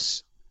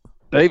close,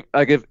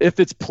 if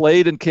it's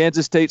played in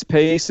Kansas State's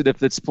pace and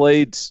if it's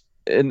played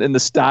in the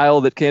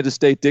style that Kansas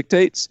State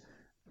dictates,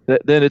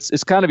 then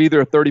it's kind of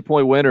either a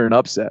 30-point win or an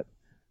upset.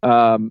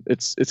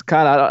 It's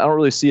kind of, I don't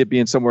really see it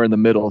being somewhere in the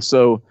middle.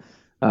 So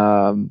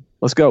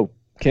let's go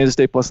Kansas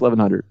State plus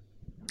 1100.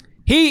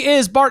 He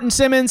is Barton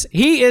Simmons.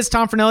 He is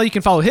Tom Fornelli. You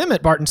can follow him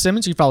at Barton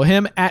Simmons. You can follow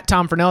him at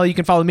Tom Fornelli. You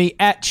can follow me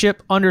at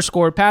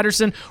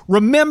Chip_Patterson.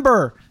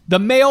 Remember, the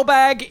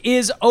mailbag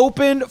is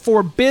open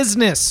for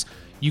business.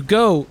 You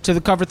go to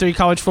the Cover 3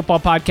 College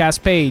Football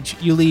Podcast page.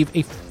 You leave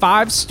a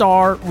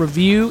 5-star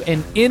review,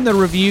 and in the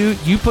review,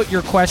 you put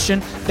your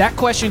question. That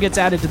question gets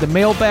added to the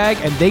mailbag,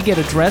 and they get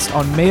addressed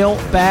on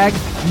Mailbag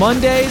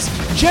Mondays.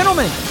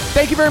 Gentlemen,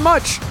 thank you very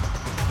much.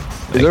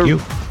 Thank you.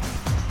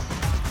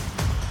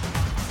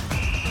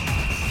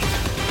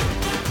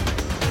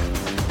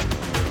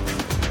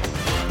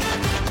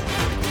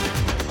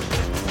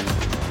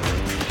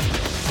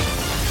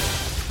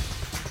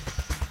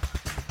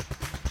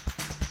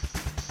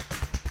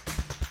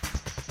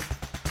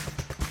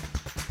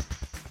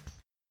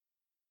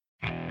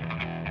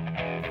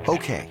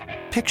 Okay,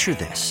 picture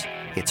this.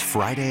 It's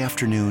Friday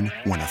afternoon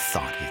when a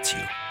thought hits you.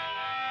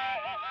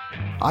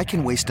 I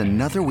can waste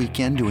another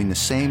weekend doing the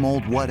same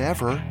old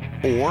whatever,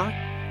 or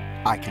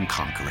I can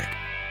conquer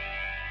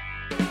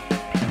it.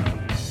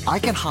 I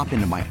can hop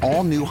into my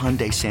all-new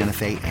Hyundai Santa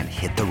Fe and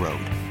hit the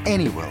road.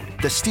 Any road.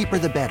 The steeper,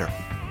 the better.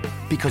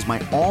 Because my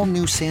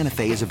all-new Santa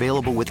Fe is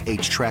available with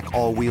H-Track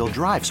all-wheel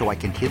drive, so I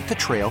can hit the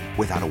trail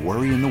without a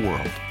worry in the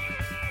world.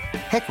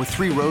 Heck, with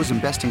 3 rows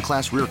and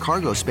best-in-class rear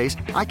cargo space,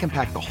 I can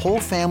pack the whole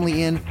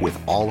family in with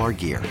all our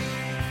gear.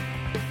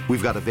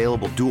 We've got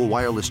available dual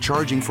wireless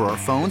charging for our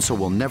phones, so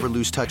we'll never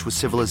lose touch with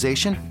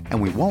civilization,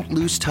 and we won't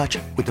lose touch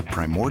with the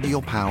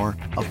primordial power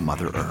of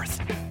Mother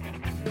Earth.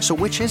 So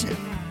which is it?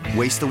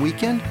 Waste the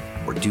weekend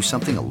or do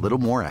something a little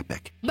more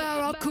epic?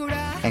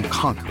 And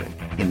conquer it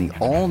in the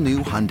all-new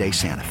Hyundai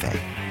Santa Fe.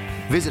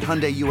 Visit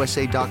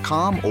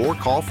HyundaiUSA.com or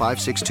call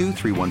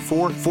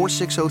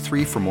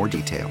 562-314-4603 for more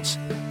details.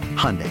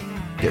 Hyundai,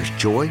 there's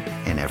joy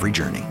in every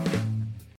journey.